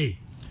election day,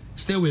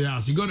 stay with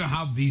us. You're going to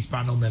have these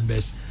panel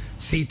members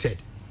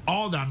seated.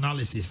 All the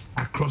analysis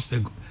across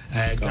the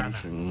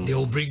Ghana, they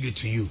will bring it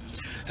to you.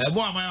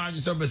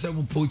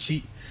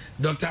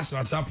 Dr.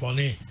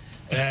 Sarpong,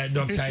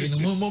 Doctor, you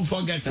won't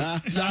forget. You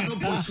are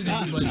not poaching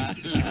anybody.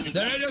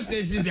 The radio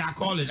stations, they are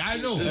calling. I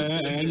know.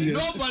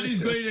 Nobody's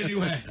going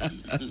anywhere.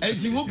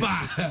 And you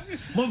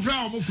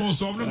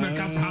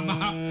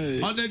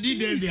on the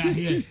D-Day, they are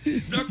here.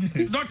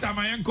 Dr.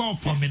 Mayanko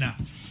Fomena.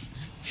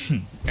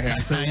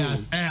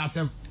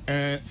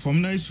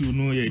 Fomena issue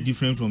no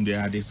different from the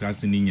other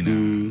discussing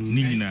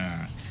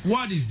Nina.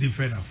 What is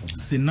different from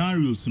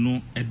scenarios?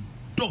 No, a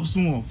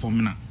dozen of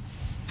Fomena.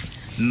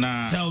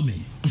 Now tell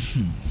me.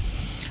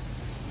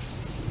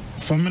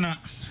 Fomena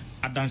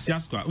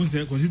Adansiaskwa, who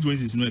said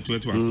constituencies no to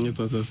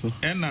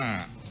and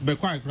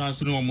Bekwai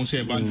class no almost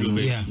share band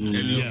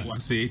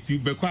was say to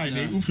Bekwai,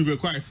 if you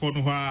Bekwai for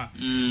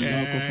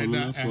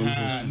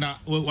now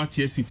what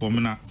yes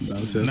Fomena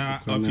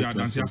now of your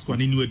Adansiaskwa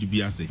anywhere to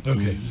be assay.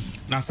 Okay.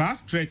 Now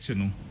stretch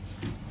no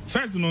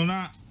first no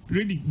now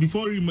ready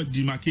before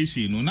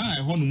demarcation no now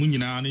I want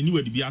Munina and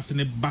anywhere to be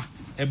assay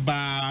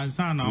Eba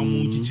Sana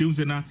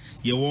Chilsena,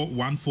 you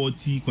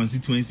 140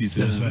 constituencies.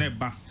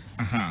 Neba.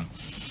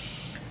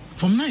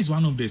 Fomena is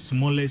one of the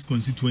smallest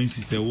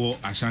constituencies in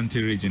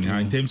Ashanti region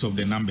in terms of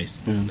the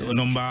numbers, the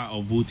number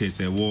of voters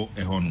a war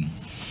a honum.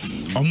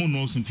 Almost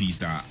no some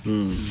piece.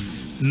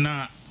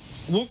 Now,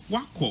 what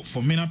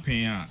Fomena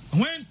Paya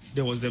when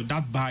there was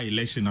that by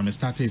election, I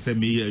started say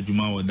me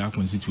Juma or that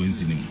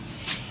constituency.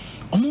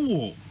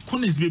 omo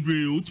corners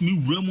bebre otumi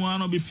wura mu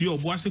ano be pie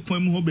oboase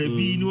kwan mu ho ba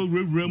bi ni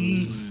wura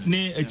mu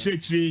ne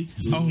achirechire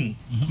ahu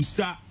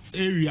kusa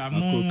area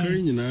no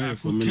carry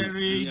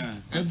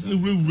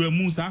wura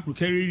mu sa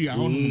carry area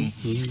ho no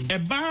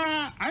eba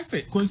I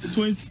say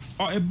constituency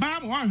or eba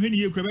mo ahwe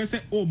ye kra be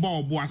say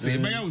oboase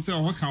eba ya wo say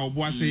o ka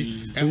oboase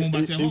ehun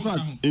but in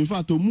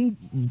fact omu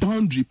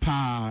boundary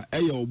pa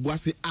eya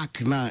oboase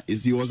arc na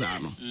is yours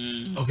ano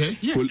okay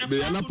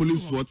the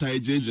police for tie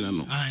jejina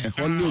no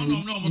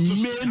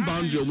main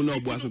boundary omu na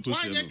oboase to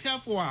share no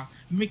careful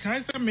me kai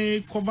say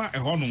me cover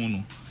ehon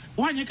no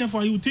why you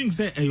careful you think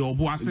say your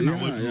boss na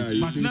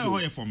but now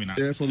how Fomena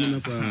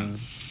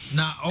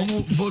now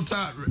almost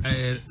voter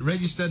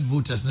registered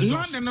voters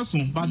land na so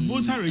but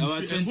voter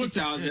registered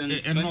 20,000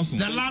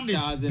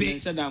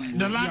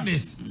 the land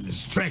is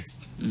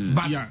stretched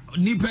but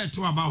nipa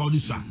to about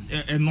Owusu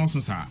and no so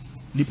sir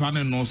nipa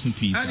na no so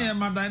piece and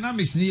my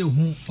dynamics near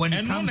who when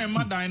it comes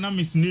to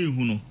dynamics near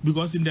who no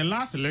because in the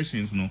last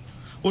elections no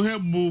we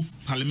have both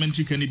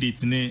parliamentary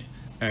candidates ne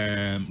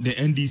the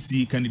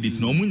NDC candidates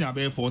no munya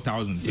be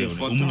 4,000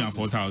 munya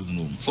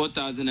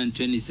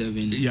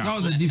 4,027 yeah that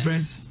was the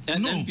difference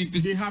and no, NPP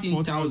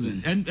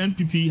 16,000 and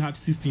NPP had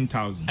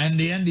 16,000 and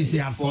the NDC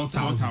have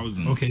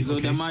 4,000 okay so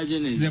the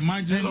margin is still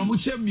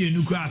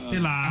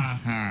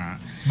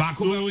back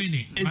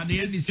winning but the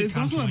NDC it's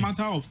also a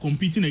matter of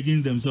competing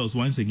against themselves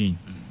once again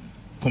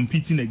but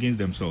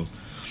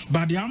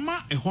the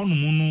ama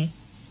ehonomu no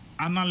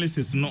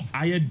analysis no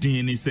aye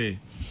den say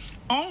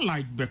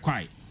unlike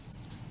Bekwai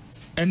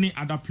any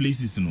other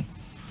places no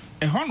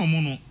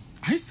ehonomu no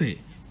I say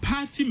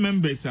party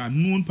members are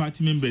known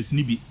party members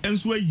ni bi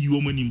enso ayi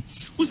omanim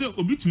who say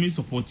obi to me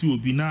support you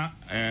obi na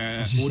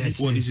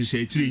what is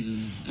share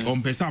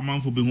on pesa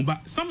amanfo be hu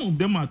but some of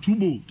them are too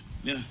bold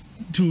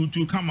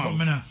to come out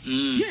Fomena.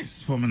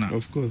 Yes Fomena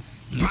of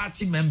course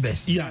party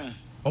members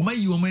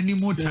omayi omanim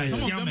more time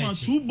some of them are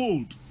too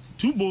bold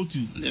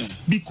to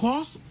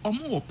because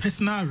omo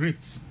personal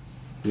rift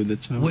with the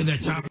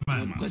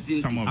chairman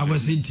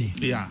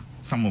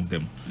some of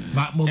them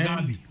but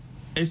Mugabe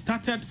it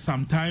started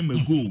some time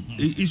ago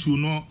issue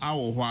no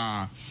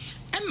our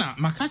and na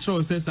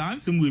makacho says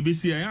ansem we be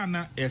see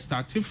na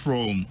started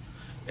from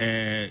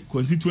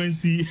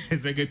constituency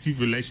executive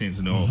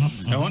relations no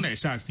e won e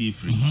sha see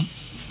free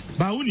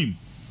but unim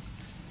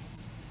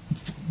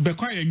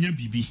Bekwai enya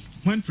bibi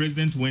when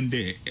president went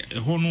there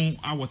hono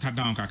a water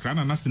down kakra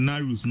na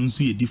scenarios no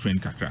so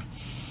different kakra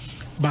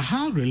but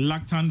how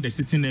reluctant the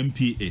sitting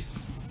MP is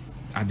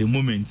at the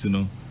moment, you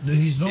know. No,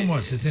 he's no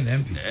more sitting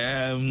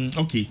MP.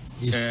 Okay.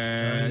 He's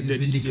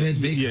been declared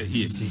vacant.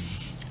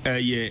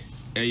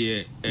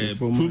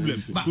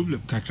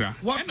 Problem, Kakra.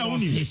 What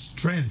was his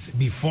strength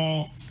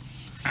before?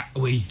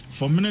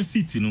 Fomena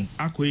City, no.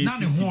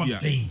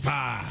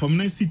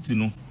 Fomena City,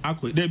 no.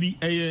 There be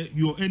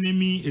your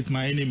enemy is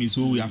my enemy,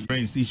 so we are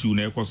friends. Issue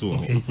na ekoso.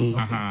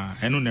 Aha,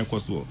 eno na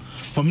ekoso.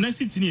 Fomena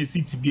City ni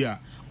city bia.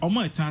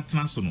 Omo eta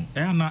transfer no.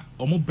 Na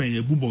omo ben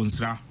ebu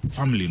bonsra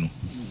family no.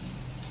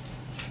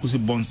 Kusi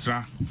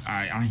bonsra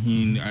I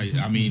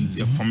mean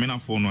Fomena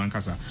for no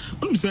ankasa.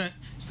 Onum say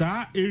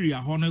sa area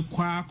ho no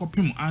kwa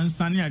kopem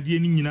Ansah ne ade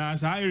ni nyina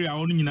sa area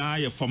ho no nyina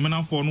ye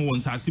Fomena for no won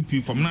sase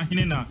pi Fomena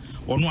hene na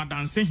ono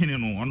adanse hene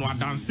no ono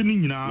adanse ni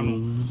nyina no.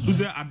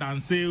 Kusi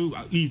adanse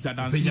is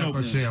adanse no.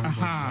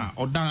 Aha,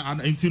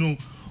 odan intino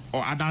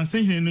or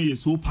adanse hene no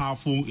is so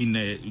powerful in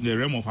the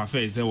realm of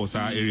affairs there was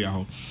our area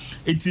ho.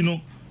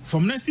 Intino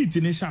from next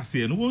city ne sha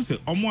say no won say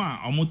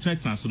omo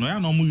threat so no ya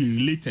no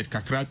related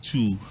kakra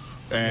to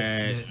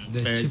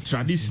the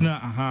traditional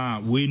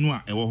we no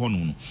a ewo ho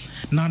no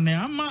na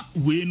ama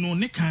we no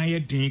ne kan ye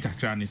den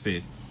kakra ne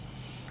say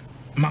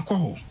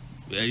makoho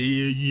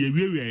ye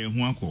wiewia ye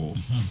ho akoho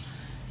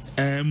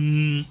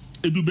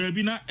edu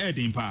baabi na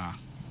eden pa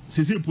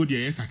sese podi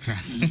ye kakra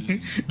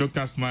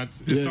Dr. Smart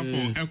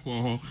Sarpong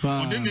ekwo ho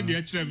odin ne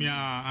de kire me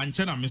a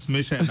anche na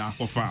mesmeasure da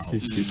akofa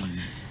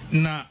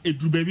na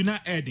edu baabi na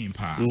eden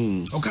pa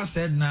oka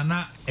said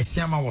na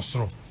esiama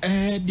wosoro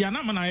the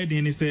anama na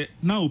eden ni say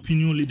na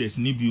opinion leaders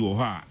ni bi wo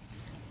ha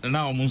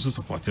na o munso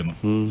support no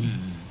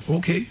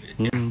okay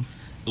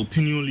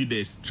opinion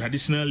leaders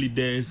traditional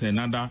leaders and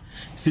other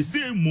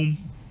sese mum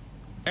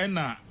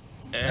na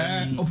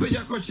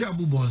opeja kochi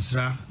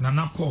abubonsra na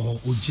nakoho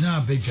ogina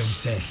abedwam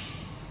say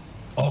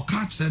o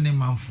catch any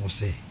man for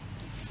say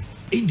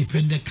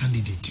independent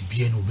candidate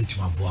be no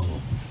betima boa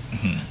wo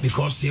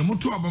because ye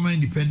moto abama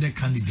independent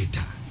candidate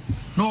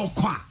no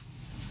kwa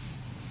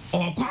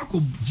ko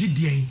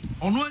gidien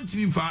ono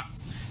antimi fa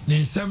ne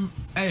nsem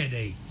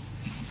eyedey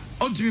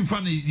ontimi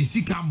fa ne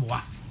sika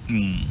moa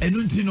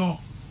enu ntino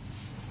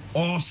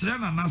o sre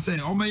na say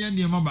o meye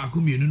niema ba ko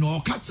mienu no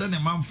o catch any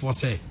man for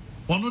say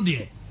ono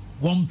de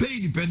won pay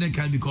independent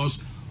candidate because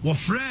wo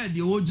friend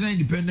the original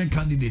independent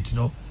candidate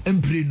no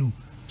emprenu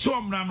so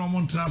amra no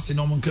montra se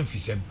no monka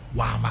fisem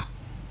wama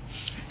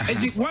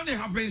when it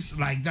happens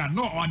like that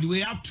no on the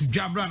way up to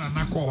Jabra and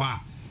Nakoha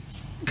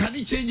can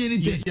it change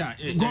anything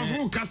because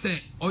who can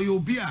say or you'll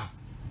be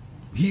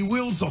he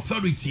wields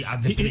authority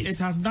at the place. It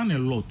has done a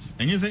lot,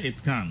 and you say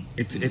it can.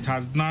 It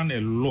has done a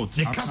lot.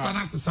 The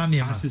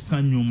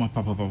Kasana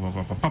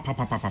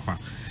papa.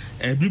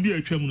 Bibi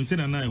a tremor said,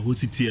 "And I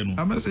host it here."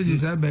 A message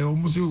is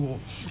almost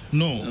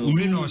no.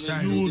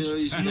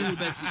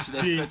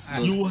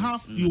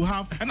 You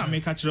have, and I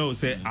make a true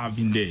say I've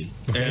been there.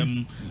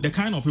 The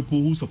kind of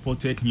people who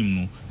supported him,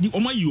 no, the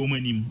Oma you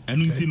him,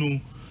 and you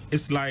know,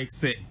 it's like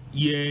say,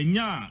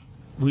 yeah,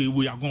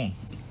 we are gone.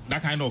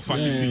 That kind of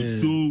attitude.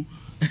 So.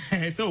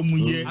 So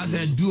as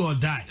a do or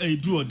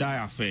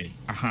die affair.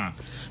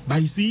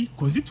 But you see,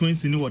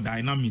 constituency no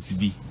dynamics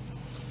be.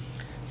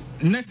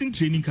 Nursing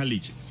training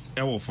college,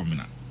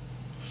 Fomena.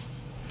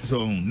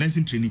 So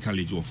nursing training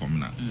college or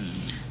Fomena.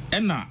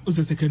 And now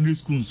also secondary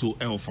school so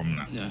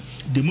Fomena.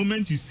 The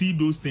moment you see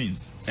those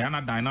things, and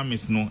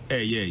dynamics no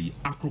training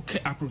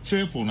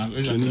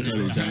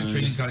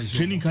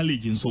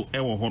college and so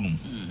honum.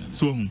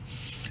 So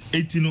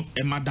etino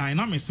and my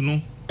dynamics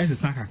no as a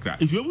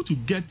sakakra. If you're able to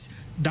get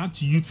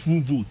that youthful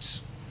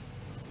vote,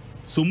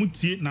 so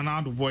mutie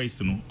nana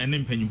voice no, and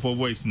then penny for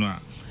voice no,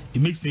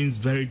 it makes things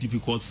very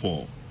difficult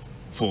for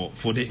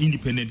the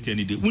independent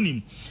candidate.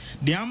 Unim,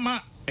 the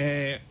ama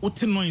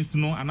wote noise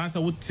no, and as I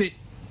would say,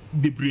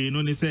 bebre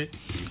no, they say,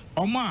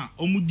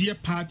 dear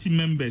party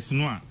members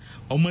no,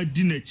 oma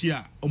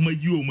dinechia, oma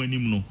you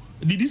omanim no.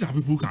 These are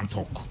people who can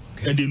talk.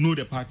 And they know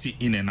the party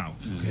in and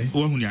out.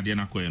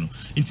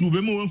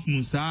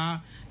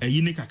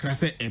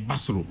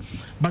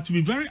 But to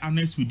be very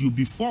honest with you,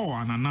 before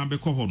Ananambe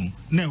Kohono,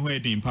 never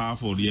had in power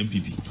for the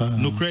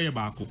MPP. No cray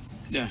bako.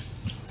 Yeah.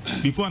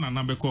 Before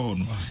Ananambe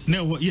Kohono,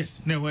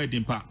 never had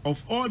in power.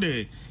 Of all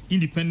the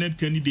independent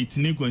candidates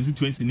in the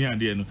constituency near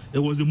there, it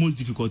was the most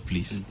difficult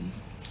place.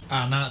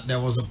 Now there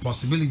was a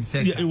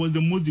possibility. Yeah, it was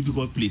the most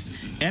difficult place.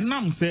 And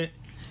now say.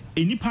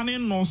 Any panel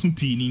no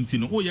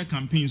your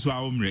campaigns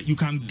you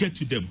can get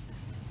to them.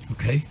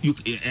 Okay. You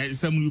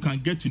can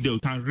get to them, you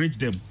can reach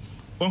them.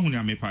 And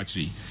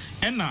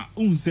now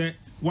say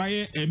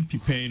why MP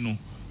pay no.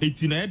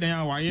 It's in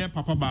why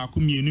Papa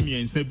Bakumi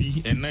and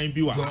Sebi and 9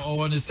 B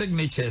on the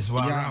signatures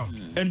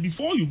around. And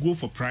before you go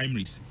for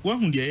primaries, a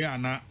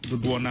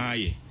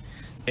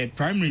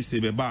primary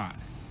sebeba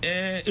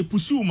a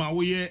pursue my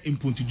way in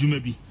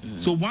Puntujumebi.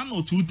 So 1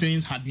 or 2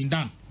 things had been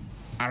done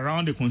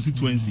around the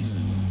constituencies,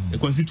 the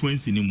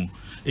constituency anymore.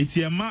 It's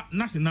a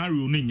na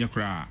scenario in your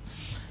cry.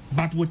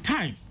 But with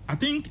time, I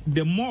think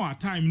the more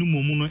time no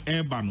more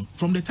urban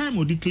from the time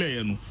we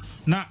declare no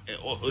na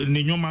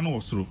man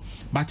also.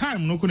 But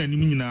time no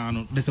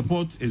the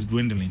support is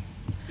dwindling.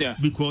 Yeah.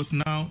 Because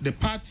now the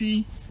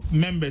party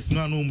members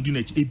now no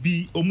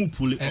be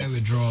pull it off.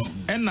 Withdraw.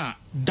 And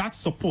that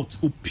support,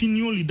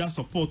 opinion leader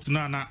support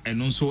na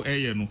and also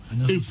no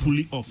pull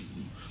it off.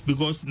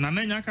 Because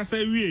nananya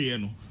kasa wie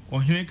no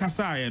Ohene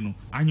kasa no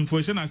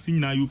information as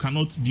now you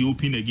cannot be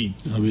open again.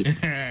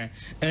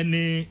 And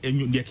the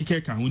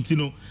keke kan hunti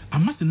no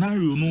ama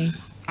scenario no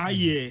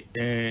aye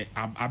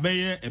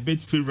abeye a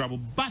bit favorable,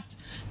 but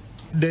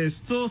there's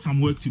still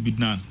some work to be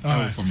done.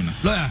 Fomena.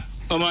 Lawyer.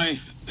 Oh my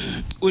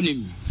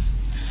unim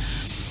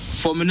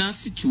Fomena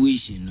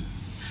situation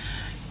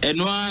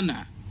eno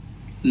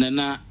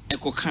nana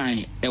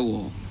ekokan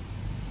ewo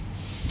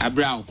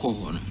abra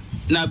okoho no.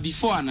 Now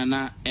before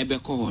Anana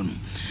Ebekohono,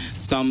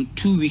 some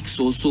 2 weeks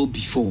or so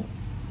before,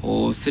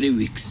 or 3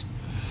 weeks,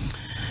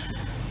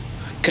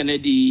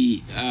 Kennedy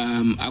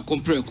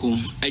Akompreko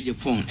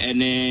Ejapon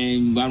and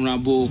then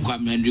Barnabo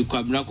Kwamendri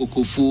Kwabnako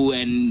Kofu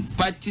and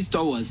party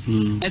stores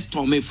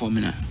Estome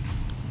Fomena.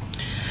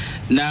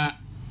 Now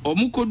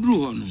Omuko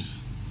Druhono,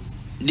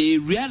 they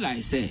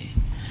realize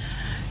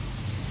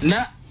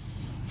na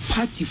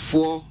party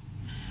for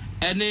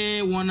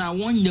anyone I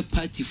want the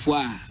party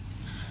for.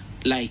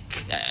 Like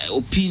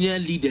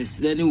opinion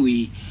leaders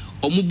anyway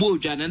omubo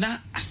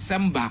dwanana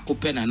asamba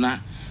kopena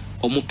na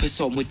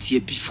omupesa omutie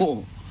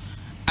before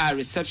a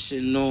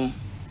reception no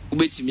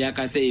obetimi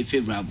aka say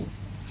favorable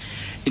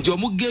nti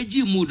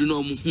omugeji mood no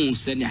omuhu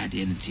se ne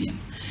ade ntie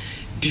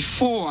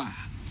before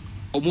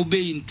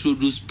omube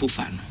introduce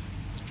pofano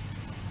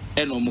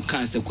eno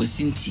omukan se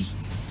kwasinti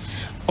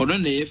ono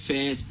na ye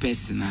first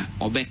person a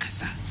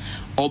obekasa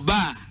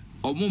oba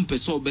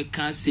omumpesa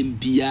obeka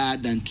sembia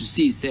than to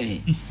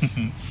say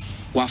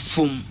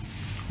wafum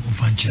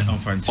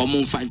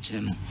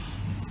omumfancheno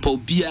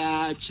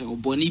pobia che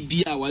oboni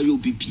bia wayo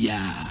bibia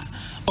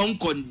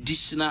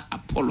unconditional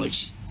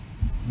apology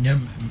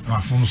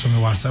wafum so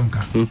me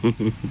wasamka.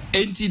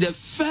 And the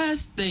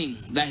first thing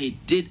that he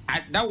did,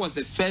 that was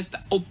the first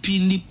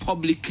openly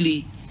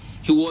publicly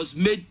he was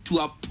made to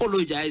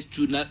apologize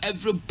to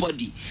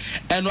everybody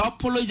and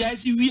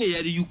apologize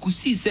you could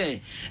see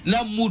say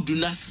na mood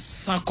na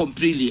sa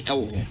completely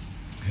okay.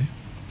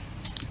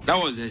 That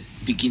was the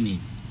beginning.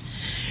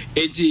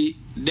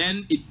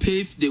 Then it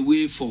paved the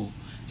way for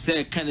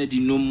say Kennedy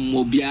no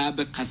mobia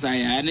be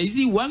kasaya. And you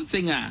see one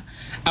thing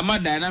ama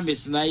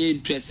dynamics na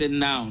interested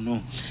now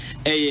no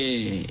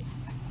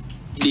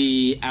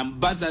the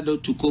ambassador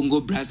to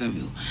Congo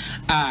Brazzaville,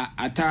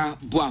 Ata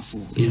Boafo,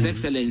 His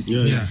Excellency,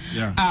 no,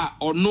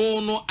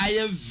 I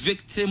am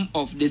victim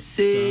of the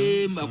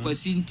same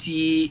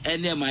Akwasinti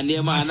and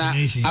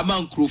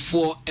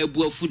Amankwah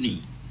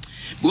Ebuafuni.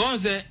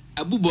 Because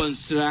Abu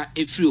Bonsra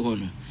Efri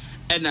Hono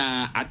and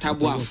Ata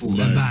Boafo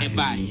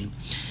Ebaye.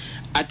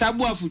 Ata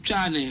Boafo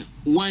Chane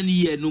 1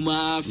 year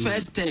numa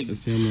first time and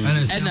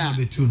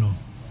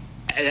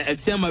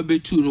Asiama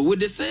Betuno with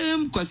the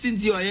same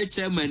Kwasinti or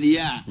chairman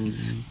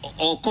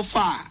or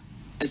Kofa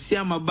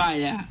Asiama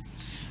Baya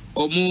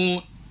or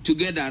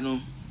together no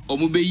or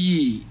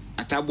Mubeyi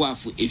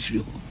Atabuafu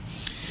Efrio.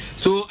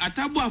 So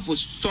Atabuafu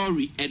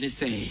story and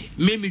say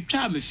maybe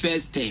try me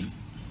first time.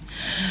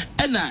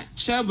 And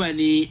chairman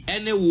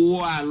any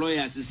war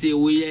lawyers say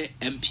we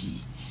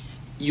MP.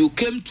 You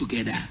came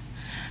together.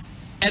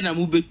 And I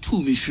move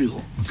to me free.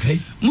 Okay.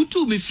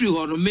 Mutu me free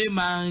no me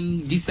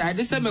man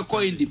decide say me call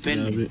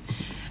independent.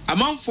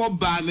 Among for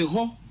ba me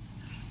ho.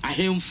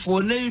 Ahem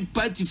for na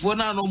party for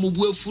na no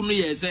mubu efu no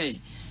ye say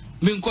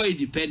me call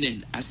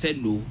independent. I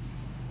said no.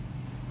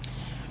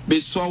 Be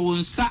so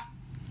wonsa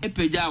e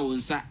peja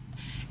wonsa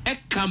e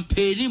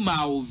campaign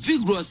ma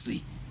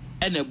vigorously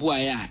and a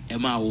boy e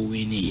ma wo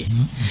win ye.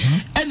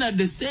 And at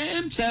the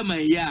same time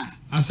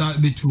Ansah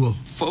be too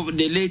for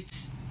the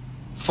late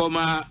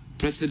former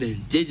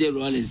President JJ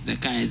Rawlings na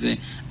kan say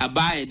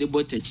abaye de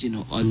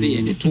botachino or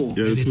say the tour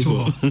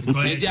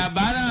the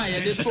abara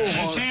the tour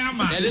and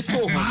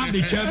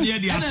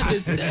the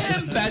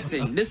same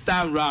person this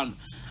time round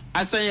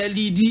Asanya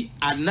lead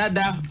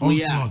another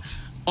we are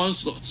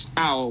onslaught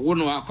one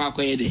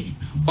akwakoye de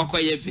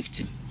akwakoye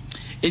victim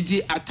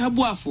enti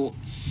Atabuafo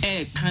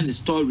kind of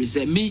story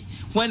say me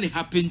when it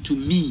happened to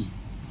me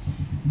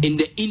in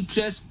the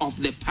interest of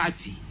the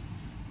party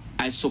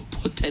I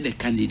supported the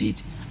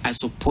candidate. I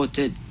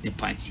supported the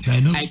party.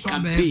 I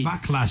campaigned.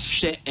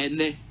 Backlash.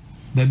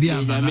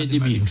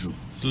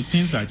 So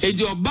things are changing.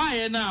 If you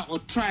buy now or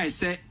try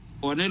say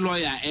on a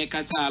lawyer, a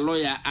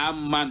lawyer,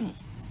 I'm man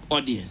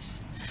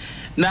audience.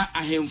 Now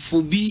I am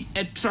for be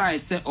a try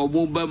say or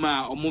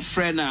Obama or my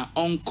friend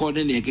uncle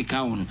in the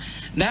account.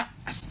 Now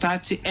I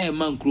started a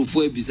man crew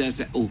for a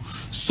business. Oh,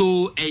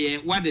 so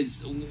what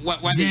is the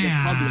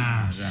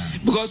problem?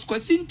 Because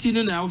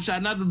Kwasintino now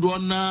shall not do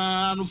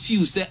no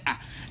few say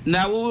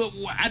now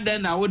other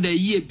now the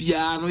year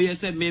bia no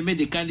yes me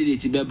the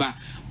candidate beba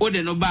o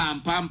de no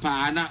ba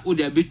pampa na o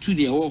de betu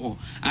ne wo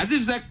as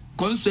if say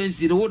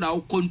constituency no now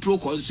control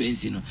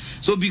constituency no.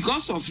 So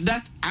because of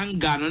that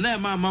anger no na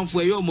man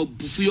for you mo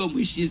bufu you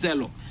mo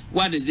shiselo.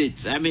 What is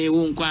it? I mean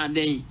won kwa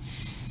den.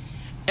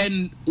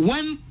 And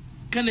when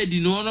Kennedy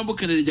no honorable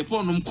Kennedy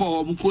Japan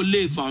ko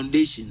lay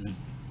foundation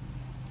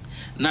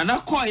na na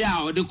call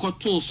ya or the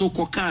koto so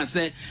ko kan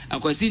say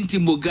Akwasinti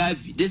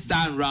Mugabe this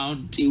time round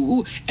and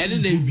then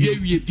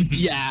we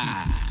pipia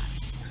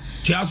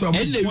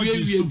and we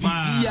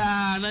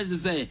pipia na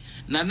just say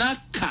na na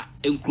ka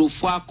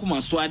enkrofo akoma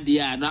so ade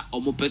a na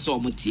omo pese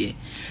omo tie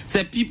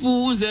say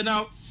people say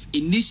now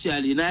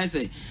initially na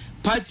say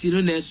party no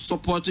na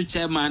support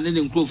chairman and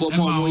enkrofo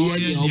mo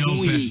ye omo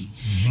we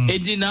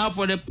and now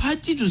for the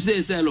party to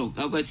say look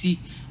Akwasi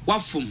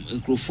wafum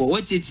enkrofo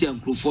what eti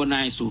enkrofo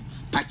na so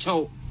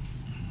pacho.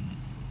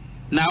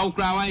 Now,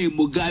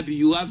 Mugabe,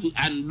 you have to,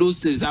 and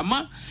those things.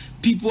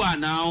 People are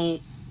now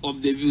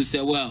of the view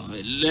say, well,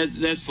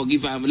 let's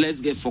forgive him, let's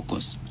get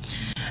focused.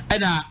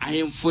 And I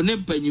am for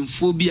them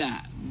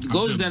phobia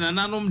because an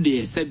anonym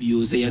there,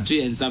 Sabio say a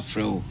tree and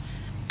suffer.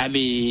 I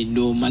mean,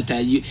 no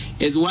matter you,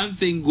 it's one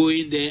thing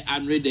going there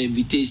and read the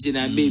invitation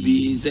and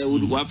maybe say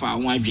would go for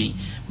one drink,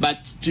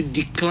 but to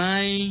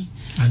decline.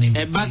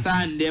 A basa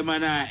and them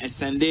a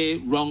Sunday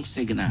wrong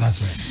signal.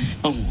 That's right.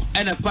 Oh,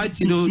 and a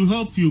party to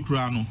help you,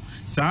 Krano.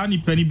 Sani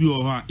penny be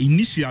or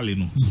initially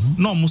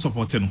no more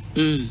supporting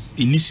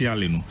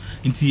initially no.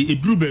 Inti a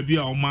brew baby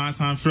or mass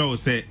and fro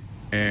say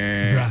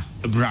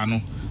brano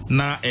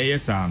na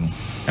ASano.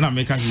 And I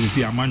make us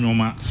see a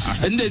manuama.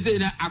 And they say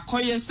that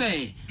Akoya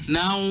say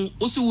now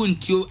also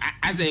won't you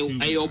as a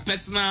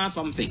personal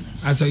something.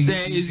 As a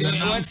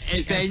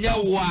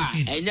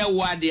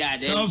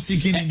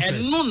self-seeking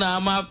and no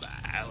nama.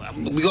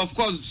 Because of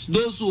course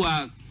those who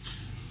are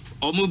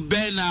omo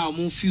bena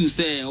omo few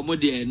say omo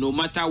there no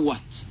matter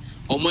what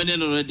omo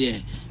no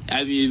there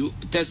I mean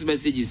text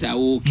messages are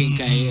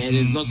working and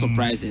it's not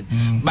surprising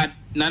but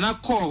nana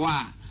call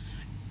I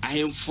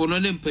am for no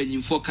them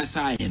for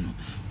kasa no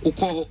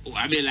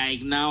I mean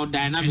like now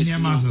dynamics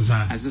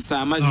as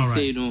I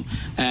say no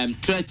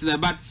threat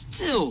but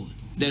still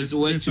there's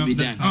work to be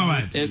done.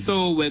 There's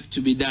so work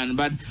to be done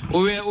but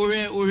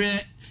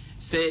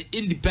say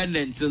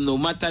independent no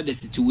matter the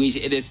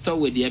situation it is still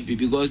with the MP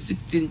because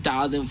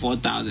 16,000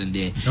 4,000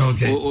 there.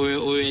 Okay.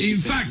 In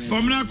fact,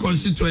 Fomena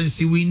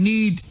constituency we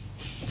need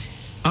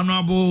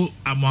Honorable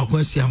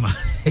Amankwah.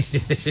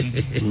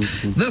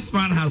 This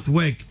man has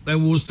work. I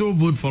will still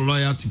vote for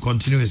lawyer to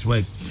continue his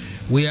work.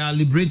 We are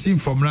liberating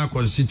Fomena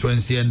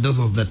constituency and this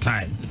is the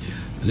time.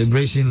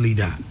 Liberation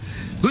leader.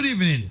 Good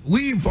evening.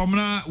 We in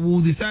Fomena will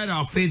decide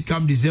our fate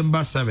come December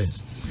 7th.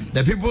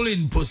 The people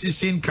in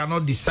position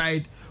cannot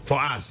decide for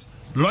us.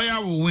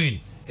 Lawyer will win,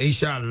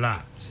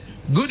 inshallah.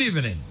 Good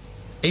evening.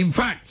 In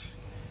fact,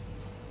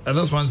 and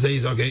this one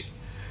says, okay,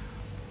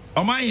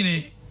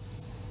 Omanhene,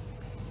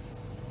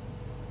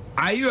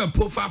 are you a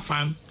Pofa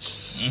fan?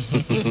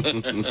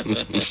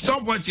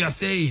 Stop what you are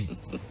saying.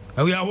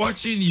 We are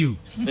watching you.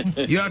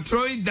 You are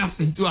throwing dust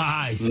into our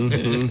eyes. Good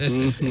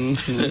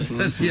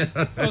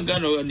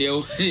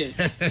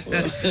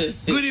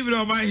evening,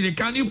 Omanhene.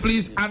 Can you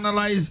please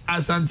analyze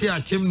Asante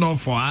Achimno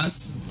for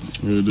us?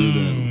 We'll do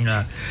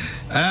that.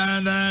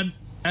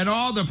 And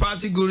all the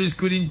party gurus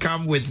couldn't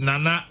come with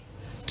Nana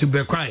to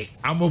Bekwai.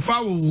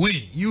 Amofa will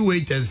win. You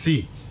wait and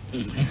see.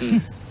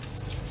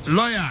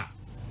 Lawyer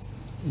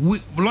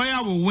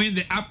will win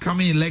the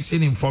upcoming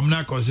election in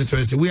Fomena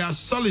constituency. We are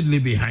solidly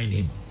behind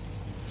him.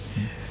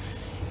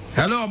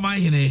 Hello,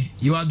 Omanhene.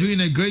 You are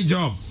doing a great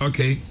job.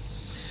 Okay.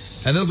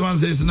 And this one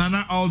says,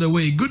 Nana all the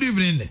way. Good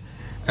evening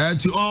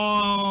to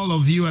all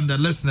of you and the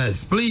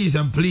listeners. Please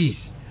and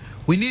please,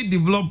 we need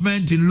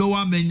development in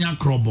Lower Menya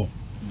Krobo.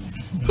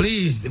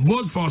 Please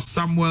vote for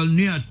Samuel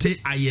Nuate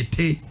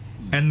Ayete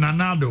and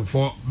Nanado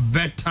for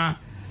better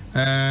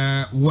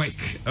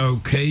work.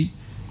 Okay.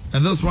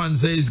 And this one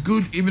says,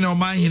 good evening,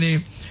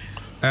 Omanhene.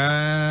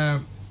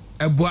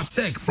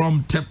 Buasek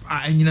from Dept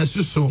and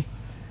Yinasuso.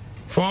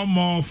 4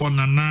 more for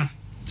Nana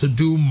to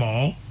do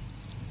more.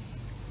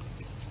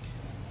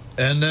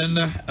 And then,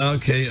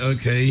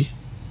 okay.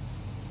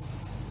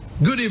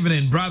 Good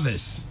evening,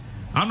 brothers.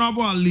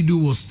 Honorable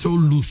Alidu was still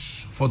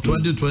loose for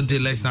 2020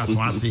 election as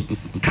Asawase.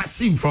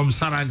 Kasim from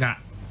Saraga.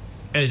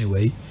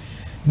 Anyway,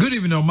 good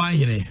evening,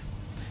 Omanhene.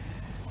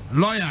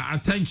 Lawyer, I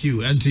thank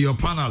you and to your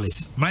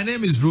panelists. My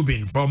name is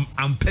Ruben from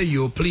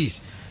Ampeyo.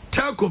 Please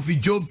tell Kofi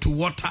Job to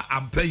water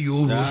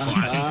Ampeyo road for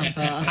us.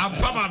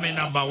 Ampama me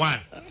 #1.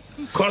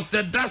 Because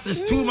the dust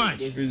is too much.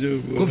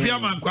 Kofi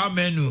Amankwah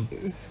menu.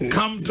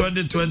 Come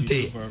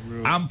 2020.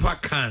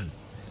 Ampakan,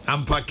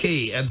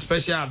 Ampake, and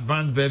special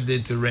advance birthday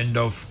to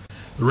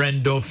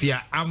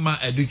Rendolfia Ama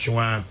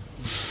Educhwa.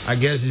 I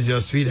guess it's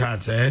your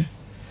sweetheart, eh?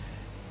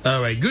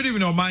 All right. Good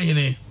evening,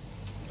 Omanhene.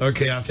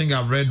 Okay, I think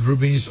I've read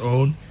Ruben's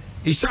own.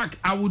 Ishak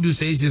Awudu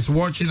says he's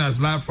watching us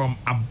live from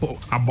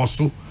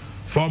Abosu.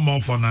 4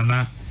 more for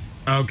Nana.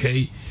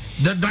 Okay.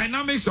 The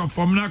dynamics of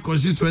Fomena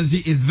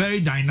constituency is very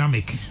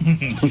dynamic.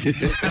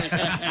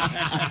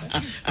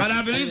 But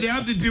I believe the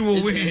happy people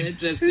will win. And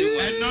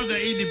not the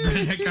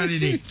independent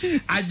candidate.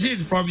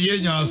 Ajit from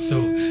Yenya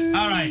also.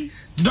 All right.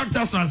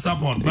 Dr.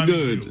 Sarpong.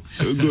 Good.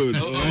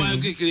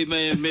 Quickly,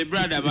 my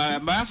brother,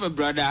 my half a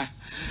brother.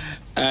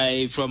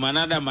 From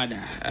another mother,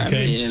 okay. I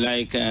mean,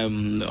 like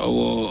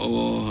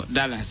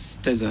Dallas,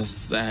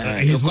 Texas.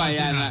 Yes, all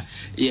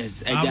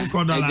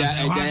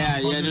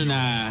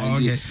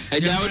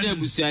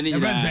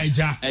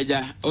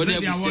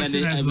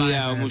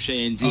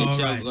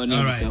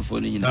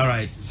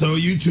right. So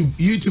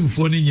YouTube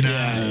phone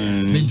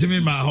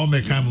my home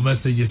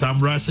messages. I'm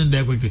rushing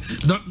there quickly.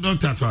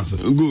 Dr. Twaso.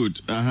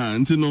 Good.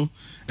 And you know,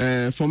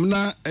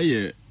 Fomena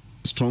a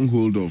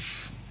stronghold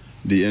of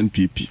the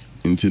NPP.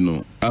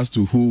 As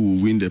to who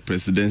will win the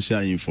presidential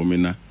in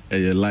Fomena,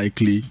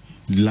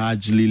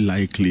 largely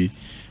likely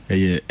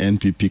a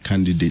NPP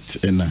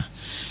candidate ena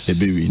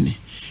ebewini.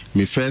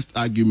 My first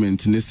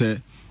argument is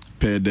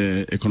per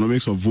the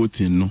economics of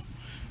voting no.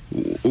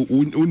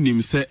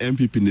 Unim se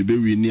NPP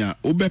nebewini a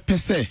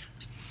obepese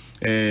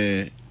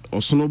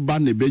osono ba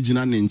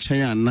nebejina ne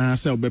nchen ana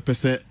se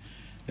obepese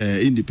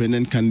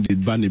independent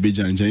candidate ban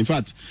nebejina. In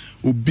fact,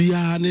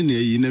 ubia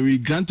ne we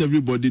grant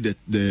everybody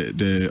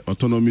the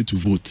autonomy to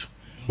vote.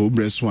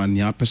 Obreswan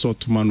ya person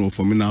to man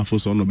for Fomena for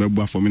so no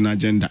beba Fomena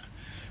agenda.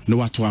 No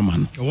what to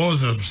man. What was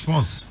the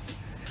response?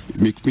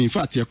 In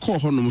fact, you call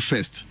honum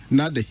first.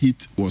 Now the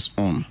heat was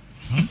on.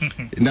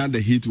 Now the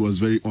heat was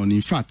very on.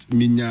 In fact,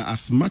 minya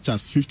as much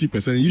as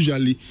 50%.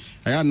 Usually,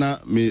 I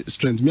me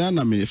strength,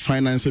 me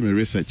finance, me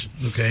research.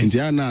 Okay. And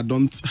I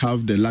don't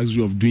have the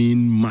luxury of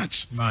doing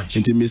much.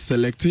 And me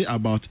select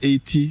about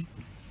 80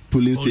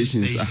 polling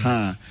stations.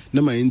 Now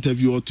my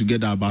interview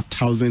altogether about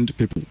 1,000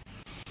 people.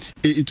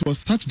 It was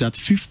such that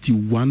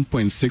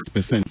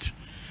 51.6%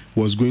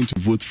 was going to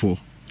vote for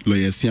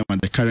Lawyer Siama,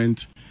 the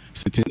current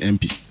sitting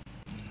MP.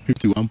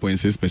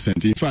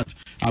 51.6%. In fact,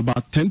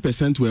 about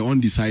 10% were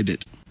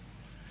undecided.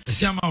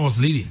 Siama was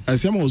leading.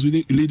 Siama was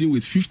leading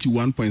with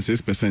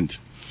 51.6%.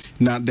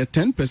 Now, the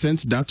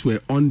 10% that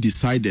were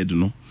undecided,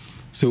 no,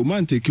 so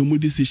man take a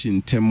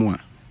decision temwa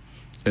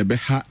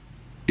ebeha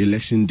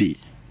election day.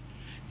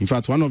 In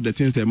fact, one of the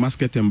things that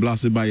market and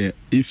blast by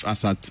if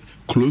as at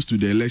close to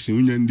the election,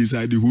 you can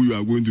decide who you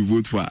are going to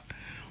vote for.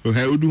 I'll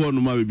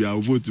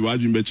vote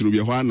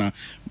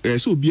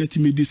so be a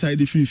team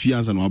decide if you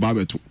fears and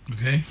Obabeto.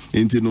 Okay.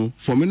 And you know,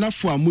 for enough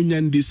for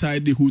Munyan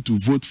decide who to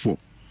vote for.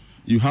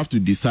 You have to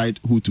decide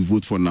who to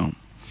vote for now.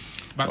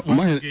 But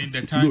once again,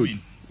 the timing. Good.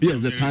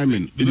 Yes, the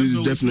timing. It is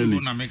definitely.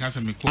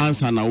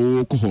 Ansah na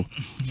Owusu.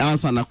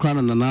 Ansah na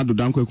Krana na Nado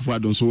Dankwe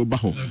Kufadon so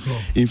Baho.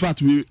 In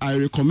fact, I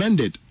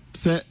recommended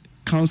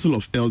Council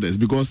of Elders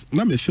because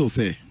let me feel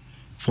say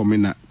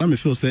Fomena, let me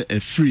feel say a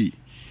free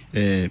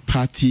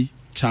party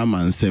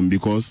chairman sem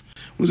because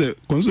we say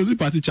constituency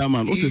party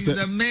chairman what is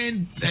the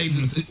main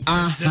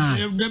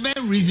the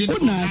main reason for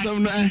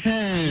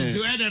that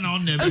to add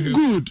on them.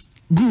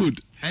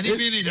 Good and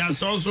even it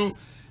has also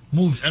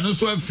moved and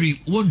also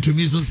free one to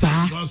me so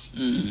because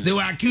they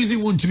were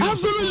accusing one to me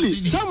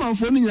absolutely chairman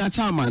for any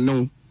chairman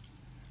no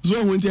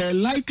so when they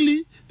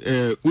likely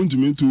one to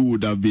me too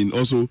would have been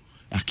also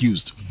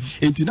accused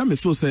and then me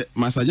feel say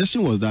my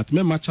suggestion was that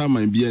me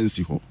chairman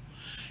BNC ho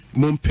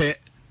mompe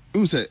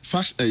say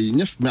fashion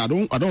I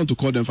don't want to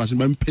call them fashion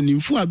but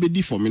penifo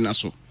abedi for me na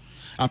so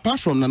apart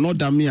from na no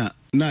damia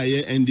na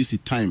ye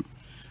NDC time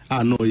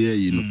no ye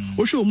you know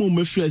o show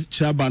mo free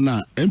chaba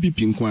na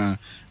MPP nkwa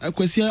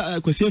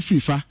akwasi free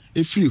fa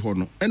e free ho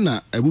no e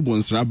na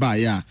ebubonsra ba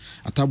ya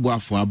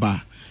ataboafo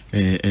aba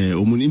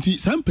omuni nti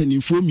sam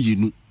penifo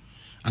mienu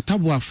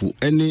ataboafo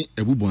ene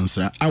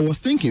ebubonsra I was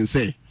thinking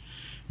say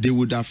they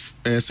would have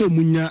so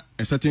munya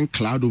a certain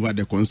cloud over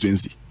the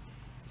constituency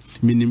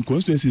minim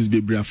constituencies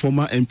be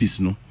former MPs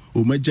no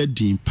o major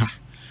dimpa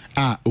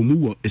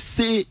omu a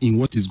say in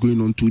what is going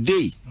on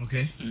today.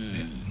 Okay.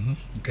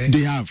 Okay.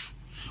 They have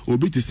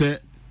obi to say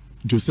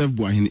Joseph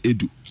Ohene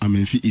Edu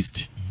Amenfi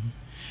East.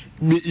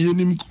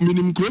 Minim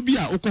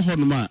krobia okoho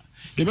no ma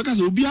e be ka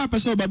say obi a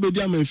pese oba be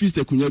di Amenfi East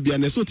kunya bia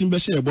na so tim be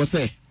share bo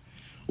say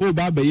o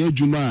ba be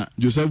adwuma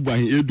Joseph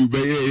Ohene Edu be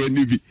ye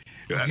ni bi.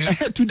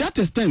 To that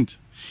extent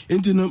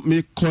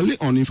me call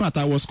it on. In fact,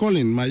 I was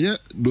calling my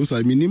those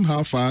I mean him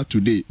how far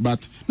today,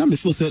 but now me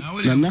feel said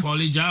Nana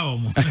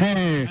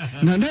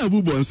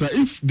Abubonsa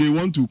if they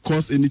want to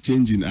cause any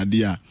change in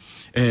Adia,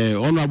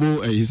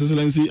 Honorable His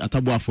Excellency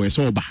Atabua for a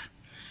soba.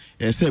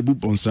 Those were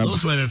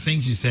the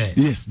things you said.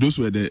 Yes, those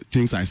were the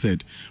things I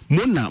said.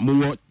 Mona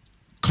more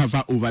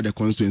cover over the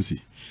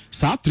constituency.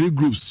 So 3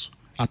 groups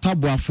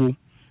Atabua for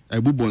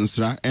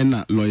Abubonsra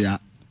and lawyer.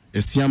 They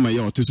are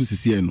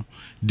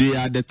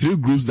the 3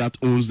 groups that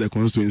owns the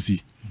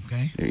constituency.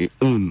 Okay.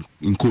 Own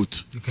in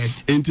quote. Okay.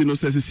 And you know,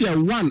 says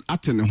one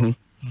at home.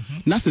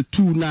 That's a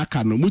 2 na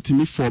kano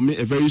mutimi form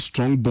a very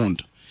strong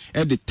bond.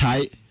 At the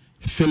tie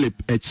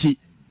Philip Echi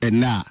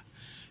and na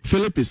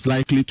Philip is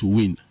likely to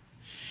win.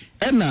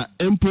 Ena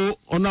Empo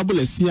Honorable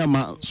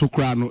Esiama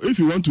Sokrano. If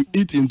you want to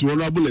eat into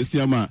Honorable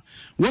Esiama,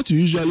 what you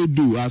usually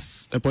do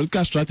as a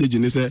political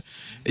strategy is say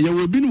you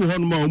will be no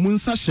honma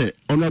omunsashe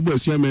Honorable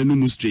Esiama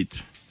no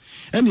straight.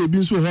 And you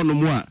been so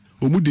honorable,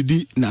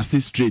 omudidi nasi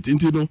straight.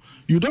 Into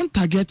you don't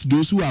target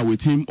those who are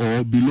with him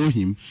or below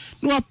him.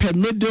 No, per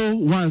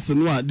middle ones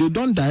no, they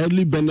don't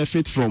directly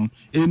benefit from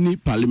any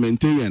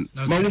parliamentarian.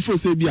 But we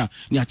say bia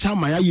nya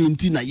chama ya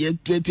yenti na ye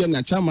 20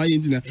 na chama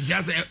yenti na.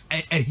 Just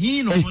a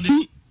he no.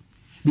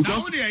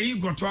 Because now they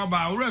got to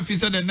about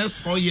the next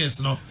 4 years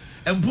no.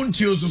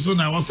 Mpuntu so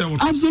na was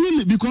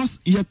absolutely because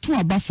ye to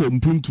about for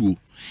Mpuntu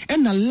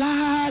and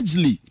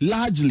largely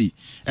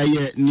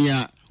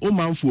near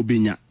Omanfo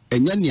benya.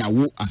 Enya ni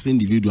awo as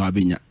individual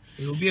abenya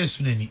obi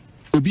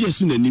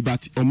esunani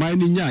but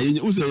Omanhene nya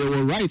we say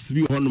your rights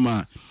be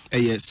honoma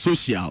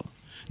social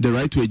the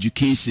right to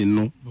education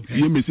no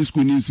you may see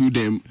school needs with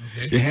them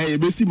you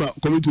be see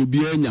coming to obi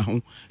enya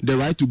ho the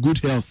right to good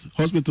health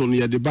hospital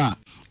near the bar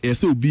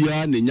say obi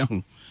a nya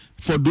ho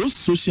for those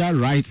social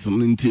rights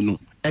nti no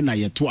na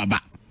ye to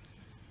aba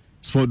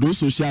for those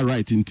social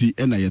rights nti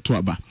na ye to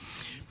aba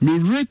me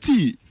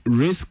rate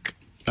risk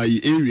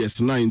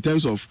areas now in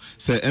terms of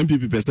say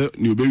MPP person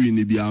ni obewi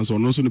ni bia so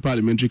no so ni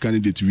parliamentary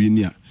candidate wi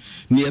ni a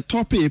ni e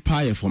top e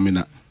pa ye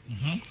Fomena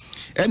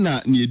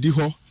na ni edi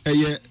ho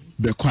eye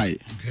Bekwai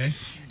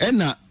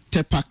na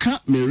tepaka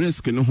me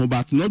risk no ho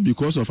but not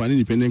because of an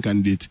independent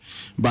candidate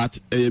but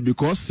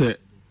because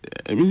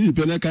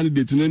independent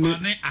candidate ne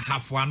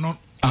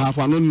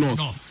Ahafo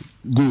north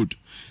good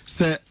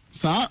say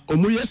sa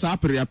omuye sa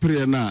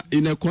prayer na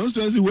in a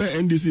constituency where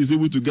NDC is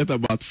able to get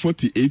about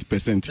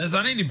 48%. There's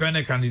an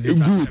independent candidate.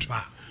 Good.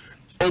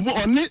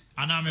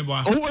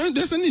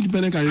 There's an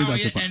independent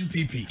candidate.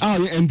 NPP.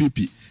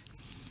 NPP.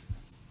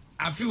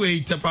 I feel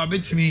it about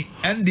me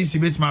NDC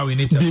bit my win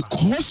it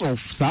because of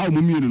sa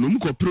omumi no mu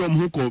ko pre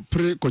omho ko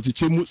pre ko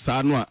chichemu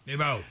sa no a.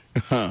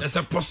 There's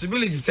a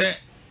possibility say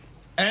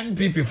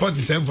NPP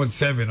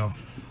 47 no.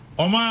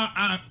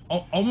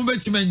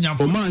 Omanhene Yaw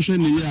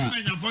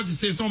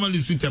 46 normally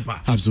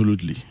suitepa.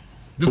 Absolutely.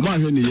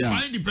 Omanhene Yaw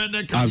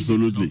independent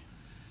absolutely.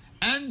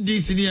 And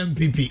this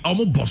MPP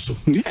omo bosso.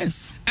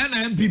 Yes. And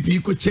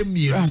MPP ko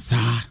chemie.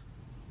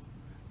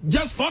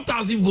 Just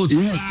 4,000 votes.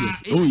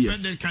 Yes. Oh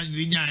yes.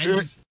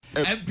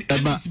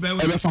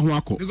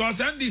 Because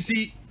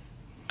NDC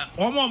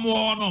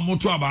omo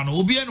to aba no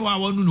obi enu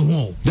awanu no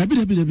ho.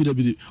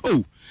 Dabi.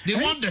 Oh. They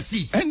won the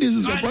seat. And this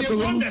is they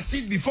won the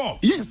seat before.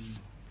 Yes.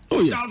 Oh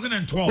yes.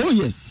 2012.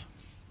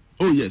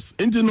 Oh yes.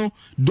 And you know,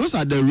 those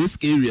are the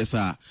risk areas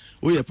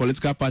your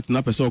political party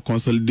na person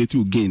consolidate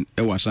to gain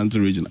a Ashanti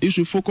region. You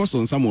should focus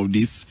on some of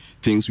these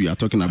things we are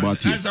talking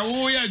about here.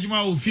 Oh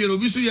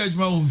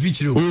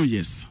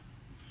yes.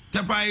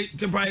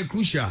 Tepa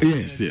crucial.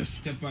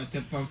 Yes.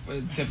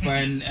 Tepa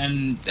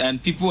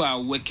and people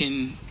are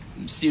working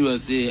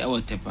seriously our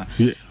Tepa.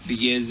 Yeah.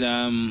 because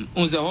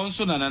unze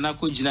honso na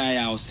nanako jina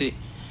ya ose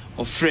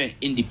ofre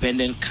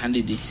independent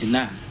candidate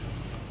na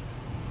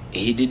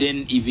he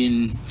didn't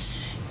even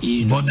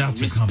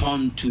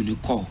respond to the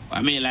call.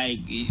 I mean, like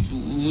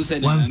who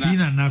said one fee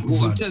and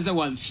who says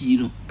one fee,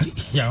 no?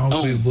 Yeah,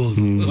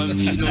 one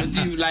fee, no?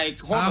 Like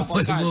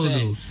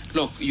say,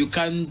 look, you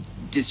can't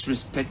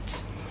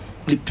disrespect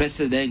the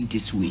president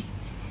this way.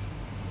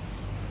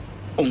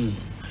 I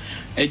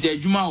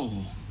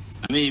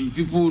mean,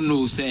 people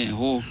know say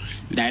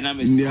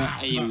dynamics.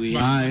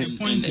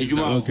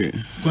 Okay.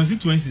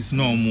 Constituencies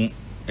no more.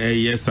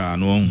 Yes, I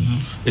know.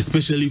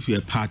 Especially if you're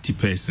a party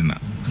person.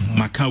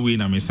 Makawe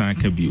na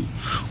mesanka bill.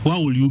 What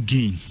will you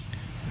gain?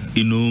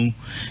 You know,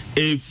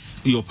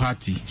 if your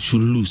party should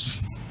lose,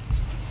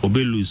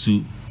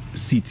 Obelusu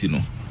seat, you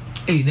know.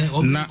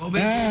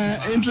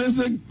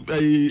 Intrinsic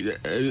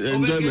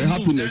enjoyment,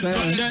 happiness.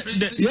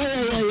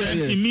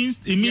 It means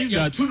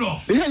that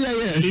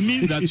it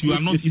means that you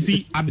are not. You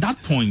see, at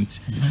that point,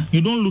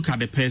 you don't look at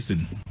the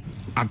person.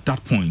 At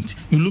that point,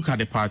 you look at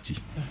the party.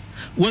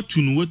 What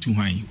to know, what to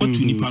hide, what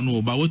to nipa know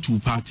about what to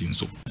party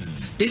so.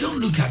 They don't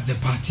look at the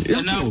party.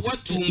 And now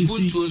what to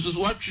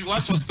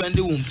what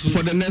suspending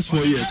for the next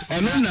 4 years. I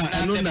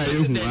know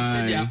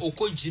that they are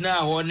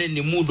Okojina or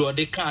any mood or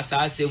the cast.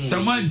 I say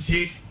someone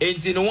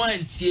in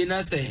one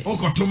tia say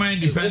Okotoma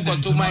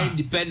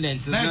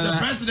independence. There's a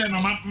president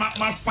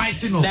must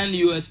fighting. Then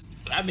US.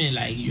 I mean,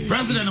 like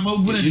president,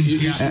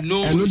 you should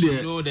know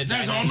that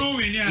there's all no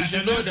in here. You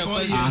should know the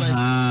consequences.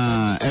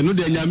 I know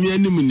that you are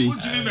money.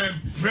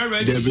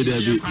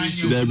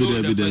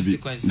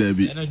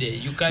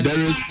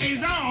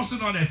 Is that also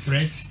not a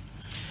threat?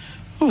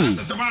 I'm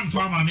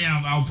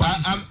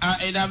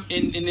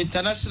in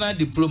international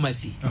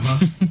diplomacy.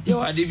 You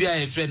are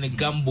a friend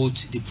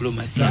gunboat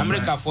diplomacy.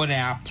 America for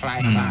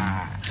apply.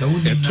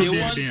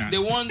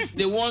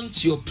 They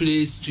want your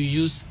place to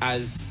use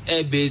as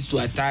air base to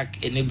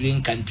attack a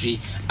neighboring country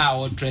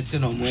or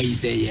threaten them where you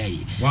say yeah.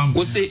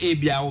 We say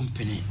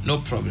no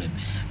problem.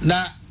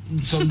 Now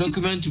some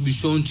document to be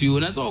shown to you.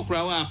 And that's all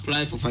I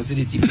apply for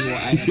facility.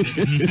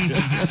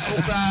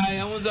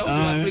 I was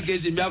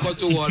application. I got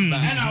to work.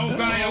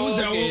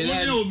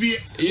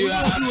 You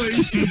are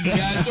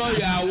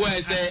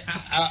aware. Say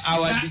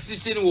our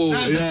decision will.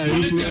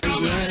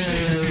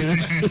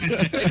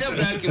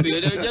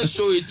 Just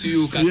show it to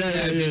you. A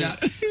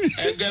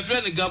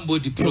girlfriend Gambo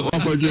diploma.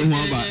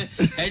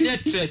 And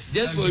yet threats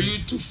just for you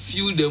to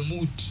feel the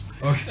mood.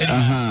 Okay.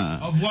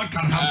 Of what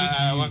can happen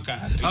to you.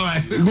 All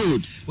right.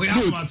 Good. We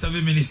have about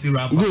 7 minutes to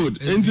wrap up.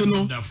 Good. And you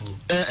know,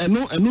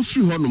 no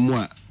free one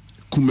more.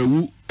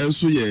 Kumewu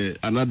also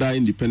another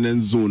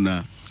independent zone.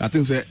 I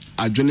think say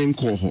adjoining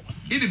cohort.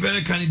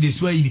 Independent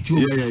candidates where you need to.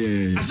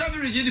 Yeah. I said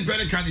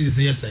independent candidates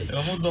yes.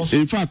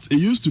 In fact, it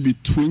used to be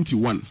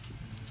 21,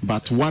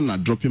 but one are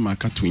dropping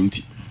marker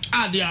 20.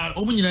 They are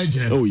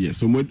Omanhene. Oh yes,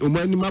 so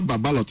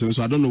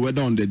I don't know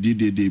whether on the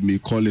D-Day they may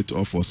call it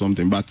off or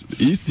something, but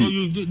you see. So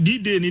you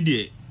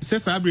D-Day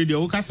says you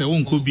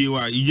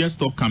just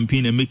stop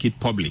campaign and make it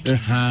public.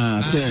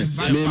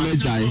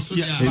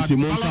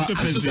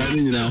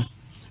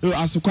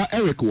 Asukwa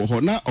Eric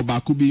na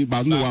Obakubi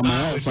but no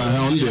Eric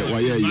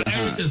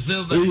is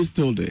still there. He's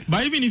still there.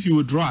 But even if you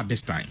withdraw at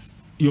this time,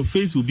 your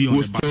face will be on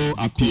the still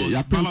appear.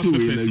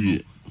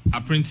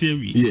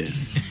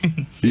 Yes.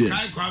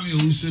 Yes.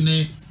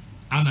 Owusu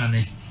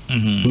Anane.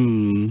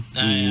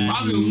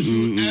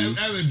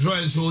 Every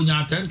drawing so you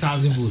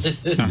 10,000 votes.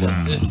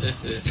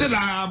 Still,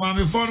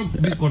 I'm phone.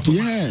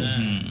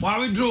 Yes. Why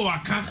we draw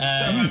a cat?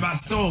 But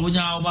still, we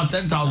are about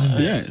 10,000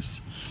 votes.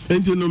 Yes.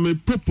 And you know, my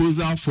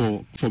proposal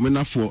for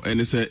Fomena for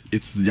and say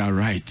it's their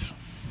right.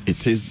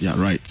 It is their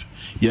right.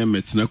 Yeah,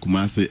 metina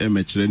Kumasi,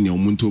 emechere ni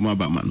omuntu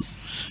mabaman.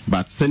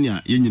 But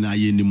senya yenyina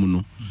ye ni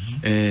muno.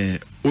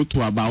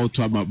 Otu aba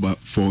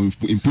for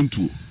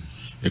impuntu.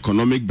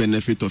 Economic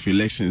benefit of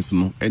elections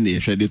no and they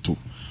share it to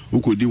who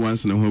could do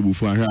once in a while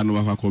before I no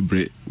waka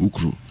break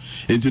ukru.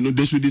 And you know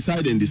they should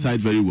decide and decide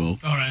very well.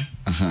 All right.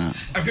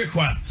 Okay,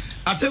 Kwan.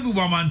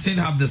 Atebubuamantin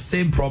have the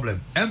same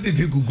problem.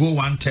 MPP could go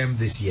one term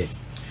this year.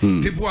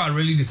 People are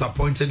really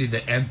disappointed in the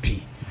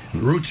MP.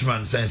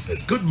 Roachman says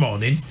this. Good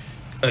morning.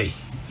 Hey.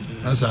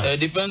 It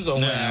depends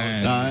on where I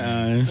was.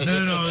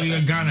 No,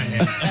 you're Ghana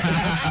here.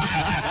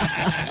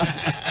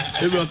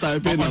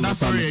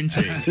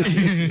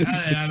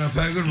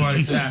 Good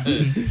morning, sir.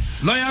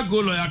 Lawyer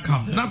go, lawyer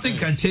come. Nothing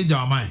can change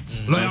our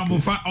minds. Lawyer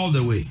Mufa all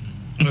the way.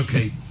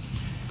 Okay.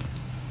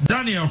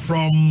 Daniel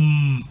from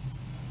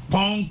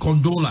Pong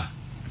Condola.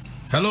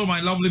 Hello,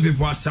 my lovely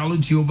people. I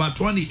salute you. Over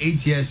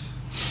 28 years,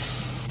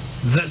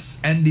 this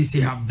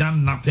NDC have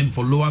done nothing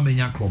for Lower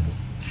Menya Krobo.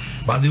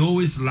 But they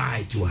always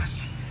lie to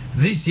us.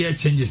 This year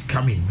change is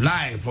coming.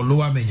 Lie for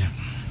Lower Menya.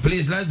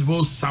 Please, let's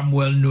vote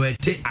Samuel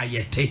Nuete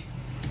Ayete.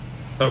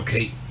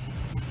 Okay.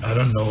 I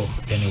don't know.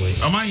 Anyway.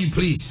 Omanhene,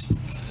 please.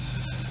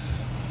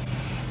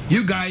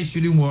 You guys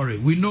shouldn't worry.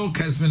 We know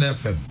Kessben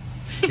FM.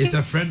 is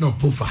a friend of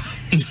Pufa.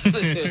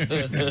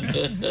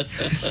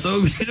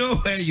 So we know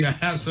where you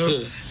are.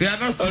 So we are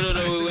not. Oh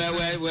no,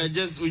 we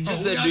just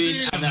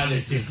doing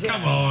analysis.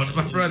 Come on,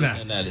 my brother.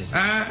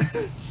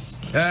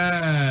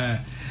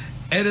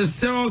 It is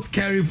still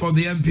scary for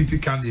the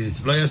MPP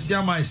candidates. Lawyer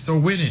Siama is still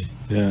winning.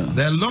 Yeah.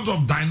 There are a lot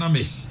of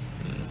dynamics.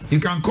 You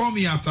can call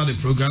me after the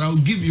program. I'll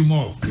give you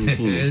more.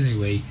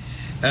 Anyway,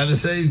 they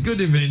say, good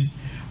evening.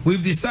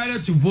 We've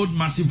decided to vote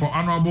massive for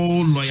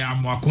Honorable Lawyer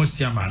Amankwah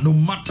Siama. No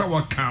matter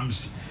what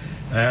comes,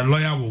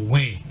 lawyer will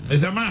win.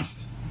 It's a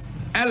must.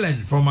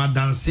 Ellen from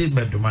Adanse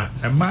Meduma.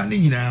 A man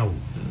in now.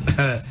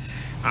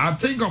 I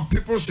think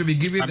people should be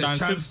given the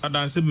chance.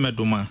 Adanse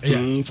Meduma. Yeah.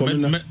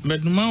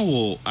 Meduma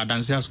or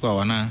Adanse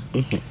Asquawana.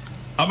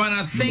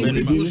 I think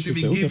people should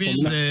be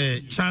given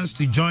the chance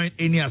to join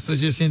any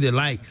association they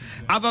like,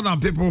 other than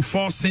people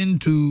forcing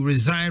to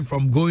resign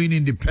from going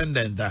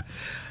independent.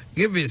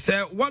 Give it,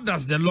 sir. What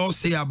does the law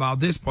say about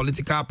these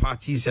political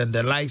parties and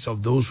the likes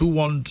of those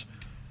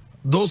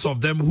of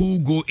them who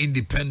go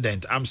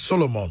independent? I'm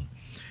Solomon.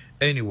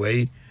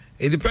 Anyway,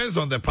 it depends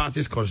on the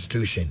party's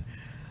constitution.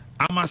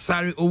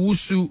 Amasari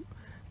Owusu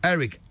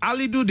Eric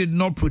Alidu did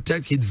not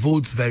protect his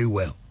votes very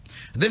well.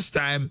 This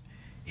time,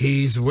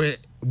 he's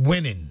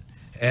winning.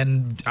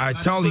 And I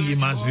tell you, he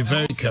must be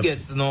very careful.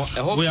 Yes, no.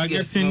 We are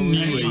getting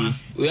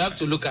we have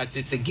to look at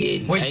it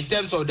again. Which? In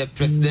terms of the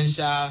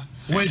presidential.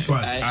 Which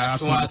one?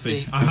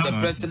 Asawase, the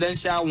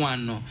presidential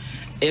one. No.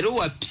 It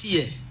will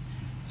appear,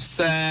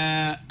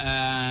 sir.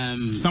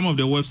 Some of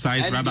the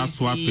websites NDC, rather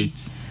swap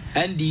it.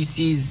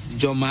 NDC's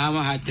John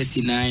Mahama had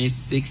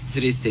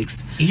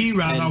 39,636. He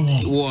rather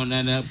won,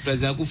 and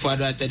President Kufuor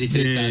had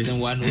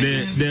 33,001.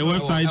 The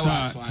websites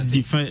are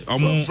different.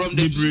 From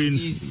the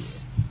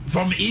DC's.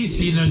 From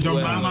EC and John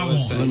Mahama won.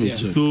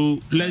 So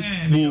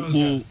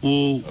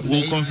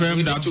we'll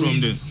confirm that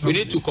from them. We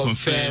need to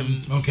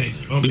confirm. Okay.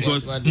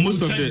 Because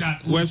most of the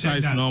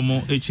websites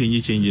normal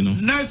changing.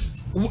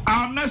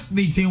 Our next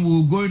meeting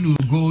we're going to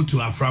go to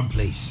Afram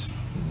Place.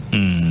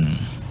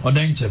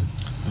 Odenchem.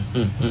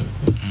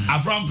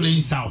 Afram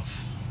Place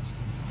South.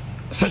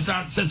 Such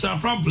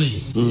Afram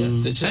Place.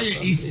 Such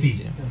East.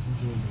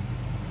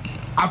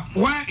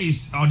 Where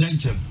is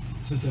Odenchem?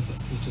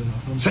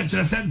 Such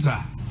a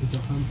Central.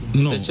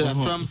 No,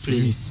 Afram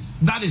Place.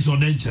 That is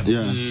Odenchem.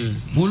 Yeah.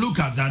 We'll look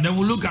at that. Then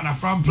we'll look at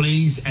Afram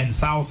Place and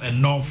South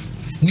and North,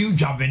 New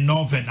Job and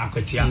North and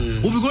Akwatia.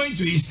 We'll be going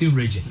to Eastern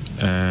region.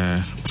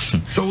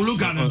 So we'll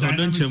look at the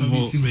dynamics of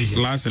Eastern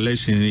region. Last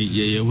election,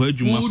 we'll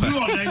do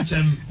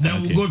Odenchem,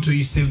 then we'll go to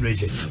Eastern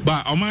region.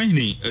 But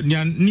Omanhene,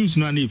 news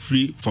no need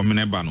free for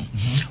Menebano.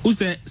 Who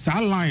say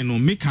line no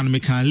mekan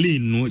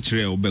lean no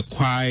chere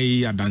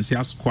Bekwai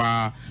Adanse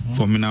Square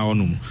Fomena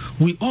onum.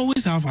 We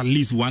always have at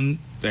least one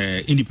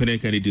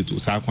independent candidate to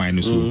Sarpong.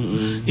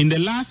 In the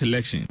last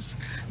elections,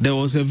 there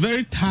was a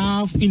very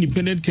tough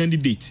independent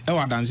candidate,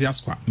 Adanse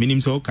Square, meaning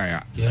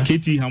Kaya,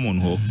 KT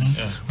Hammond ho.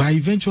 But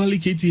eventually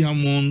KT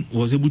Hammond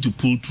was able to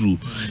pull through.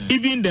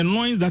 Even the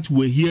noise that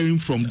we're hearing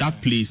from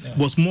that place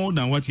was more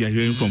than what you are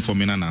hearing from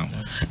Fomena now.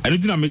 I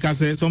don't think America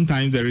says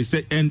sometimes there is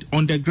and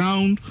on the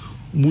ground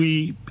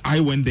I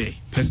went there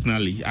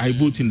personally. I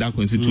voted in that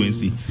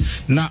constituency.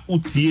 Now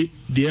utie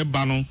the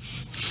bano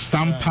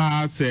some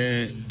parts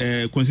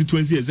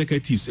constituency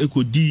executives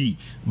ekodi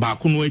ba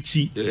kuno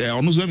echi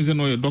ono so say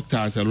no your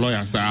doctors and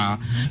lawyers are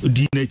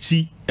di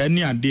nechi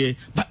any ade,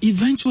 but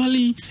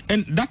eventually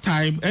and that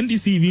time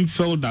NDC even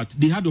felt that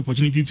they had the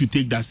opportunity to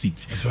take that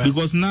seat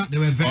because now they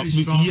were very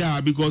strong. Yeah,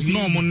 because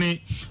no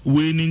money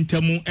winning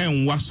temu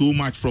and was so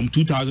much from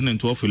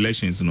 2012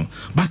 elections,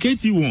 but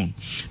KT won.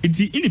 It's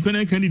the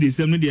independent candidates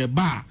them there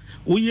bar.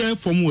 We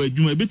from where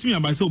you bet me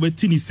about so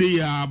say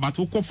but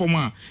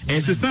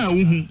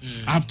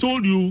I've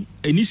told you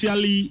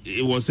initially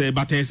it was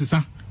but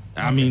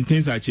I mean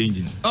things are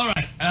changing. All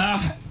right,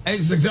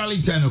 it's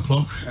exactly 10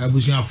 o'clock.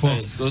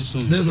 So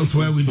soon. This is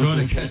where we draw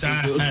the curtain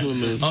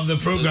on the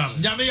program.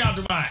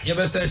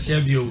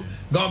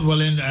 God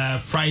willing,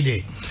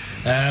 Friday.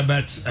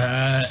 But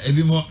a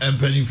bit more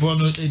penny for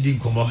no edin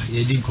como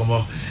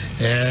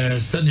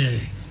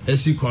Sunday.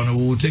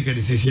 We'll take a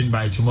decision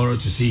by tomorrow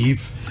to see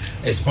if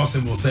it's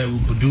possible. Say we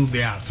could do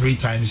there 3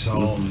 times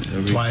or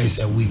twice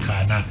a week.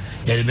 We'll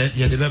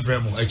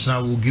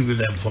give you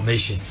the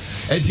information.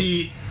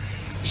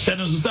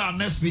 Our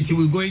next meeting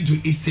we're going to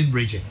Eastern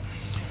region.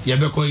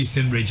 Bekwai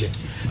Eastern region.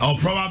 Or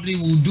probably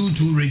we'll do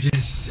 2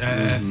 regions,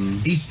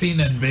 Eastern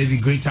and maybe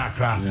Greater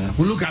Accra.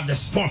 We'll look at the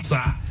spots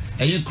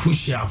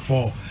crucial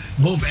for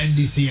both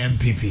NDC and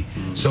MPP.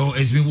 So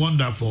it's been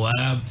wonderful.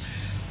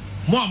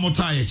 The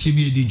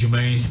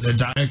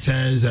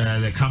directors,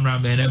 the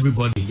cameramen,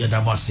 everybody,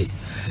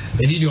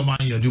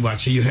 Omanhene Yaw Adu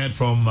Boakye. You heard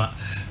from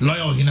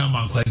lawyer Ohene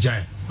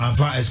Gyan. I'm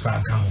for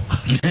Esquire.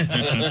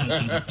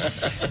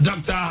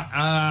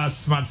 Dr.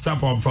 Smart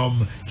Sarpong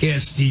from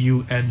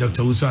KSTU and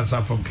Dr. Owusu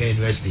Ansah from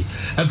KNUST.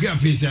 Okay,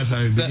 please, yes,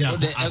 I will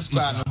be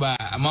Esquire,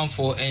 a month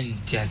for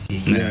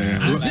NTSC.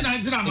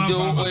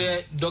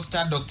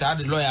 Doctor,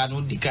 the lawyer,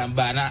 no, the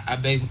Cambana, I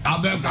beg. I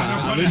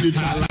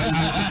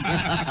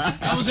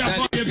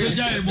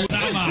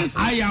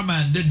am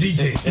the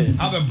DJ.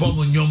 Have a bomb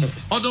on your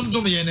Odom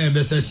Domiana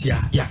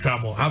Bessesia,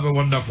 Yakramo. Have a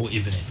wonderful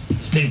evening.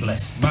 Stay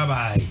blessed. Bye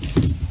bye.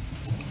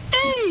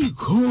 Hey,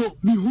 call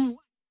me who?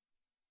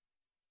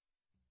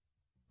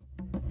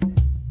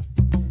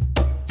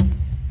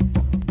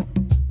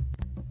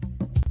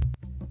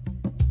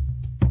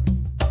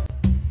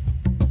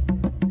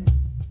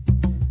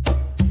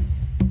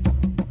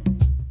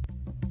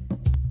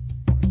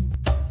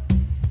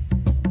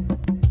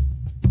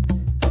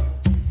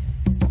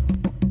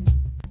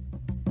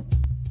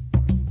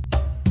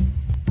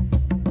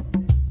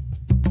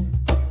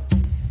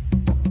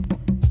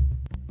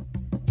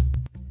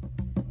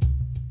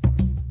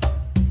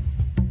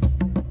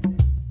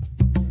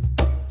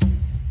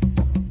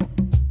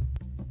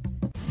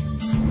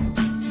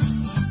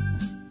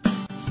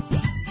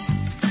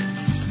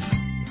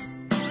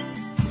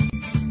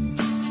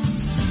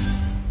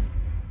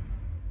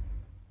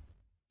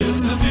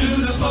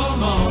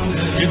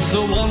 It's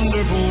a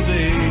wonderful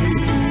day.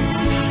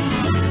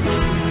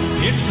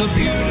 It's a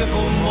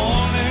beautiful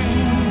morning.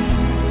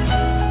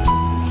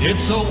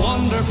 It's a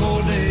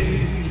wonderful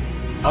day.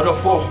 Out of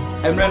 4,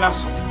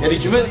 Emrenas, and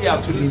it's really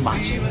out to the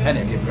match. And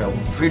a girl,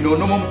 free no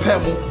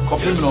pemu,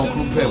 copim no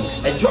pemu,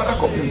 a joda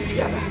copim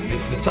fiala.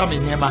 If some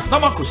in Yama,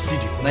 Namako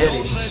studio,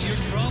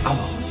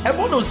 I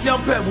want to see a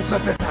pemu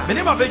pepe.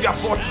 Minima Vega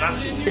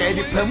Fortress,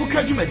 the pemu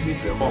cajiment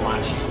or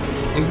match.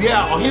 And we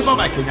are on him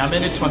making a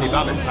minute 20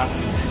 balance.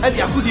 And the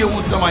Akudia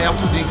won't some I have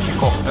to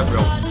kick off the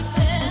bro.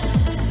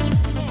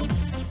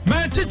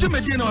 Man, teacher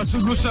Medina was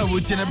Sugusa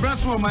with in a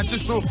brass for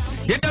matches. So,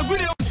 yet a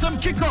good some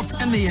kick off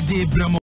and the day, Bremo.